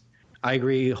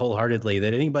agree wholeheartedly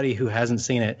that anybody who hasn't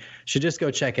seen it should just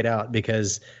go check it out,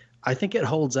 because I think it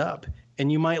holds up.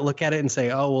 And you might look at it and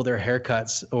say, oh, well, their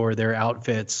haircuts or their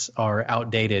outfits are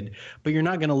outdated. But you're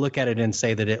not going to look at it and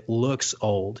say that it looks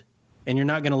old. And you're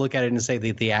not going to look at it and say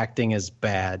that the acting is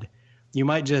bad. You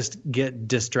might just get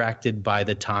distracted by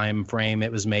the time frame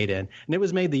it was made in. And it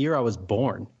was made the year I was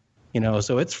born,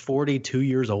 so it's 42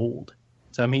 years old.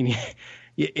 So, I mean,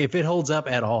 if it holds up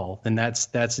at all, then that's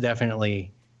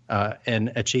definitely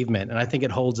an achievement. And I think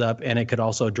it holds up, and it could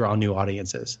also draw new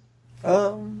audiences.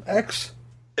 X?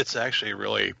 It's actually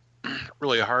really,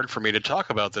 really hard for me to talk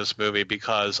about this movie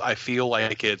because I feel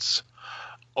like it's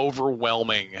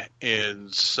overwhelming in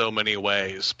so many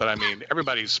ways. But I mean,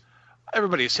 everybody's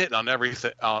hitting on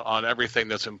everything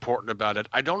that's important about it.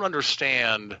 I don't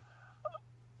understand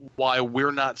why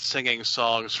we're not singing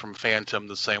songs from Phantom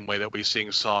the same way that we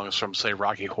sing songs from, say,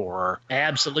 Rocky Horror.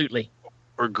 Absolutely.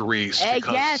 Or Grease.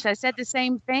 Yes, I said the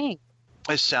same thing.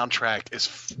 This soundtrack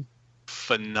is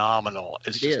phenomenal.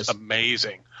 It's just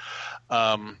amazing.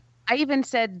 I even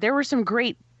said there were some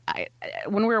great,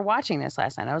 when we were watching this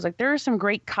last night, I was like, there are some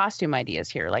great costume ideas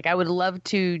here. Like, I would love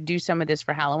to do some of this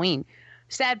for Halloween.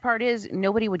 Sad part is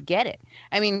nobody would get it.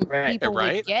 I mean, people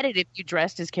would get it if you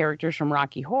dressed as characters from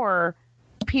Rocky Horror.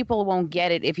 People won't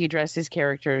get it if you dress as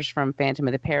characters from Phantom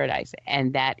of the Paradise.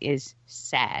 And that is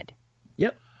sad.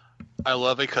 Yep. I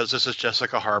love it because this is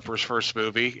Jessica Harper's first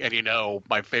movie. And,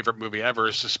 my favorite movie ever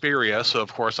is Suspiria. So,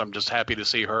 of course, I'm just happy to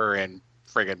see her in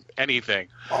friggin' anything.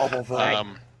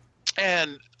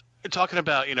 And talking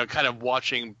about, kind of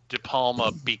watching De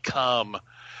Palma become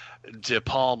De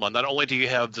Palma. Not only do you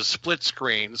have the split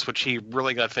screens, which he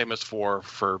really got famous for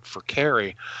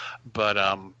Carrie, but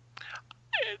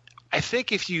I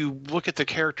think if you look at the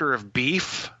character of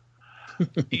Beef,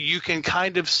 you can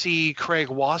kind of see Craig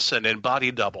Wasson in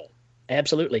Body Double.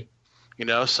 Absolutely.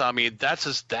 So I mean that's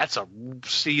a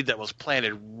seed that was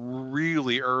planted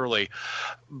really early.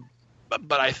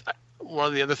 But one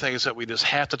of the other things that we just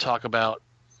have to talk about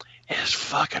is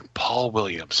fucking Paul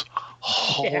Williams.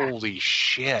 Holy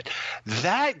shit.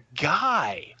 That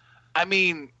guy. I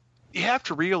mean, you have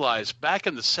to realize back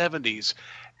in the 70s,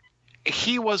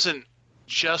 he wasn't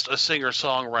just a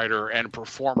singer-songwriter and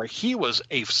performer. He was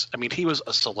a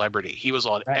celebrity. He was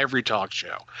on every talk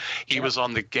show. He was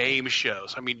on the game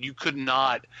shows. I mean, you could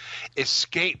not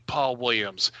escape Paul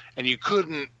Williams, and you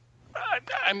couldn't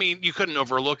I mean, you couldn't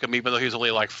overlook him, even though he's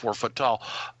only like 4 foot tall.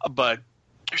 But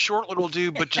short little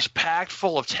dude, but just packed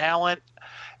full of talent.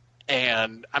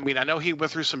 And I mean, I know he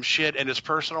went through some shit in his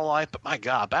personal life, but my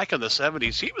God, back in the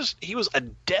 70s, he was a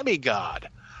demigod.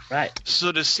 Right.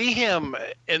 So to see him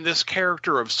in this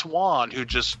character of Swan, who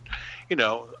just,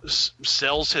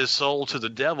 sells his soul to the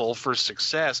devil for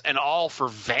success and all for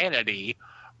vanity,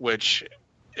 which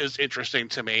is interesting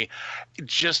to me.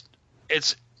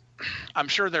 I'm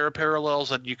sure there are parallels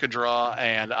that you could draw,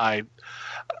 and I'm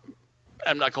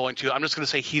not going to. I'm just going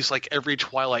to say he's like every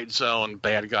Twilight Zone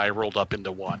bad guy rolled up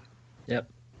into one. Yep.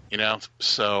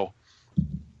 So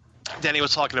Danny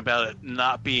was talking about it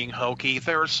not being hokey.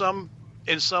 There are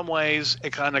in some ways,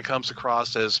 it kind of comes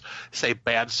across as, say,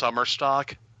 bad summer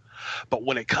stock. But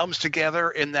when it comes together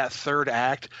in that third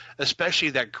act,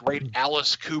 especially that great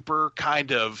Alice Cooper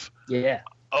kind of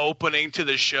opening to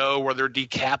the show where they're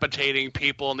decapitating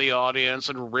people in the audience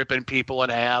and ripping people in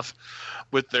half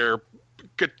with their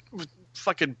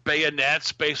fucking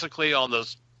bayonets basically on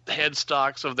the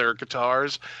headstocks of their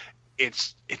guitars,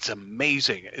 it's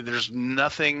amazing. There's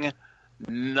nothing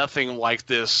like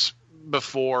this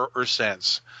before or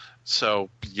since. So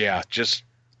yeah, just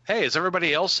hey, as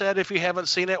everybody else said, if you haven't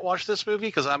seen it, watch this movie,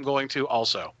 because I'm going to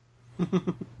also.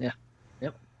 Yeah.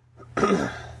 Yep.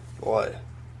 What,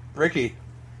 Ricky?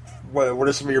 What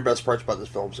are some of your best parts about this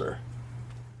film, sir?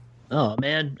 Oh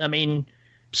man, I mean,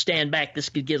 stand back. This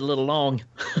could get a little long.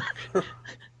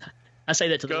 I say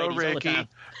that to the ladies all the time.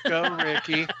 Go,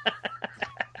 Ricky.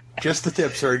 Just the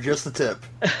tip, sir. Just the tip.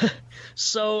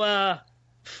 So,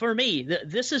 for me,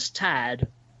 this is tied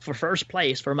for first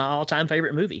place for my all-time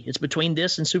favorite movie. It's between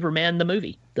this and Superman the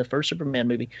movie, the first Superman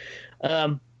movie.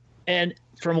 And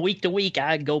from week to week,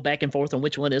 I go back and forth on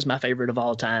which one is my favorite of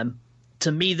all time.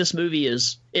 To me, this movie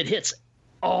it hits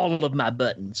all of my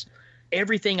buttons.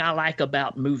 Everything I like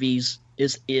about movies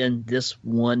is in this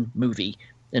one movie,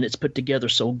 and it's put together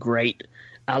so great.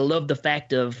 I love the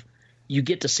fact of you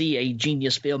get to see a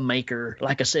genius filmmaker.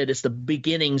 Like I said, it's the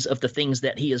beginnings of the things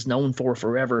that he is known for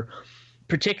forever.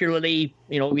 Particularly,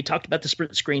 we talked about the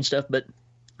split screen stuff, but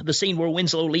the scene where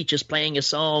Winslow Leach is playing a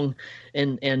song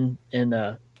and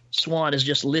Swan is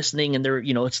just listening, and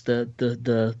it's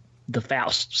the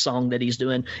Faust song that he's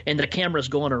doing, and the camera's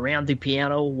going around the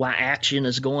piano while action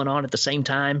is going on at the same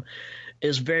time,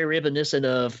 is very reminiscent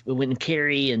of when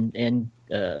Carrie and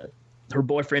her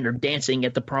boyfriend are dancing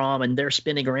at the prom, and they're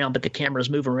spinning around, but the camera's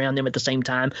moving around them at the same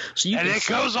time. So it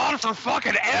goes on for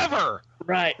fucking ever.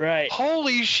 Right.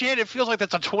 Holy shit! It feels like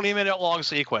that's a 20-minute long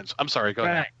sequence. I'm sorry. Go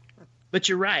ahead. But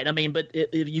you're right. I mean, but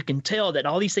you can tell that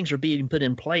all these things are being put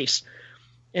in place.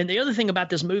 And the other thing about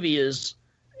this movie is,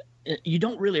 you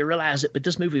don't really realize it, but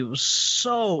this movie was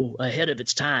so ahead of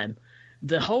its time.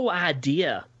 The whole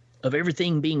idea of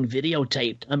everything being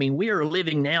videotaped. I mean, we are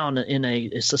living now in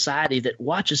a society that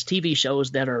watches TV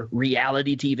shows that are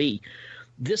reality TV.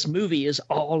 This movie is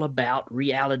all about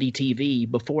reality TV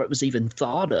before it was even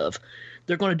thought of.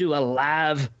 They're going to do a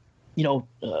live,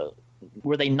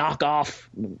 where they knock off,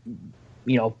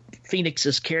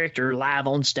 Phoenix's character live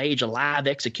on stage, a live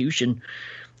execution.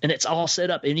 And it's all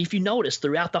set up. And if you notice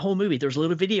throughout the whole movie, there's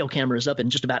little video cameras up in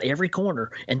just about every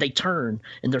corner, and they turn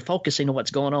and they're focusing on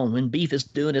what's going on. When Beef is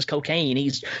doing his cocaine,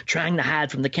 he's trying to hide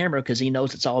from the camera because he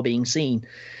knows it's all being seen.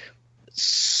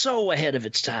 So ahead of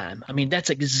its time. I mean,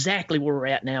 that's exactly where we're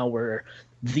at now, where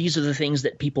these are the things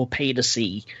that people pay to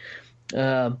see.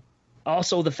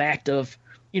 Also, the fact of,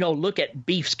 look at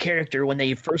Beef's character when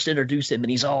they first introduce him,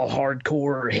 and he's all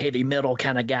hardcore, heavy metal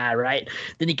kind of guy, right?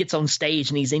 Then he gets on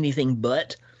stage and he's anything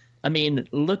but. I mean,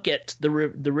 look at the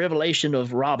revelation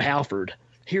of Rob Halford.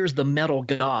 Here's the metal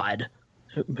god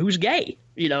who's gay.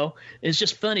 It's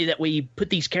just funny that we put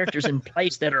these characters in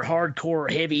place that are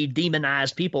hardcore, heavy,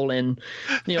 demonized people. And,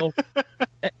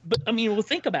 but I mean, well,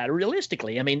 think about it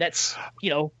realistically. I mean, that's,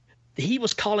 he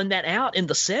was calling that out in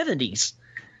the 70s.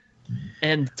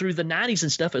 And through the 90s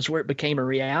and stuff is where it became a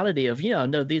reality of,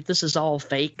 no, this is all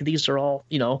fake. These are all,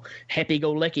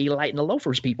 happy-go-lucky, light in the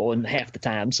loafers people in half the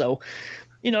time. So,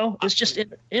 it's just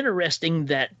interesting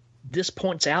that this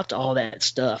points out to all that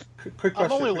stuff. Quick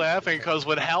question. I'm only laughing because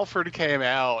when Halford came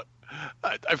out,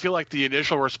 I feel like the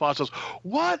initial response was,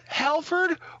 "What,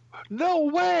 Halford? No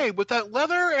way! With that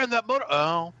leather and that motor."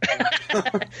 Oh,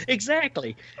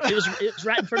 exactly. It was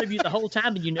right in front of you the whole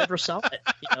time, and you never saw it.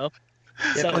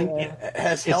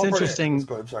 It's interesting.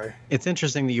 I'm sorry. It's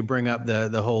interesting that you bring up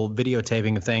the whole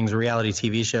videotaping of things, reality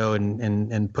TV show,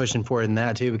 and pushing for it in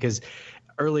that too, because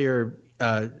earlier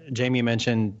Jamie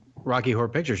mentioned Rocky Horror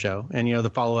Picture Show, and the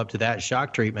follow up to that,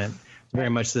 Shock Treatment, very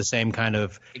much the same kind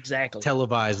of exactly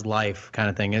televised life kind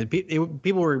of thing.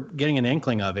 People were getting an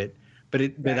inkling of it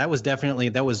But that was definitely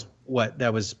that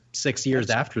was 6 years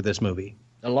after this movie.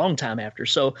 A long time after.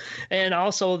 So, and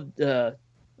also the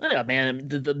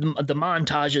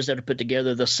montages that are put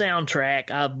together, the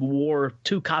soundtrack. I wore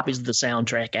 2 copies of the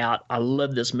soundtrack out. I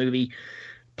love this movie.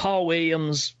 Paul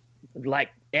Williams, like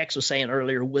X was saying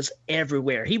earlier, was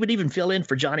everywhere. He would even fill in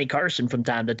for Johnny Carson from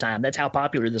time to time. That's how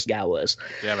popular this guy was.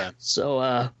 Yeah, man.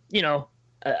 So,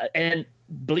 and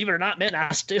believe it or not, man,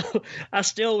 I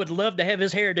still would love to have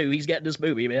his hairdo he's got in this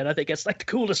movie, man. I think that's like the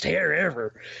coolest hair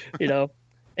ever,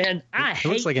 And it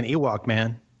looks like an Ewok,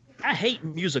 man. I hate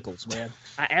musicals, man.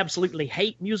 I absolutely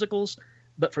hate musicals.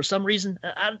 But for some reason,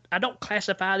 I don't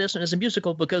classify this one as a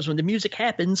musical because when the music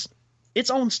happens, it's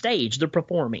on stage. They're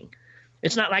performing.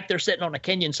 It's not like they're sitting on a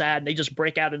canyon side and they just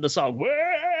break out into song.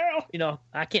 Well,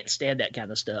 I can't stand that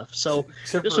kind of stuff. So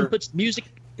this one puts music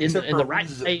in the right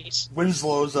place.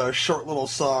 Winslow's short little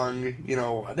song,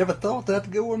 I never thought that to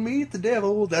go and meet the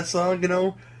devil. That song,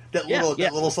 that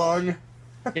little song.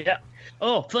 Yeah.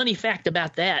 Oh, funny fact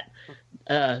about that.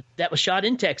 That was shot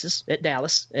in Texas at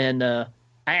Dallas, and I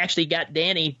actually got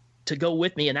Danny to go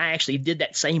with me, and I actually did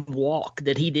that same walk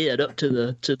that he did up to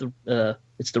the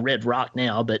it's the Red Rock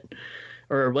now,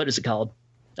 or what is it called?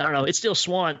 I don't know. It's still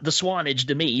the Swanage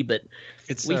to me, but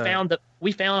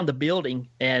we found the building,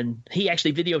 and he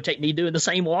actually videotaped me doing the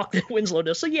same walk that Winslow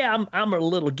does. So yeah, I'm a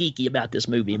little geeky about this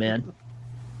movie, man.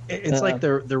 It's like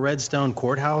the Redstone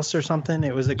Courthouse or something.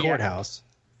 It was a courthouse,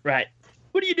 right?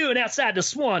 What are you doing outside the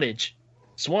Swanage?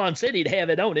 Swan said he'd have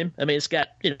it on him. I mean, it's got,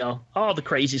 all the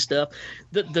crazy stuff.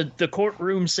 The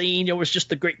courtroom scene, was just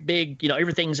the great big,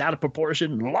 everything's out of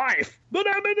proportion. Life, but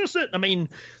I'm innocent. I mean,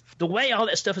 the way all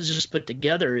that stuff is just put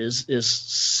together is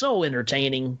so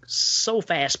entertaining, so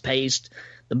fast paced.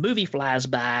 The movie flies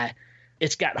by.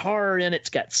 It's got horror in it. It's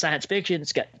got science fiction.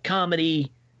 It's got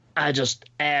comedy. I just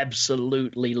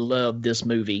absolutely love this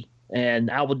movie.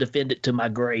 And I will defend it to my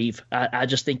grave. I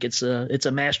just think it's a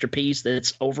masterpiece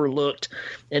that's overlooked,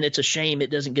 and it's a shame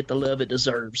it doesn't get the love it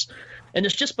deserves. And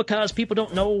it's just because people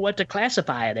don't know what to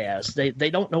classify it as. They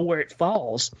don't know where it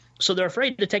falls, so they're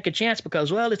afraid to take a chance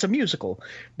because, well, it's a musical,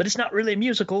 but it's not really a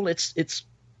musical. It's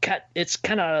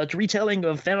kind of a retelling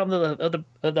of Phantom of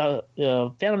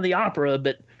the Opera,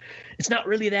 but it's not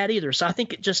really that either. So I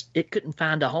think it couldn't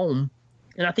find a home,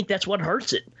 and I think that's what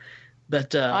hurts it.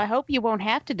 But I hope you won't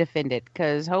have to defend it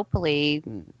because hopefully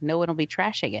no one will be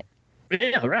trashing it.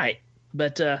 Yeah, right.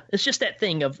 But it's just that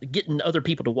thing of getting other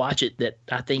people to watch it that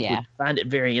I think would find it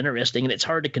very interesting, and it's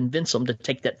hard to convince them to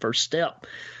take that first step.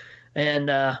 And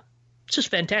it's just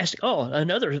fantastic. Oh,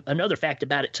 another fact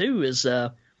about it too is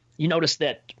you notice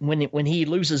that when he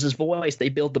loses his voice, they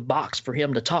build the box for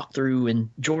him to talk through, and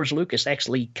George Lucas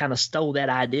actually kind of stole that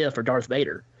idea for Darth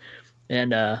Vader,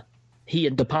 and he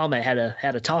and De Palma had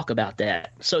a talk about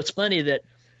that. So it's funny that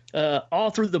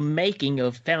all through the making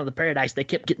of Phantom of the Paradise, they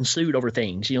kept getting sued over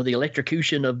things. The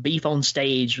electrocution of beef on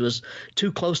stage was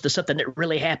too close to something that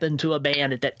really happened to a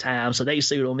band at that time, so they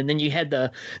sued them. And then you had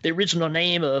the original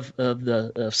name of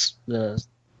the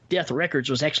Death Records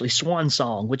was actually Swan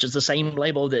Song, which is the same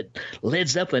label that Led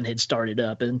Zeppelin had started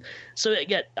up. And so it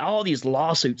got all these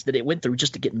lawsuits that it went through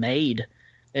just to get made.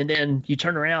 And then you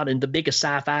turn around and the biggest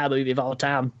sci-fi movie of all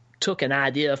time took an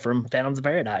idea from Phantom of the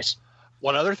Paradise.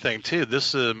 One other thing too,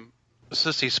 this Sissy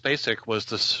Spacek was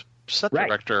the set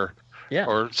director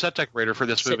or set decorator for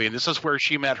this movie, and this is where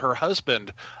she met her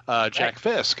husband, Jack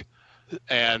Fisk,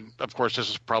 and of course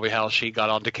this is probably how she got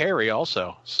on to Carrie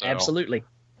also. So. Absolutely.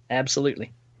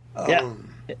 Sorry.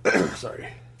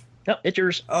 No, it's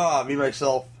yours. Me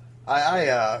myself.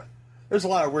 I there's a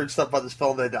lot of weird stuff about this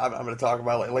film that I'm going to talk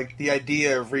about, like the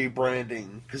idea of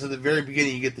rebranding, because at the very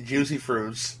beginning you get the Juicy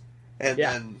Fruits. And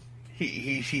then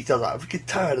he tells I'm getting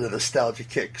tired of the nostalgia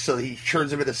kick, so he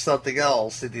turns him into something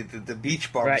else. The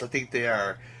Beach Bums, I think they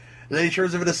are. And then he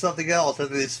turns him into something else, and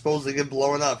they supposedly get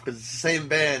blown up because it's the same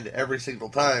band every single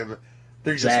time.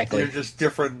 They're just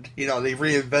different. They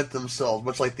reinvent themselves,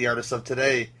 much like the artists of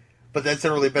today. But that's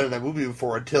never really been in a movie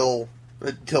before until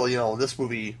this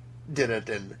movie did it,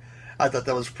 and I thought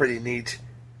that was pretty neat.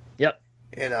 Yep.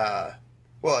 And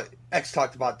X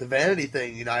talked about the vanity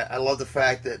thing. I love the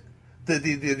fact that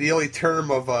the only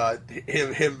term of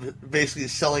him basically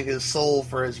selling his soul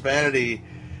for his vanity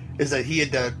is that he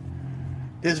had to.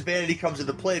 His vanity comes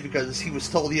into play because he was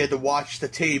told he had to watch the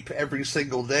tape every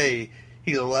single day.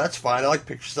 He goes, well, that's fine. I like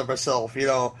pictures of myself,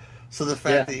 So the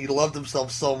fact that he loved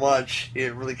himself so much,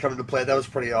 it really come into play. That was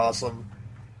pretty awesome.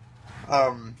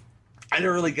 I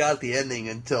never really got the ending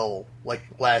until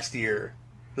last year.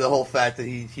 The whole fact that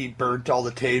he burnt all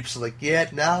the tapes,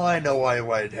 now I know why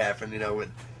it happened,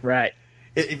 And right.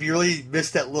 If you really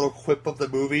missed that little quip of the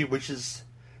movie, which is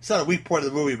it's not a weak point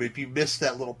of the movie, but if you missed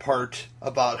that little part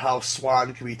about how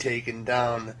Swan can be taken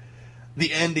down,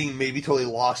 the ending may be totally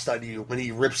lost on you when he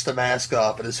rips the mask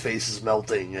off and his face is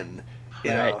melting, and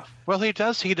you know. Well, he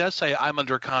does say, "I'm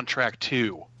under contract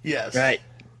too." Yes. Right.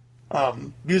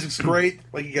 Music's great,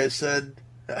 like you guys said.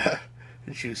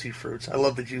 Juicy Fruits. I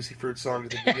love the Juicy Fruit song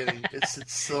at the beginning.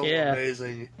 It's so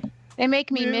amazing. They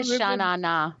make me miss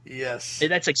Sha-Na-Na. Yes.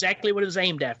 That's exactly what it was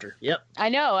aimed after. Yep. I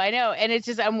know. And it's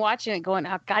just, I'm watching it going,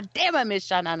 oh, God damn, I miss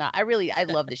Sha-Na-Na. I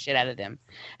love the shit out of him.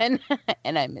 And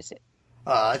I miss it.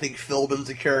 I think Philbin's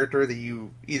a character that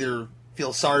you either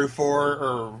feel sorry for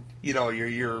or, you know,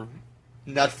 you're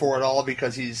not for at all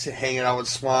because he's hanging out with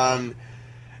Swan,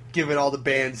 giving all the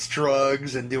bands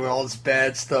drugs and doing all this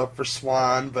bad stuff for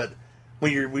Swan. But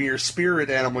when your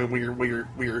spirit animal, when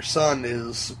your son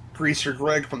is Greaser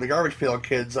Greg from the Garbage Pail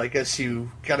Kids, I guess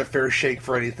you got a fair shake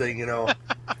for anything, you know.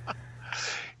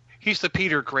 He's the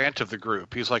Peter Grant of the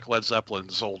group. He's like Led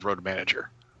Zeppelin's old road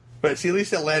manager. But see, at least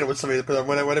that landed with somebody.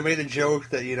 When I made a joke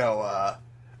that, you know,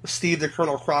 Steve the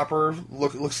Colonel Cropper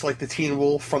looks like the Teen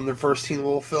Wolf from the first Teen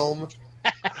Wolf film.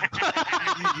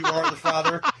 you are the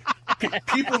father.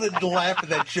 People didn't laugh at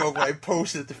that joke when I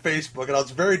posted it to Facebook, and I was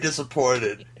very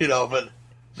disappointed, you know, but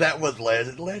that one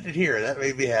landed here. That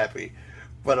made me happy.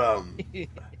 But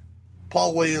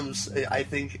Paul Williams, I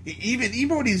think,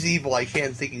 even when he's evil, I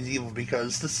can't think he's evil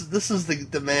because this is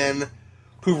the man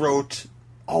who wrote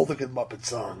all the good Muppet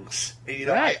songs. And, you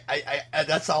know, right. I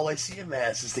that's all I see him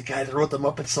as, is the guy that wrote the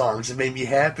Muppet songs. It made me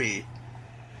happy.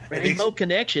 Rainbow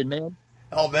Connection, man.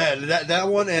 Oh, man, that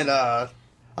one and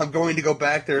I'm going to go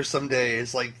back there someday.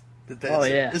 It's like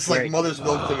it's like Mother's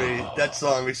Milk to me. That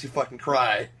song makes you fucking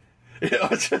cry. You know,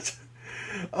 it's just,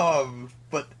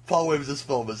 but Paul Williams'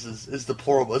 film is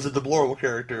deplorable. Is a deplorable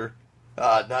character,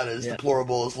 not as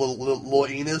deplorable as little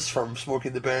Enos from Smokey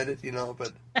and the Bandit. You know,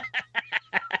 but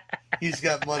he's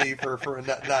got money for a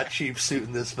not cheap suit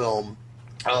in this film.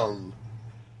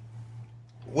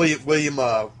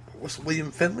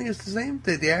 William Finley is his name,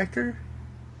 the actor.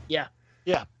 Yeah.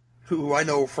 Who I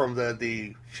know from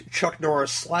the Chuck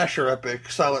Norris slasher epic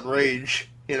Silent Rage,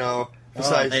 you know.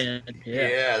 Besides,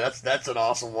 that's an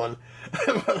awesome one.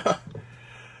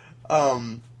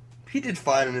 He did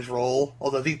fine in his role,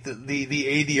 although I think the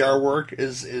ADR work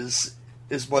is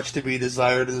much to be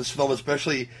desired in this film,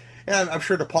 especially. And I'm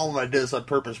sure De Palma did this on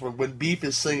purpose. When Beef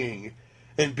is singing,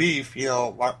 and Beef, you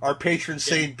know, our patron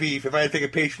saint Beef. If I had to take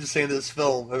a patron saint of this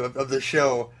film of this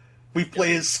show, we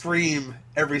play his scream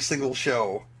every single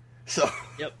show. So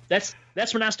yep, that's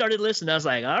when I started listening. I was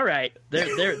like, all right,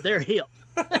 they're hip.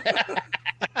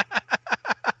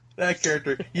 That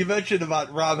character you mentioned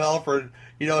about Rob Halford,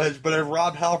 you know, but if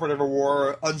Rob Halford ever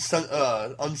wore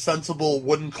unsensible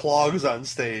wooden clogs on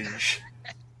stage.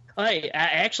 Hey,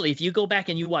 actually, if you go back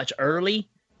and you watch early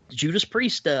Judas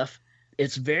Priest stuff,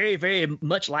 it's very, very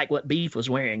much like what Beef was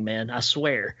wearing, man. I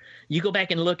swear. You go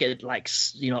back and look at, like,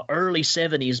 you know, early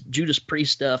 70s Judas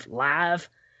Priest stuff live,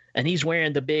 and he's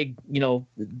wearing the big, you know,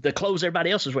 the clothes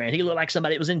everybody else was wearing. He looked like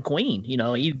somebody that was in Queen. You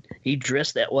know, he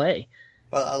dressed that way.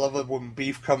 Well, I love it when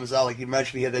Beef comes out. Like you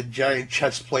mentioned, he had that giant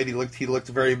chest plate. He looked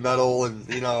very metal,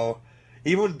 and, you know,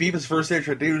 even when Beef was first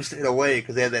introduced, in a way,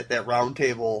 because they had that round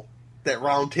table. That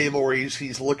round table where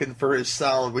he's looking for his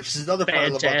sound, which is another part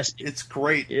of the book. It's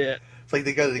great. Yeah. It's like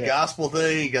they got the gospel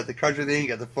thing, you got the country thing, you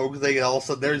got the folk thing, and all of a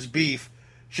sudden there's Beef,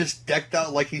 just decked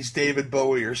out like he's David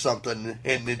Bowie or something.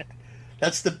 And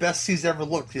that's the best he's ever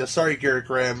looked. You know, sorry, Garrett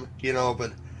Graham, you know,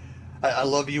 but I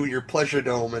love you and your Pleasure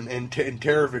Dome and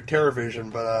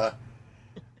TerraVision, but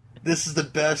this is the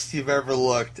best you've ever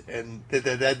looked. And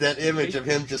that image of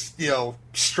him just, you know,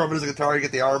 strumming his guitar, you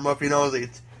get the arm up, you know,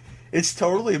 it's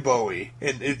totally Bowie,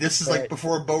 and this is like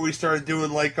before Bowie started doing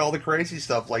like all the crazy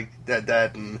stuff like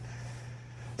that, and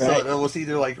so it was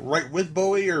either like right with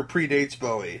Bowie or predates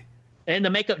Bowie. And the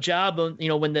makeup job, you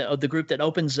know, when the group that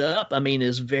opens up, I mean,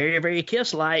 is very, very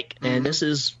Kiss-like, and this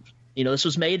is, you know, this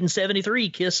was made in '73.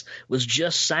 Kiss was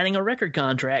just signing a record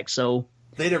contract, so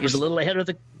he's a little ahead of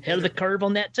the curve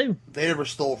on that too. They never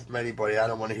stole from anybody. I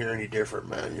don't want to hear any different,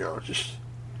 man. You know, just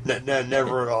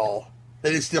never at all. They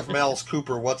didn't steal from Alice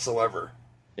Cooper whatsoever.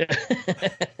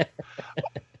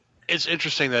 It's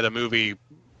interesting that a movie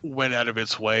went out of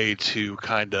its way to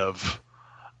kind of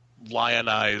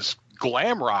lionize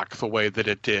glam rock the way that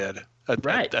it did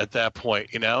at that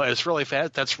point. You know, it's really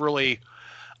fast. That's really,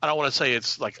 I don't want to say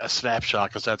it's like a snapshot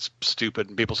because that's stupid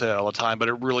and people say that all the time, but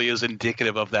it really is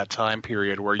indicative of that time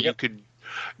period where you could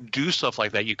do stuff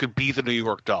like that. You could be the New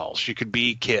York Dolls. You could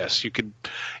be Kiss. You could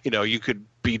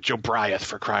be Joe Bryant,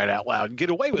 for crying out loud, and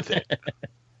get away with it.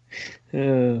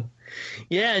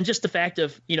 Yeah, and just the fact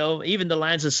of, even the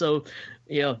lines are so,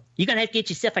 you're going to have to get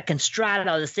yourself a constrato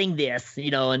to sing this,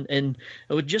 and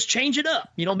it would just change it up,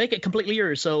 make it completely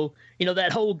yours. So,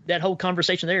 that whole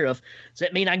conversation there of, does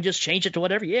that mean I can just change it to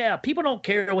whatever? Yeah, people don't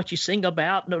care what you sing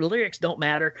about. No, the lyrics don't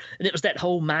matter. And it was that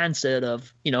whole mindset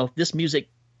of, this music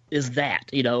is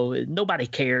that, nobody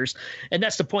cares. And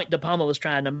that's the point De Palma was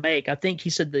trying to make. I think he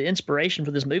said the inspiration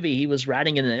for this movie, he was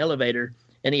riding in an elevator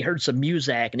and he heard some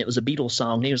music and it was a Beatles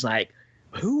song. And he was like,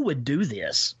 who would do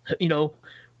this?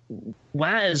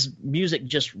 Why is music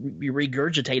just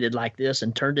regurgitated like this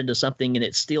and turned into something and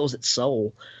it steals its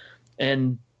soul?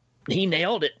 And he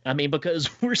nailed it. I mean, because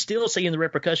we're still seeing the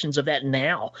repercussions of that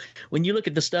now. When you look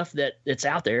at the stuff that's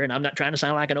out there, and I'm not trying to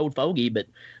sound like an old fogey, but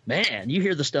man, you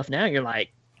hear the stuff now, you're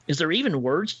like, is there even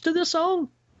words to this song?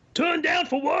 Turn down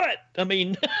for what? I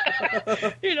mean,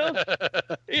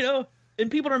 and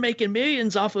people are making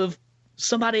millions off of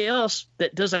somebody else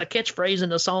that does a catchphrase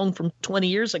in a song from 20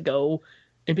 years ago,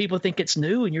 and people think it's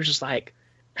new, and you're just like,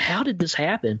 how did this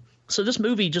happen? So this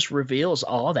movie just reveals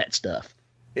all that stuff.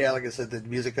 Yeah, like I said, the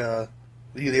music,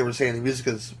 they were saying the music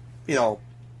is,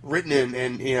 written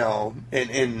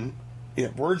in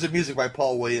words of music by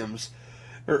Paul Williams.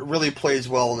 It really plays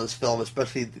well in this film,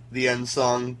 especially the end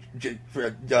song,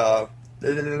 for the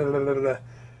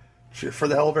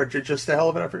hell of it, just the hell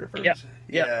of it. I forget.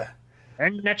 Yeah.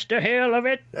 And that's the hell of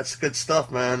it. That's good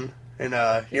stuff, man. And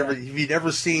if you've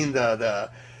never seen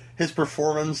his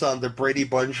performance on the Brady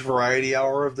Bunch Variety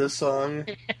Hour of this song,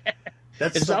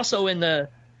 it's also in the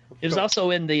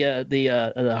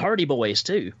Hardy Boys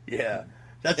too. Yeah.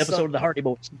 That's episode of the Hardy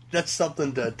Boys. That's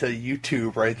something to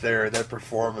YouTube right there, that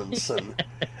performance. And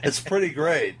it's pretty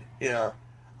great,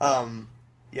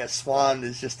 Swan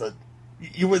is just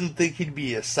you wouldn't think he'd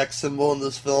be a sex symbol in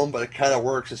this film, but it kind of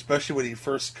works, especially when he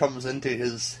first comes into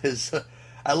his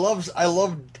I love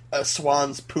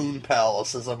Swan's Poon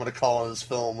Palace, as I'm going to call it in this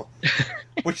film,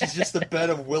 which is just a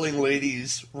bed of willing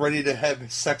ladies ready to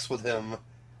have sex with him,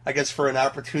 I guess for an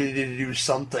opportunity to do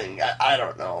something. I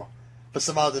don't know. But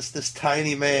somehow this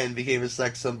tiny man became a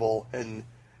sex symbol and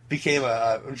became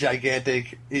a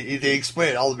gigantic. They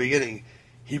explain it all in the beginning.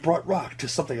 He brought rock to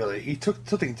something or other. He took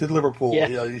something to Liverpool.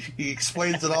 Yeah. He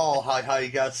explains it all how he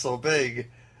got so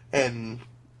big, and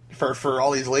for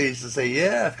all these ladies to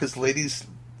say because ladies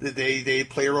they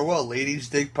play real well. Ladies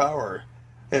dig power,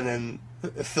 and then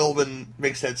Philbin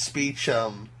makes that speech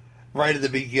right at the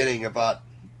beginning about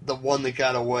the one that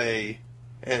got away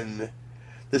and.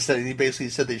 He basically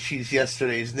said that she's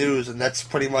yesterday's news, and that's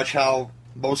pretty much how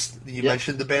most,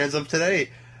 mentioned the bands of today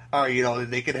are,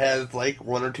 they could have like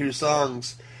one or two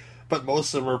songs, but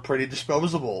most of them are pretty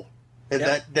disposable. And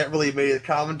that really made a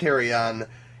commentary on,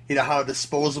 how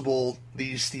disposable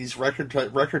these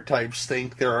record types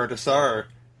think their artists are.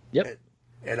 Yep.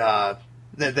 And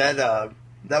that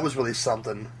was really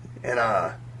something.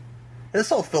 And this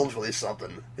whole film's really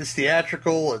something. It's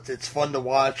theatrical, it's fun to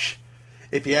watch.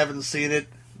 If you haven't seen it,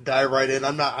 dive right in.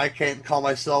 I can't call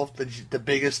myself the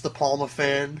biggest De Palma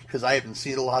fan because I haven't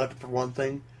seen a lot of it, for one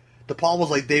thing. De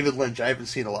Palma's like David Lynch. I haven't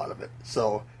seen a lot of it,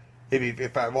 so maybe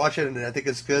if I watch it and I think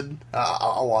it's good,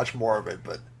 I'll watch more of it.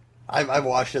 But I've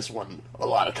watched this one a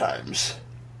lot of times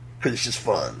because it's just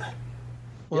fun.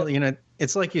 Well,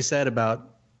 it's like you said about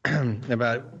him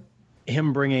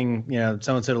bringing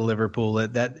so and so to Liverpool.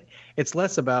 That it's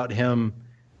less about him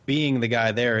being the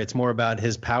guy there. It's more about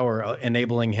his power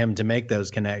enabling him to make those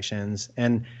connections.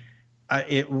 And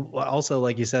it also,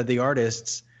 like you said, the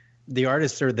artists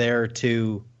are there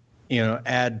to,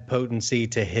 add potency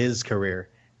to his career.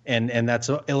 And that's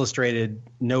illustrated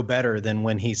no better than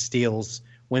when he steals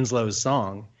Winslow's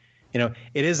song. It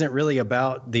isn't really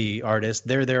about the artist.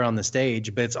 They're there on the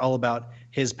stage, but it's all about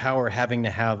his power having to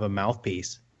have a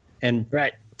mouthpiece. And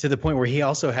right. To the point where he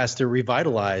also has to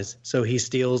revitalize. So he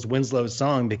steals Winslow's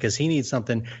song because he needs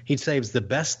something. He saves the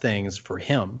best things for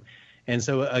him. And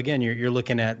so, again, you're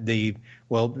looking at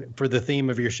for the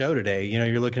theme of your show today,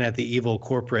 you're looking at the evil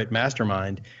corporate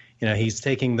mastermind. He's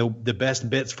taking the best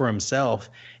bits for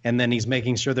himself, and then he's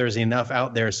making sure there's enough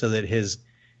out there so that his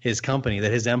company,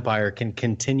 that his empire can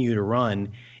continue to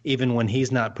run even when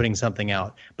he's not putting something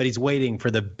out. But he's waiting for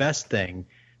the best thing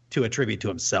to attribute to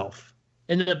himself.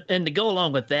 And to go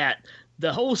along with that,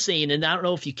 the whole scene, and I don't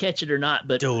know if you catch it or not,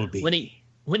 but Dolby.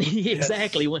 when he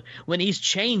exactly when he's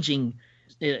changing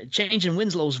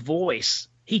Winslow's voice,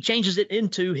 he changes it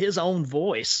into his own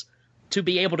voice to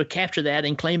be able to capture that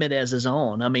and claim it as his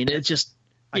own. I mean, it's just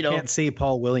I can't see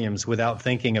Paul Williams without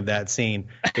thinking of that scene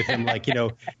with him,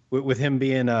 with him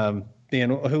being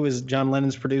who was John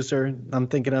Lennon's producer? I'm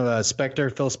thinking of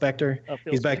Phil Spector. Oh,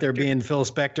 He's back there being Phil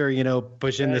Spector,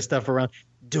 pushing this stuff around.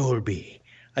 Dolby.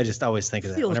 I just always think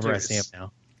of that whenever I see him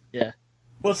now. Yeah.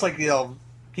 Well, it's like,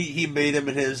 he made him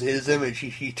in his image.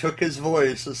 He took his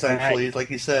voice, essentially,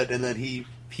 like you said, and then he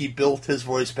built his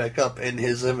voice back up in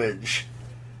his image.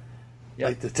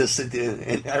 Yep.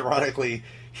 And ironically,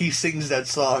 he sings that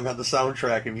song on the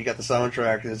soundtrack. If you got the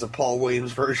soundtrack, there's a Paul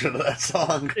Williams version of that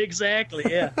song. Exactly,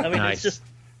 yeah. I mean, Nice. It's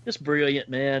just brilliant,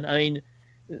 man. I mean,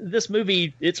 this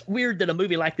movie, it's weird that a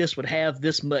movie like this would have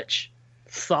this much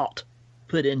thought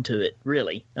put into it,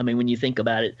 really. I mean, when you think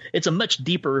about it, it's a much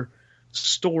deeper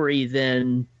story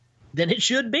than it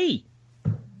should be.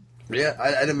 Yeah,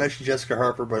 I didn't mention Jessica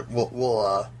Harper, but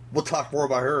we'll talk more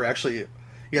about her. Actually, you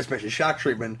guys mentioned Shock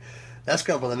Treatment. That's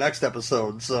coming for the next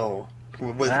episode. So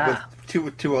with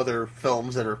two other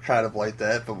films that are kind of like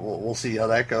that, but we'll see how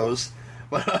that goes.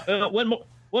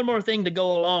 One more thing to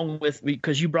go along with,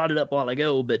 because you brought it up a while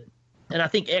ago, and I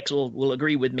think X will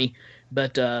agree with me.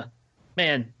 But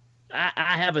man,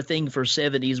 I have a thing for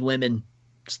 70s women.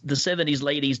 The 70s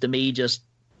ladies to me just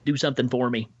do something for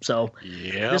me. So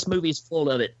this movie's full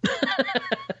of it.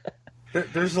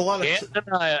 There's a lot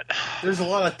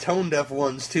of tone deaf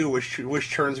ones too,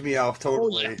 which turns me off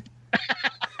totally. Oh, yeah.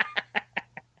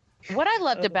 What I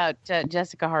loved about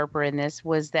Jessica Harper in this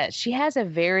was that she has a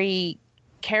very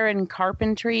Karen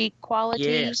Carpentry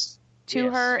quality to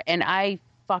her, and I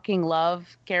fucking love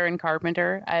Karen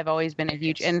Carpenter. I've always been a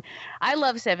huge, and I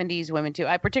love 70s women too.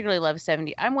 I particularly love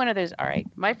 70s. I'm one of those, all right,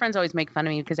 my friends always make fun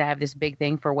of me because I have this big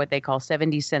thing for what they call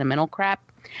 70s sentimental crap,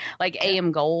 like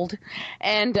AM Gold.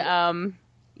 And,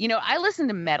 I listen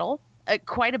to metal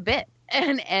quite a bit.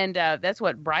 And that's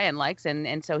what Brian likes,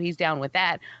 and so he's down with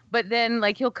that. But then,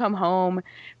 like, he'll come home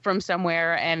from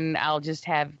somewhere, and I'll just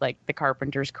have, like, the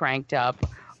Carpenters cranked up,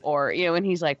 or, and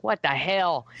he's like, what the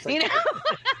hell?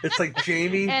 It's like,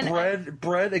 Jamie,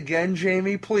 bread again,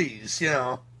 Jamie, please,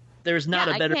 There's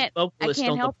not a better vocalist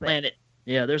on the planet.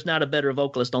 Yeah, there's not a better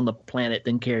vocalist on the planet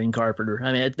than Karen Carpenter.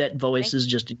 I mean, that voice is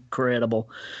just incredible.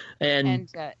 And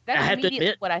that's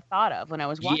immediately what I thought of when I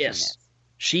was watching this.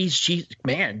 She's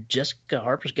man, Jessica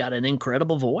Harper's got an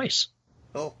incredible voice.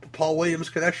 Oh, Paul Williams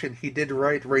connection. He did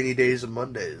write Rainy Days and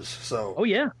Mondays. So. Oh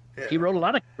yeah. He wrote a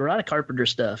lot of Carpenter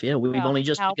stuff. Yeah, we've only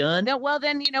just begun. No, well,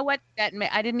 then you know what?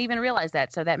 I didn't even realize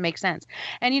that, so that makes sense.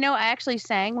 And I actually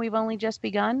sang "We've Only Just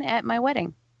Begun" at my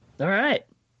wedding. All right.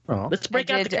 Well, let's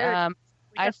break out the karaoke.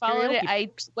 I followed it.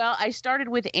 I started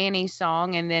with Annie's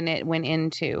song, and then it went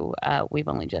into "We've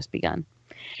Only Just Begun."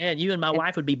 And you and my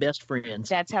wife would be best friends.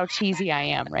 That's how cheesy I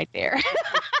am, right there.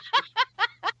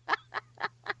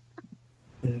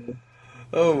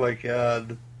 Oh my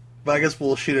god. But I guess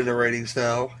we'll shoot into ratings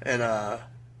now, and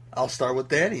I'll start with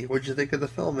Danny. What'd you think of the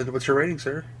film, and what's your rating,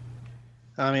 sir?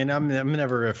 I mean, I'm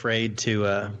never afraid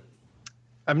to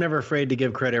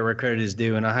give credit where credit is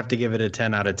due, and I'll have to give it a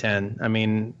 10 out of 10. I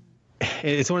mean,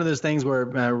 it's one of those things where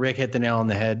Rick hit the nail on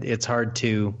the head. It's hard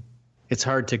to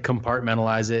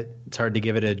compartmentalize it. It's hard to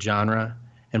give it a genre,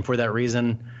 and for that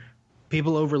reason,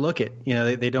 people overlook it.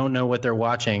 They don't know what they're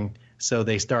watching, so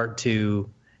they start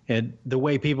to. And the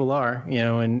way people are,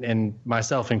 and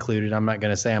myself included, I'm not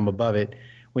going to say I'm above it.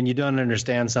 When you don't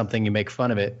understand something, you make fun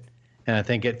of it. And I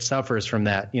think it suffers from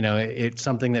that. It's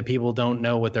something that people don't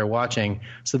know what they're watching.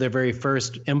 So their very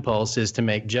first impulse is to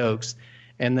make jokes.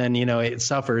 And then, it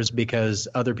suffers because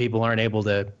other people aren't able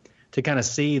to kind of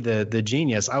see the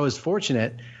genius. I was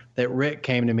fortunate that Rick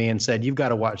came to me and said, you've got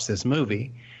to watch this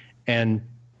movie. And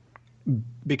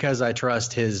because I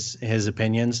trust his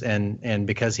opinions and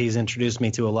because he's introduced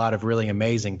me to a lot of really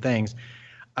amazing things,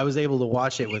 I was able to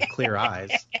watch it with clear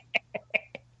eyes.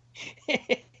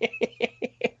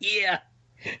 Yeah.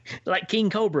 Like King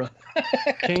Cobra.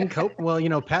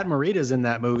 Well, Pat Morita's in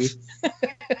that movie.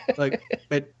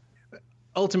 But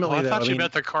ultimately, I thought you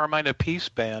meant the Carmine Peace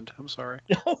Band. I'm sorry.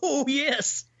 Oh,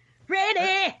 yes.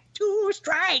 Ready to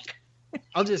strike.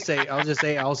 I'll just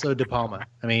say also De Palma.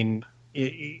 I mean,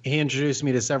 he introduced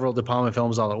me to several De Palma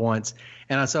films all at once,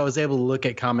 and so I was able to look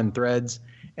at common threads.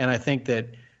 And I think that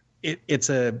it's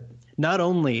not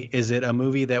only is it a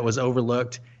movie that was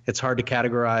overlooked, it's hard to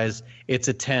categorize. It's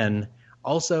a 10.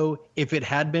 Also, if it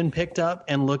had been picked up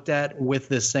and looked at with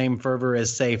the same fervor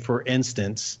as, say, for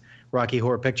instance, Rocky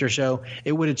Horror Picture Show,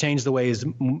 it would have changed the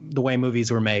way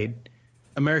movies were made.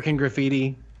 American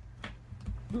Graffiti.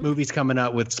 Movies coming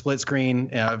out with split screen,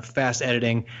 fast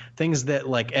editing, things that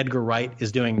like Edgar Wright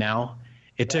is doing now.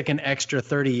 It took an extra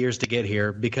 30 years to get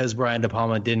here because Brian De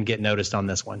Palma didn't get noticed on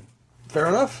this one. Fair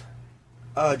enough.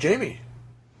 Jamie.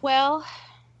 Well,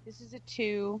 this is a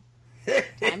 2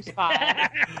 times 5.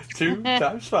 2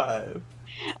 times 5.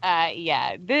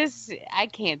 Yeah, I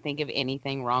can't think of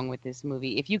anything wrong with this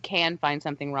movie. If you can find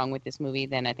something wrong with this movie,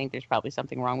 then I think there's probably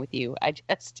something wrong with you. I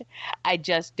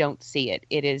just don't see it.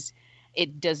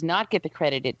 It does not get the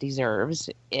credit it deserves.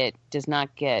 It does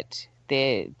not get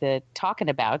the talking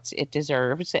abouts it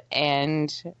deserves,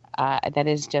 and that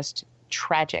is just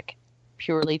tragic,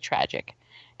 purely tragic.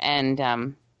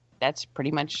 And that's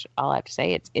pretty much all I have to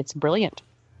say. It's brilliant.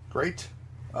 Great.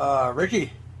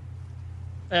 Ricky?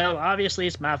 Well, obviously,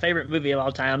 it's my favorite movie of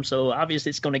all time, so obviously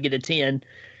it's going to get a 10.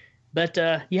 But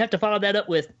you have to follow that up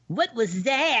with, what was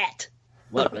that?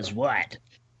 What was what?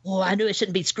 Oh, I knew I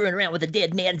shouldn't be screwing around with a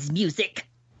dead man's music.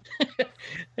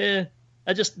 There's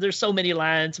so many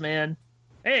lines, man.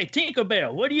 Hey,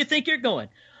 Tinkerbell, where do you think you're going?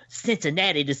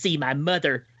 Cincinnati to see my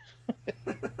mother.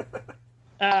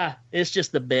 It's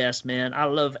just the best, man. I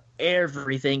love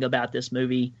everything about this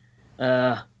movie.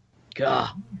 God,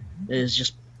 it is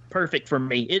just perfect for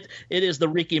me. It is the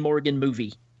Ricky Morgan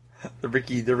movie. The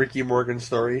Ricky Morgan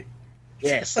story.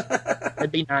 Yes,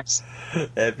 that'd be nice.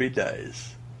 That'd be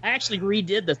nice. I actually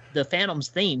redid the Phantoms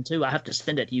theme too. I have to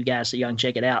send it to you guys so you can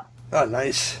check it out. Oh,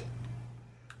 nice.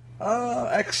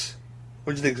 X,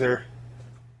 what'd you think, sir?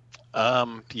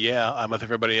 Yeah, I'm with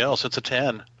everybody else. It's a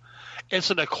 10. It's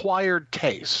an acquired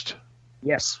taste.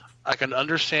 Yes. I can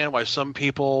understand why some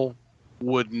people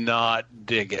would not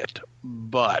dig it,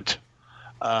 but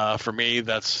for me,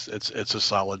 it's a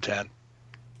solid 10.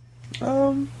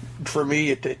 For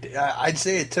me, I'd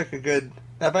say it took a good.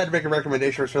 If I had to make a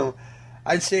recommendation for a film,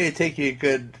 I'd say it'd take you a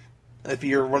good. If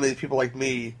you're one of these people like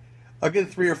me, a good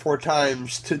 3 or 4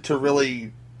 times to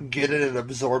really get it and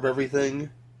absorb everything.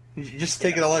 You just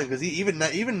take it all in, because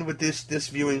even with this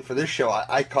viewing for this show,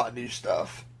 I caught new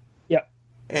stuff. Yep.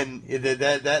 And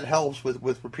that helps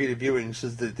with repeated viewings,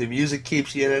 is the music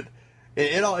keeps you in it.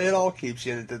 It all keeps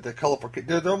you in it. The colorful,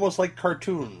 they're almost like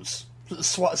cartoons.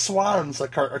 Swan's a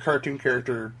cartoon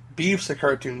character. Beef's a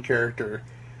cartoon character.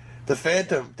 The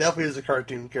Phantom definitely is a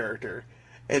cartoon character.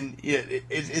 And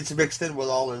it's mixed in with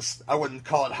all this. I wouldn't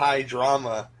call it high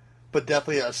drama, but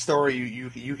definitely a story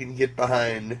you can get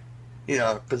behind.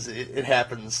 Because it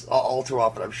happens all too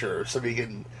often, I'm sure. Somebody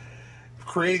getting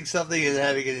creating something and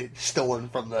having it stolen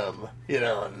from them.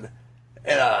 And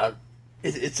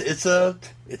it's a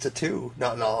 2.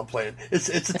 No, I'm playing. It's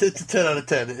a 10 out of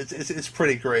 10. It's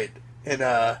pretty great. And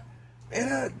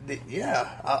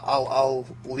yeah, I'll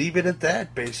leave it at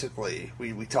that. Basically,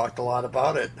 we talked a lot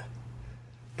about it,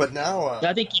 but now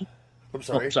I think I'm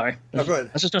sorry. Oh, sorry. No, go ahead.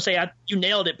 I was just gonna say you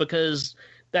nailed it, because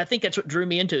I think that's what drew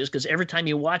me into it, is because every time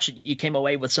you watch it, you came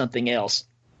away with something else.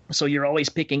 So you're always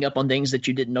picking up on things that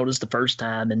you didn't notice the first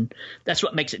time, and that's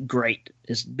what makes it great,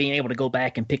 is being able to go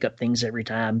back and pick up things every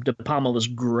time. De Palma was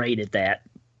great at that.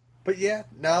 But yeah,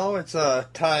 now it's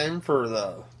time for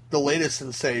the latest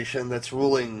sensation that's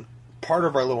ruling part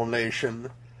of our little nation.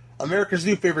 America's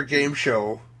new favorite game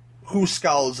show, Who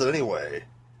Scowls It Anyway?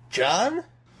 John?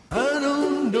 I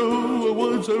don't know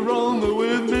what's wrong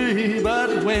with me, but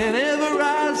whenever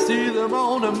I see them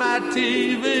on my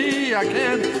TV, I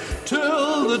can't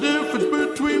tell the difference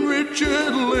between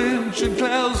Richard Lynch and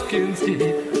Klaus Kinski.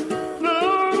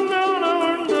 No.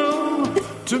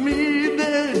 To me,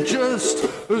 they're just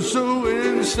so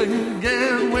insane.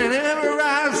 And whenever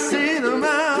I see them,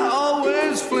 I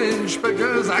always flinch,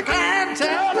 because I can't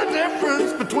tell the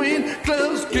difference between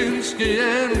Klaus Kinski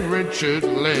and Richard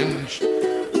Lynch.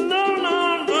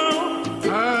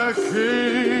 I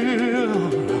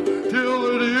can't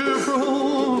tell the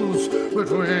difference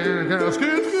between Klaus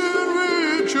Kinski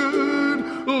and Richard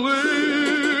Lynch.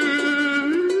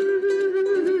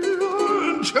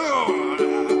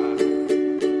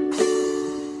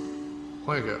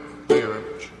 Thank you very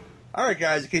much. All right,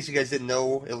 guys, in case you guys didn't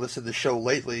know and listened to the show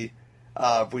lately,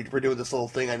 we're doing this little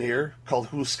thing on here called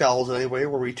Who Scowls It Anyway,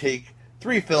 where we take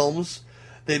 3 films.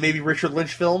 They may be Richard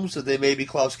Lynch films, or they may be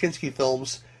Klaus Kinski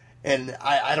films, and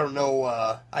I don't know,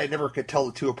 I never could tell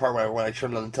the two apart when I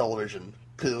turned on the television,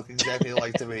 because they look exactly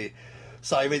alike to me.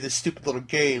 So I made this stupid little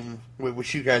game,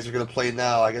 which you guys are going to play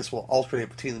now. I guess we'll alternate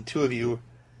between the two of you.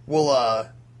 I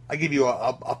give you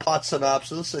a plot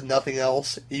synopsis and nothing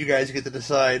else. You guys get to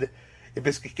decide if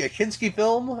it's a Kinski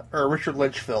film or a Richard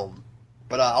Lynch film.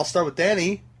 But I'll start with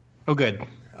Danny. Oh, good.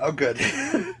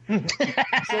 So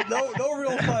no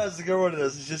real plans to go into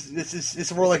this.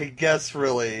 It's more like a guess,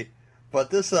 really.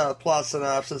 But this plot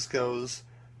synopsis goes: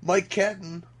 Mike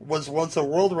Catton was once a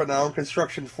world-renowned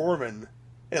construction foreman,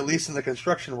 at least in the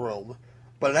construction world,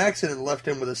 but an accident left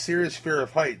him with a serious fear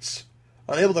of heights.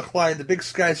 Unable to climb the big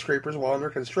skyscrapers while under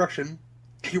construction,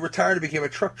 he retired and became a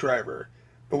truck driver.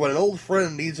 But when an old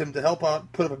friend needs him to help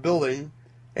out put up a building,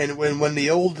 And when the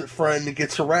old friend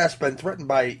gets harassed and threatened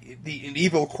by an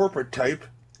evil corporate type,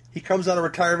 he comes out of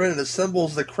retirement and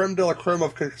assembles the creme de la creme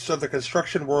of the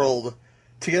construction world.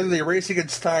 Together they race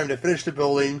against time to finish the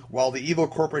building while the evil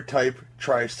corporate type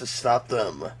tries to stop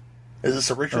them. Is this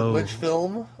a Richard Lynch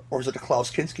film, or is it a Klaus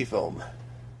Kinski film?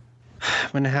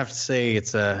 I'm going to have to say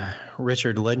it's a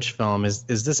Richard Lynch film. Is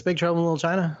this Big Trouble in Little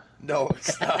China? No,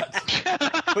 it's not.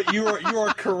 But you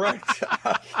are correct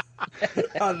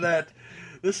on that.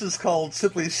 This is called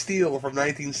Simply Steel from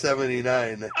 1979.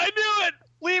 I knew it!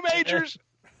 Lee Majors!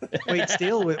 Wait,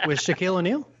 Steel with Shaquille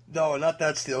O'Neal? No, not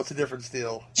that Steel. It's a different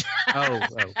Steel. Oh.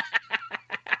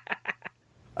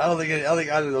 I don't think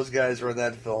either of those guys were in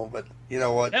that film, but you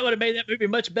know what? That would have made that movie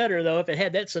much better, though, if it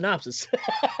had that synopsis.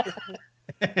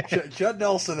 Judd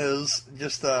Nelson is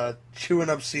just chewing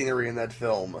up scenery in that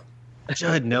film.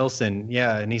 Judd Nelson,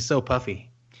 yeah, and he's so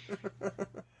puffy.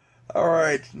 All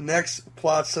right, next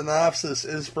plot synopsis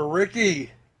is for Ricky,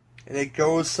 and it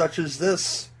goes such as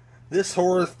this. This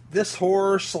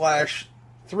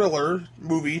horror/thriller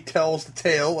movie tells the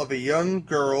tale of a young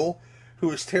girl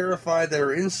who is terrified that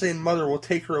her insane mother will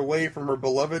take her away from her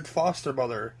beloved foster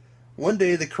mother. One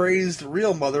day, the crazed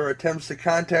real mother attempts to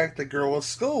contact the girl at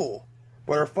school,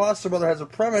 but her foster mother has a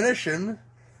premonition,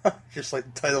 just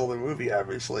like the title of the movie,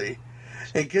 obviously,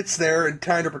 and gets there in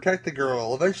time to protect the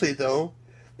girl. Eventually, though,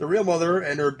 the real mother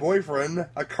and her boyfriend,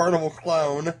 a carnival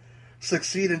clown,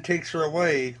 succeed and takes her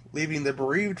away, leaving the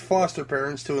bereaved foster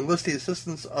parents to enlist the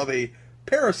assistance of a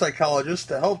parapsychologist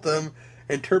to help them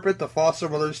interpret the foster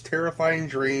mother's terrifying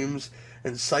dreams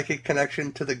and psychic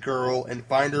connection to the girl and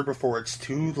find her before it's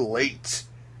too late.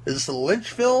 Is this a Lynch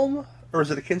film, or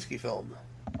is it a Kinski film?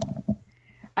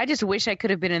 I just wish I could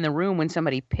have been in the room when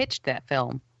somebody pitched that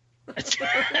film.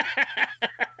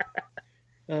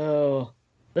 Oh,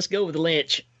 let's go with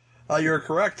Lynch. You're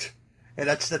correct. And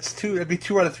that's two. That'd be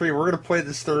 2 out of 3. We're gonna play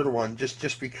this third one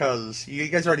just because you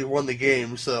guys already won the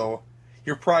game. So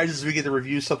your prize is we get to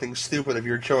review something stupid of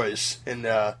your choice, and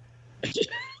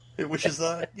which is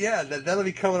that'll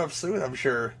be coming up soon, I'm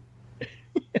sure.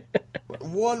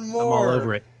 One more. I'm all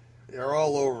over it. You're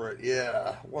all over it.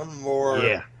 Yeah. One more.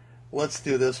 Yeah. Let's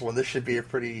do this one. This should be a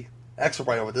pretty.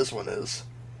 Everybody know what this one is.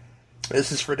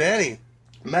 This is for Danny.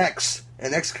 Max,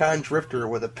 an ex-con drifter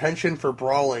with a penchant for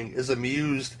brawling, is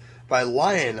amused by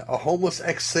Lion, a homeless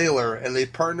ex-sailor, and they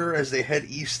partner as they head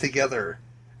east together.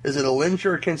 Is it a Lynch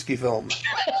or a Kinski film?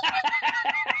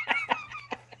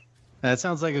 That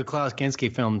sounds like a Klaus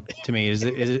Kinski film to me. Is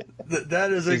it?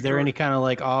 That is. Is there any kind of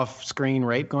like off-screen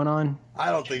rape going on?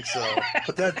 I don't think so.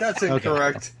 But that's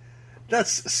incorrect. Okay.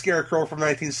 That's Scarecrow from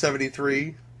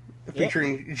 1973,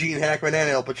 featuring Gene Hackman and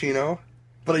Al Pacino.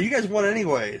 But you guys won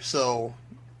anyway, so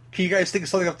can you guys think of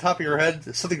something off the top of your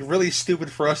head? Something really stupid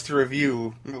for us to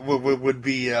review would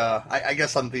be, I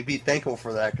guess I'd be thankful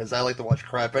for that, because I like to watch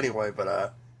crap anyway.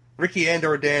 But Ricky and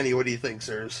or Danny, what do you think,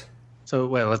 sirs? So,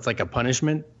 well, it's like a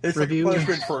punishment it's review? It's like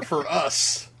a punishment for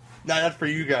us, not for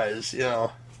you guys, you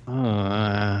know.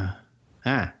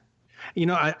 You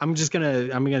know, I'm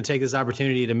gonna take this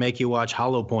opportunity to make you watch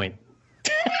Hollow Point.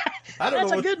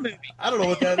 That's a good movie. I don't know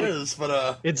what that is,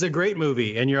 but it's a great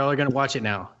movie, and you're all gonna watch it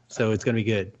now, so it's gonna be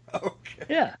good. Okay.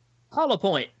 Yeah, Hollow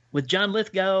Point with John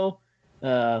Lithgow,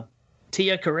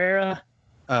 Tia Carrera,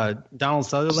 Donald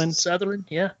Sutherland. Sutherland,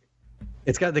 yeah.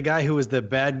 It's got the guy who was the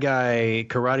bad guy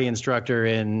karate instructor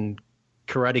in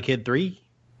Karate Kid 3.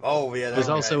 Oh yeah, there's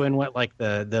also in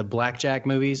the Blackjack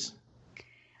movies.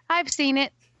 I've seen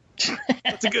it.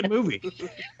 That's a good movie.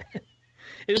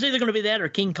 It was either going to be that or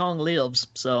King Kong Lives.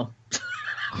 So,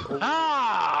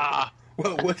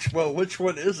 which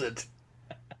one is it?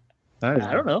 I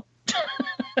don't know.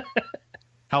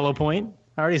 Hollow Point.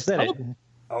 I already said it. Okay.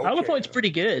 Hollow Point's pretty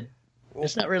good.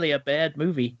 It's not really a bad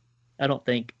movie, I don't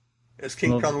think. Is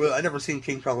King Kong Lives? I've never seen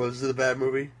King Kong Lives. Is it a bad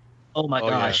movie? Oh my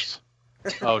gosh!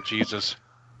 Yes. Oh Jesus!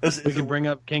 We could bring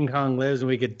up King Kong Lives, and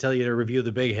we could tell you to review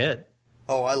The Big Hit.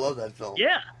 Oh, I love that film.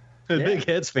 Yeah, The Big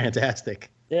Hit's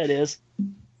fantastic. Yeah, it is.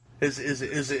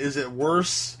 Is it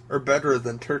worse or better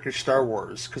than Turkish Star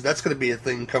Wars? Because that's going to be a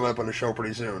thing coming up on the show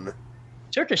pretty soon.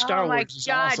 Turkish Star Wars is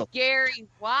awesome. Oh my God, Gary,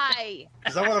 why?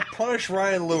 Because I want to punish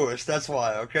Ryan Lewis. That's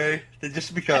why. Okay,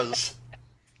 just because.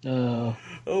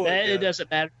 It doesn't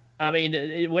matter. I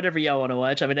mean, whatever y'all want to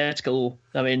watch. I mean, that's cool.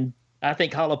 I mean, I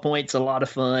think Hollow Point's a lot of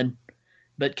fun,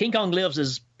 but King Kong Lives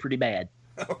is pretty bad.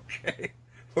 Okay,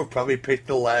 we'll probably pick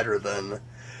the latter then.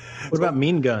 What about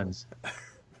Mean Guns?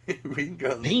 Mean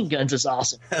Guns. Mean Guns is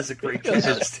awesome. That's a great cast.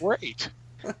 This is great.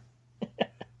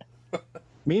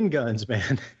 Mean Guns,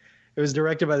 man. It was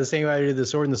directed by the same guy who did The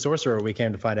Sword and the Sorcerer, we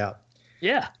came to find out.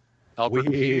 Yeah.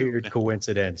 Weird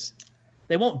coincidence.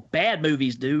 They want bad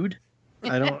movies, dude.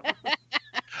 I don't.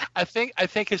 I think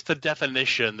it's the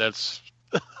definition that's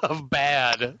of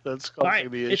bad that's causing All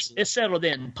right, the issue. it's settled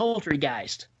in.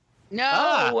 Poultrygeist.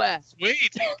 No.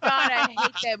 Sweet. God, I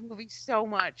hate that movie so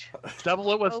much.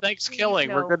 Double it with Thanksgiving.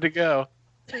 no. We're good to go.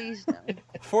 Please no.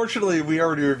 Fortunately, we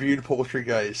already reviewed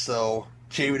Poultrygeist, so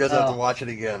Jamie doesn't have to watch it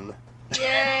again.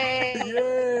 Yay!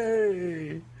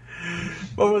 Yay!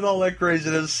 But with all that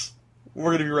craziness, we're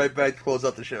going to be right back to close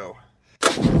out the show.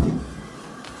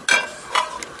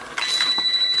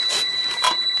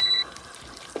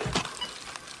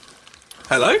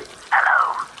 Hello?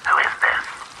 Hello, who is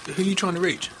this? Who are you trying to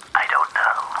reach? I don't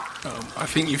know. Oh, I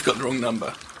think you've got the wrong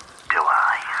number. Do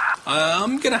I?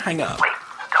 I'm gonna hang up. Wait,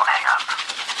 don't hang up.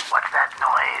 What's that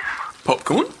noise?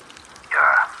 Popcorn?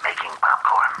 You're making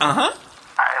popcorn? Uh-huh.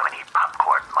 I only eat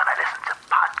popcorn when I listen to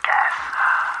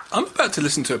podcasts. I'm about to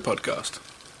listen to a podcast.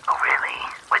 Oh, really?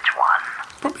 Which one?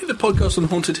 Probably the podcast on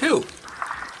Haunted Hill.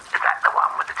 Is that the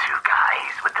one with the two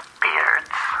guys with the beards?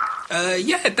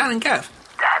 Yeah, Dan and Gav.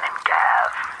 Dan and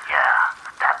Gav. Yeah,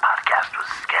 that podcast was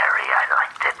scary. I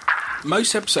liked it.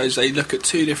 Most episodes, they look at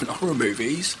 2 different horror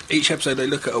movies. Each episode, they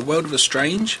look at A World of the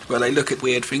Strange, where they look at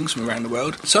weird things from around the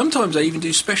world. Sometimes they even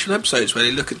do special episodes where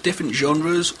they look at different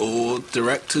genres or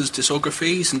directors'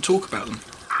 discographies and talk about them.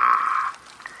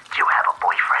 Do you have a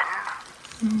boyfriend?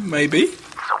 Maybe.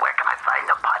 So where can I find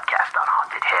the podcast on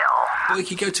Haunted Hill? Or you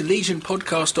could go to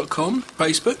legionpodcast.com,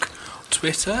 Facebook,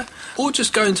 Twitter, or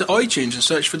just go into iTunes and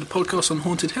search for the podcast on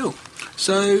Haunted Hill.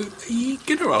 So, are you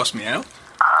going to ask me out?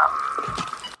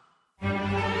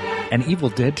 An Evil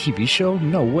Dead TV show?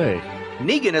 No way.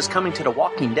 Negan is coming to The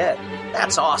Walking Dead.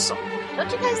 That's awesome. Don't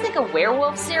you guys think a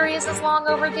werewolf series is long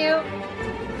overdue?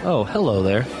 Oh, hello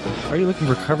there. Are you looking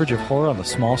for coverage of horror on the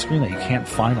small screen that you can't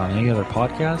find on any other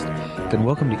podcast? Then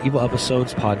welcome to Evil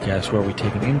Episodes Podcast, where we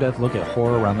take an in-depth look at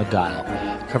horror around the dial,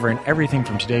 covering everything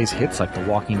from today's hits like The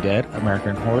Walking Dead,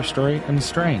 American Horror Story, and The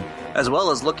Strain. As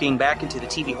well as looking back into the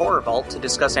TV horror vault to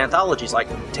discuss anthologies like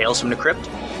Tales from the Crypt,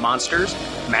 Monsters,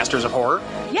 Masters of Horror.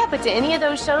 Yeah, but do any of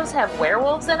those shows have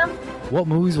werewolves in them? What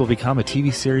movies will become a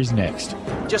TV series next?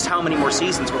 Just how many more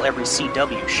seasons will every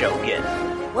CW show get?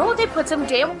 When would they put some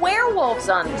damn werewolves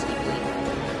on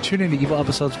TV? Tune in to Evil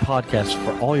Episodes Podcast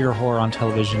for all your horror on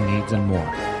television needs and more.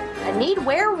 I need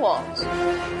werewolves.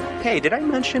 Hey, did I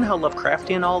mention how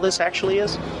Lovecraftian all this actually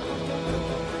is?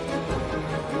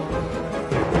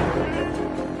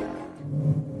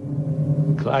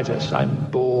 Clytus, I'm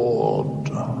bored.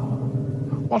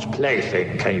 What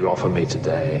plaything can you offer me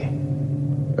today?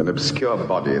 An obscure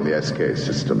body in the SK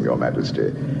system, Your Majesty.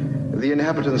 The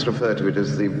inhabitants refer to it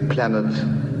as the planet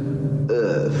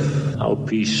Earth. How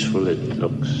peaceful it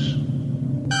looks.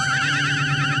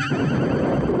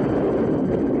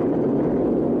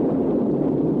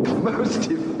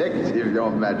 Most effective, Your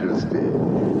Majesty.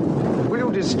 Will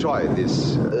you destroy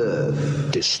this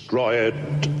Earth? Destroy it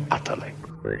utterly.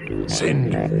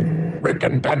 Send Rick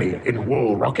and Danny in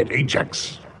Wool Rocket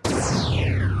Ajax.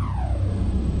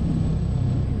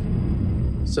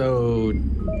 So,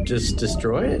 just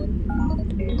destroy it?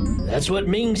 That's what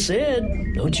Ming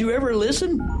said. Don't you ever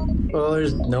listen? Well,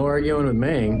 there's no arguing with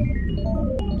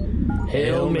Ming.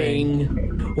 Hail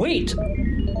Ming. Wait!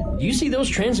 You see those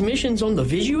transmissions on the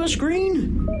Visua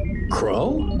screen?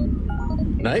 Crow?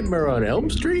 Nightmare on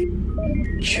Elm Street?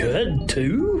 Chud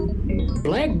 2?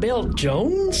 Black Belt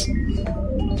Jones?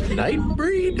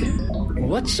 Nightbreed?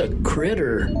 What's a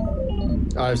critter? Oh,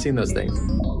 I've seen those things.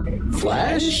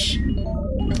 Flash?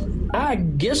 I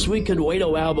guess we could wait a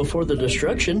while before the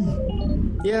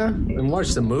destruction. Yeah, and watch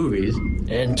the movies.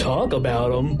 And talk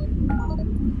about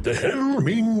them. The Hail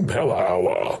Ming Power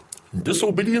Hour.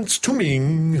 Disobedience to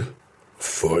Ming.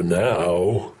 For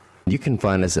now. You can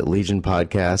find us at Legion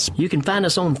Podcast. You can find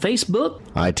us on Facebook.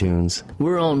 iTunes.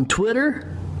 We're on Twitter.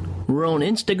 We're on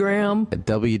Instagram. At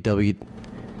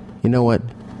You know what?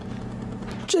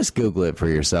 Just Google it for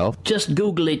yourself. Just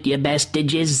Google it, you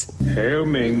bastages. Hail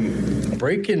Ming.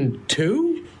 Breaking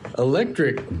 2?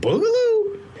 Electric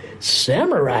Boogaloo?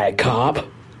 Samurai Cop.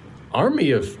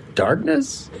 Army of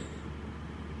Darkness?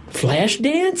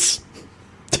 Flashdance?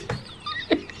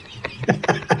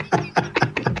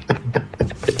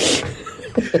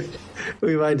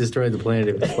 We might destroy the planet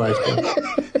if it's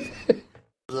Flashdance.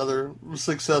 Another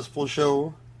successful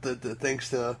show that thanks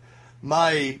to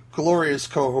my glorious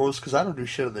co-host, because I don't do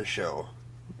shit on this show,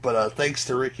 but thanks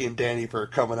to Ricky and Danny for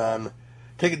coming on,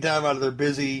 taking time out of their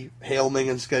busy Hail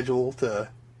Ming schedule to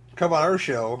come on our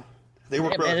show. They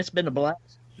work man, it's been a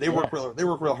blast. They work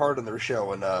real hard on their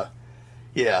show, and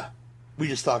yeah, we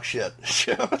just talk shit.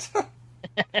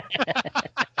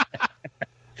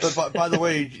 But by the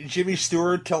way, Jimmy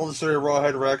Stewart telling the story of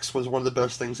Rawhead Rex was one of the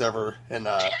best things ever, and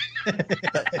I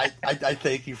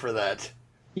thank you for that.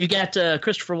 You got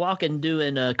Christopher Walken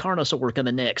doing Carnosaur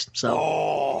coming next. So.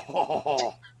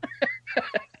 Oh.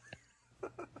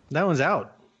 That one's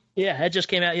out. Yeah, that just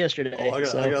came out yesterday. I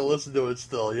got to listen to it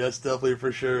still. Yes, definitely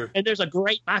for sure. And there's a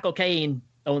great Michael Caine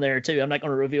on there too. I'm not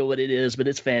going to reveal what it is, but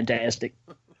it's fantastic.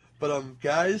 But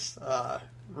guys,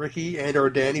 Ricky and or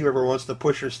Danny, whoever wants to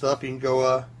push your stuff, you can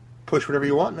go push whatever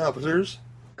you want now, officers.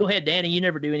 Go ahead, Danny. You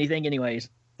never do anything anyways.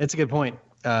 It's a good point.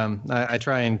 I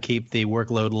try and keep the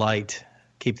workload light,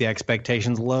 keep the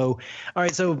expectations low. All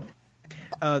right, so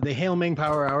the Hail Ming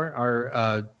Power Hour,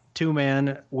 our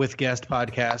two-man with guest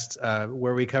podcast,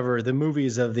 where we cover the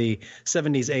movies of the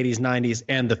 70s, 80s, 90s,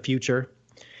 and the future,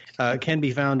 can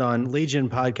be found on Legion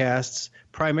Podcasts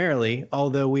primarily,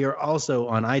 although we are also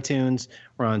on iTunes,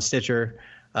 we're on Stitcher,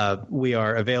 we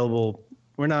are available.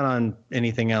 We're not on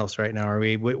anything else right now, are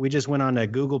we? We just went on to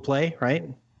Google Play, right?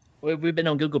 We've been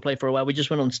on Google Play for a while. We just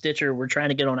went on Stitcher. We're trying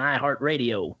to get on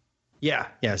iHeartRadio. Yeah.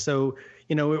 So,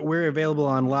 we're available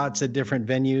on lots of different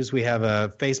venues. We have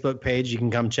a Facebook page. You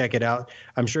can come check it out.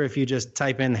 I'm sure if you just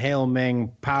type in Hail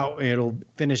Ming Power, it'll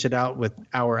finish it out with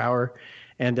hour.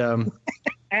 And you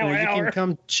can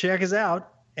come check us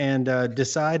out and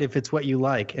decide if it's what you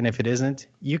like. And if it isn't,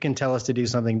 you can tell us to do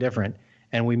something different,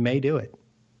 and we may do it.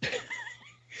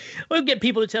 We'll get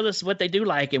people to tell us what they do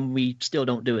like, and we still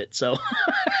don't do it. So,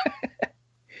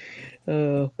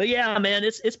 but yeah, man,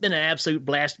 it's been an absolute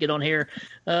blast to get on here.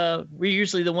 We're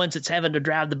usually the ones that's having to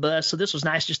drive the bus, so this was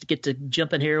nice just to get to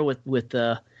jump in here with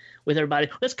everybody.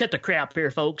 Let's cut the crap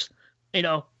here, folks.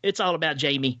 It's all about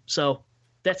Jamie. So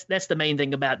that's the main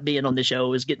thing about being on the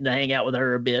show is getting to hang out with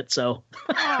her a bit. So,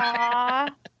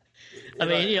 I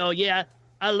mean, yeah.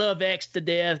 I love X to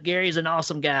death. Gary's an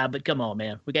awesome guy, but come on,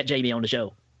 man. We got Jamie on the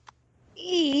show.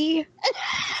 She's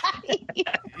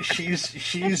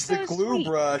the glue, sweet.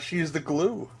 bruh. She's the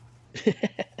glue.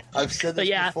 I've said this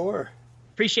before.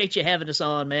 Appreciate you having us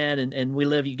on, man, and we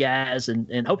love you guys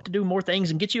and hope to do more things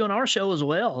and get you on our show as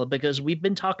well, because we've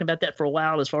been talking about that for a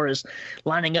while as far as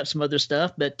lining up some other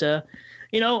stuff. But,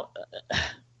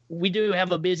 we do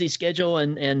have a busy schedule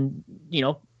and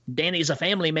Danny's a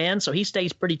family man, so he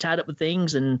stays pretty tied up with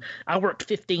things, and I worked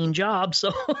 15 jobs,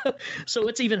 so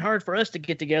it's even hard for us to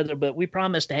get together, but we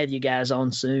promise to have you guys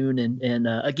on soon, and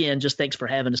again, just thanks for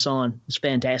having us on. It's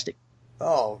fantastic.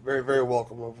 Oh, very, very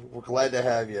welcome. We're glad to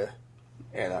have you.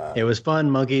 And it was fun,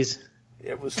 monkeys.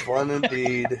 It was fun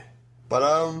indeed.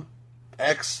 But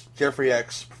Jeffrey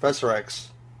X, Professor X,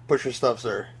 push your stuff,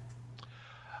 sir.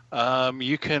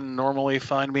 You can normally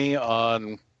find me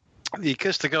on the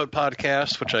Kiss the Goat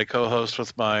podcast, which I co-host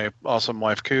with my awesome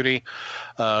wife, Cootie.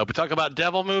 We talk about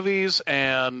devil movies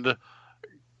and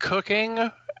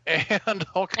cooking and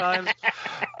all kinds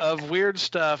of weird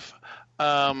stuff.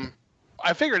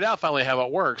 I figured out finally how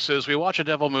it works is we watch a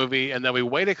devil movie and then we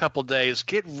wait a couple days,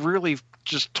 get really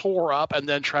just tore up, and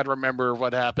then try to remember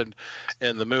what happened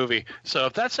in the movie. So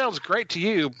if that sounds great to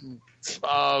you,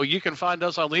 you can find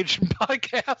us on Legion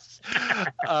Podcasts.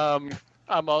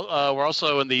 We're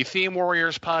also in the Theme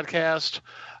Warriors podcast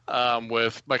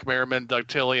with Mike Merriman, Doug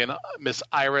Tilley, and Miss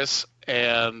Iris,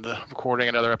 and recording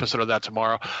another episode of that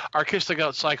tomorrow. Our Kiss the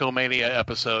Goat Psychomania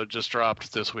episode just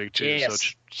dropped this week, too,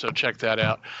 yes. So check that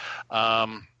out.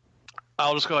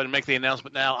 I'll just go ahead and make the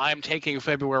announcement now. I'm taking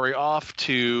February off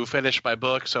to finish my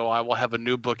book, so I will have a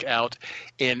new book out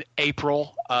in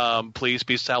April. Please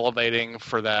be salivating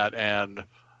for that, and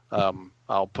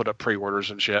I'll put up pre-orders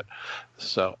and shit.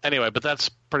 So anyway, but that's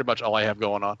pretty much all I have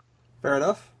going on. Fair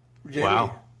enough. Jamie.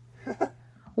 Wow.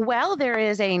 Well, there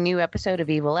is a new episode of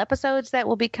Evil Episodes that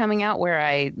will be coming out where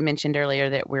I mentioned earlier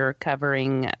that we're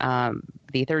covering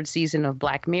the third season of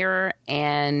Black Mirror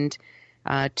and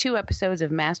 2 episodes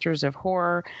of Masters of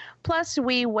Horror. Plus,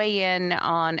 we weigh in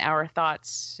on our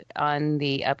thoughts on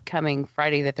the upcoming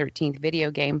Friday the 13th video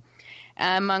game,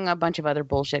 among a bunch of other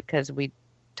bullshit, because we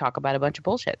talk about a bunch of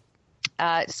bullshit.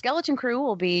 Skeleton Crew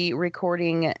will be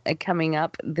recording coming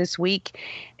up this week,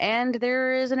 and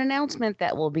there is an announcement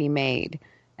that will be made.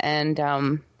 And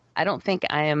I don't think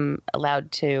I am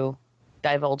allowed to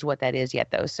divulge what that is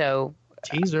yet, though. So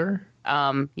teaser.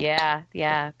 Yeah,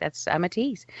 I'm a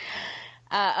tease.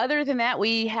 Other than that,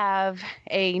 we have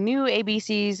a new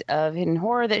ABCs of Hidden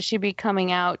Horror that should be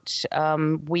coming out.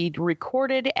 We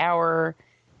recorded our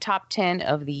top 10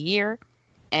 of the year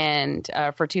and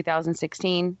for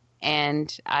 2016,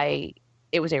 and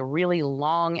it was a really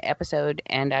long episode,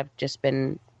 and I've just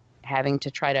been having to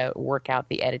try to work out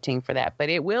the editing for that. But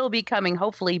it will be coming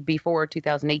hopefully before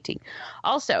 2018.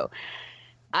 Also,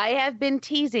 I have been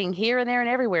teasing here and there and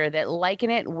everywhere that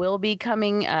Liking It will be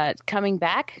coming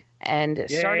back and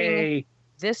starting Yay.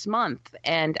 this month,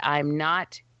 and I'm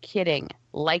not kidding.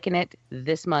 Liking It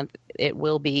this month, it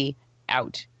will be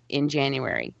out in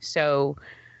January. So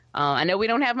I know we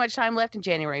don't have much time left in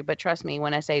January, but trust me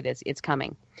when I say this, it's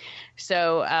coming.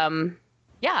 So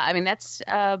yeah, I mean that's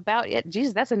about it.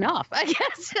 Jesus, that's enough.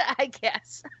 I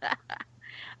guess.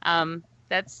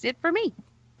 That's it for me.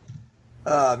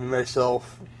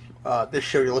 Myself, this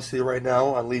show you're listening to right now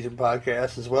on Legion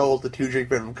Podcast, as well as the Two Drink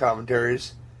Venom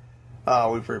commentaries.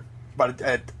 We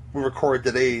record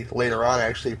today later on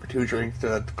actually for Two Drink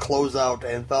to close out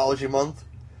Anthology Month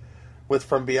with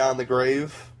From Beyond the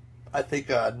Grave. I think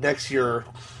next year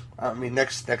we're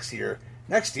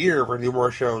gonna do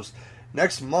more shows.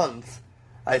 Next month,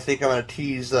 I think I'm gonna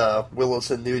tease Willis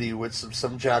and Nudie with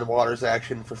some John Waters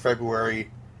action for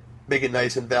February. Make it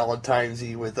nice and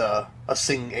Valentine's-y with a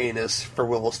sing anus for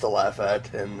Willis to laugh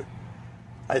at, and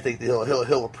I think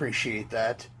he'll appreciate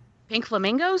that. Pink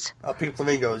Flamingos? Pink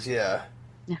Flamingos, yeah.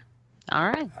 All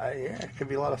right. Yeah, it could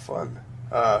be a lot of fun.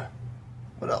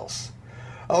 What else?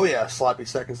 Oh yeah, Sloppy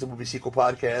Seconds, the movie sequel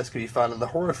podcast, can be found on the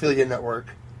Horophilia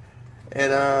Network.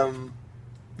 And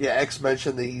yeah, X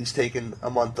mentioned that he's taken a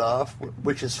month off,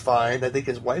 which is fine. I think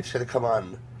his wife's going to come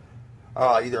on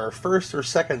either our first or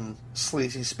second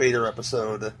Sleazy Spader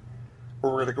episode,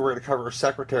 where we're gonna cover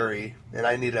Secretary, and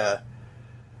I need a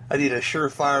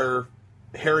surefire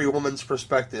hairy woman's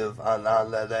perspective on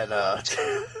that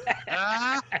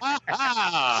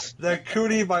that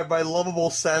cootie, my lovable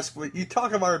Sasquatch. You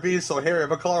talking about her being so hairy? I'm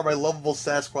gonna call her my lovable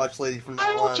Sasquatch lady from now on.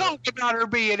 I don't talk about her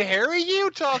being hairy. You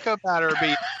talk about her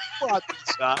being.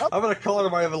 I'm gonna call her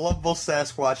my lovable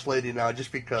Sasquatch lady now,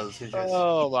 just because. Just,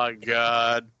 oh my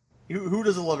god! Who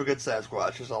doesn't love a good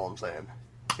Sasquatch? Is all I'm saying.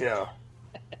 You know.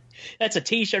 That's a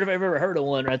T-shirt if I've ever heard of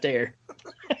one, right there.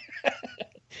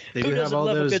 They do have all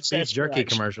those beef jerky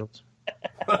commercials.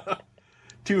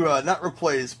 To not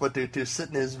replace, but to sit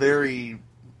in his very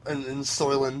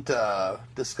insolent,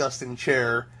 disgusting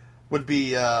chair would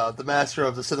be the master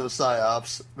of the cinema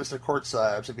psyops, Mr. Court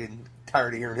Psyops. I've been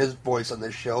tired of hearing his voice on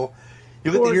this show.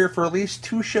 You'll get to hear for at least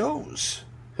 2 shows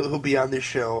who'll be on this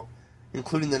show,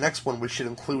 including the next one, which should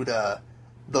include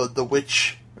the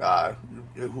witch,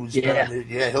 who's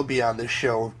he'll be on this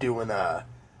show doing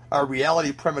our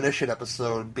reality premonition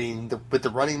episode, being with the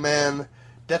Running Man,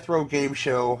 Death Row Game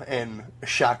Show, and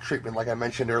Shock Treatment, like I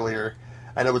mentioned earlier.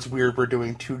 I know it's weird we're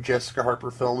doing 2 Jessica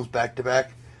Harper films back to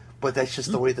back, but that's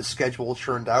just the way the schedule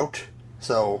turned out.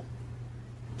 So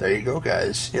there you go,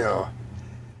 guys. You know.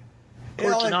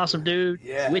 Court's an awesome dude.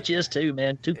 Yeah. Witch is too,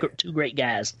 man. Two great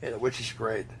guys. Yeah, the Witch is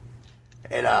great.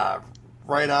 And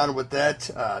right on with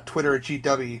that, Twitter at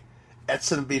GW at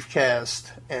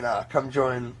CinemaBeefCast, and come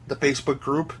join the Facebook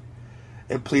group.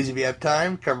 And please, if you have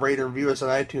time, come rate and review us on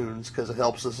iTunes, because it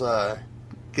helps us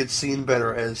get seen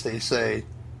better, as they say.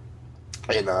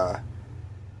 And I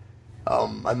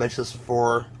mentioned this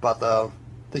before about the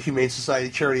Humane Society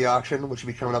charity auction, which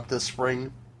will be coming up this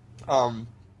spring.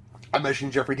 I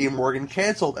mentioned Jeffrey Dean Morgan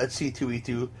canceled at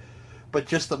C2E2, but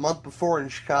just the month before in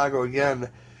Chicago again,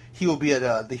 he will be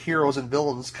at the Heroes and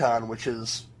Villains Con, which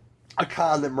is a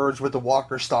con that merged with the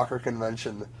Walker Stalker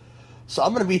Convention. So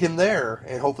I'm going to meet him there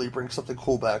and hopefully bring something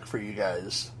cool back for you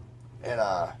guys. And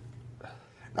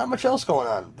not much else going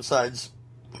on besides...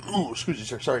 Ooh, excuse me,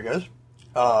 sir. Sorry, guys.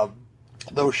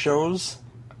 Those shows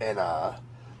and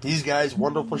these guys'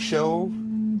 wonderful show.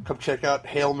 Come check out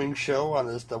Hail Ming Show on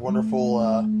the wonderful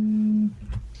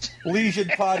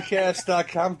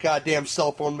LegionPodcast.com. Goddamn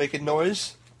cell phone making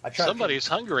noise. Somebody's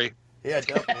hungry. Yeah,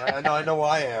 definitely. I know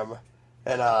I am.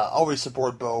 And always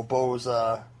support Bo. Bo's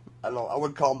I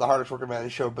wouldn't call him the hardest working man in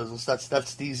show business.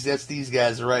 That's these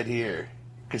guys right here,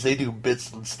 because they do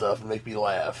bits and stuff and make me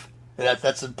laugh, and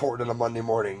that's important on a Monday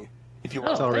morning. If you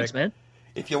want, thanks, man.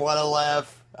 If you want to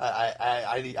laugh,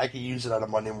 I can use it on a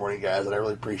Monday morning, guys, and I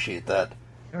really appreciate that.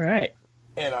 All right,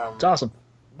 and it's awesome.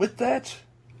 With that,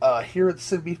 here at the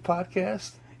Sin Beef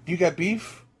Podcast, if you got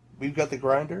beef, we've got the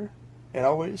grinder, and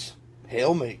always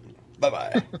Hail Ming. Bye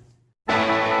bye.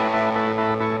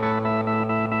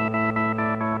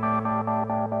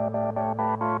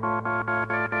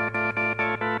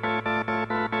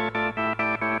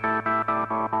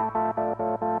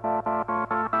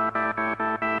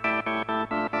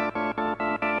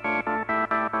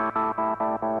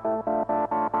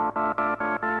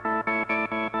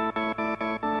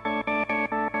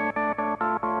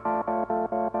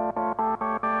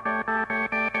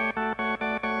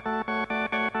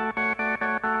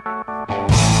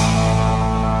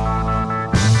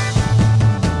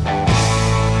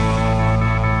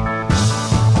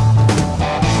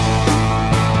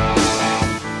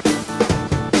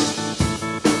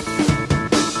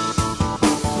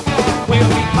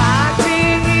 Power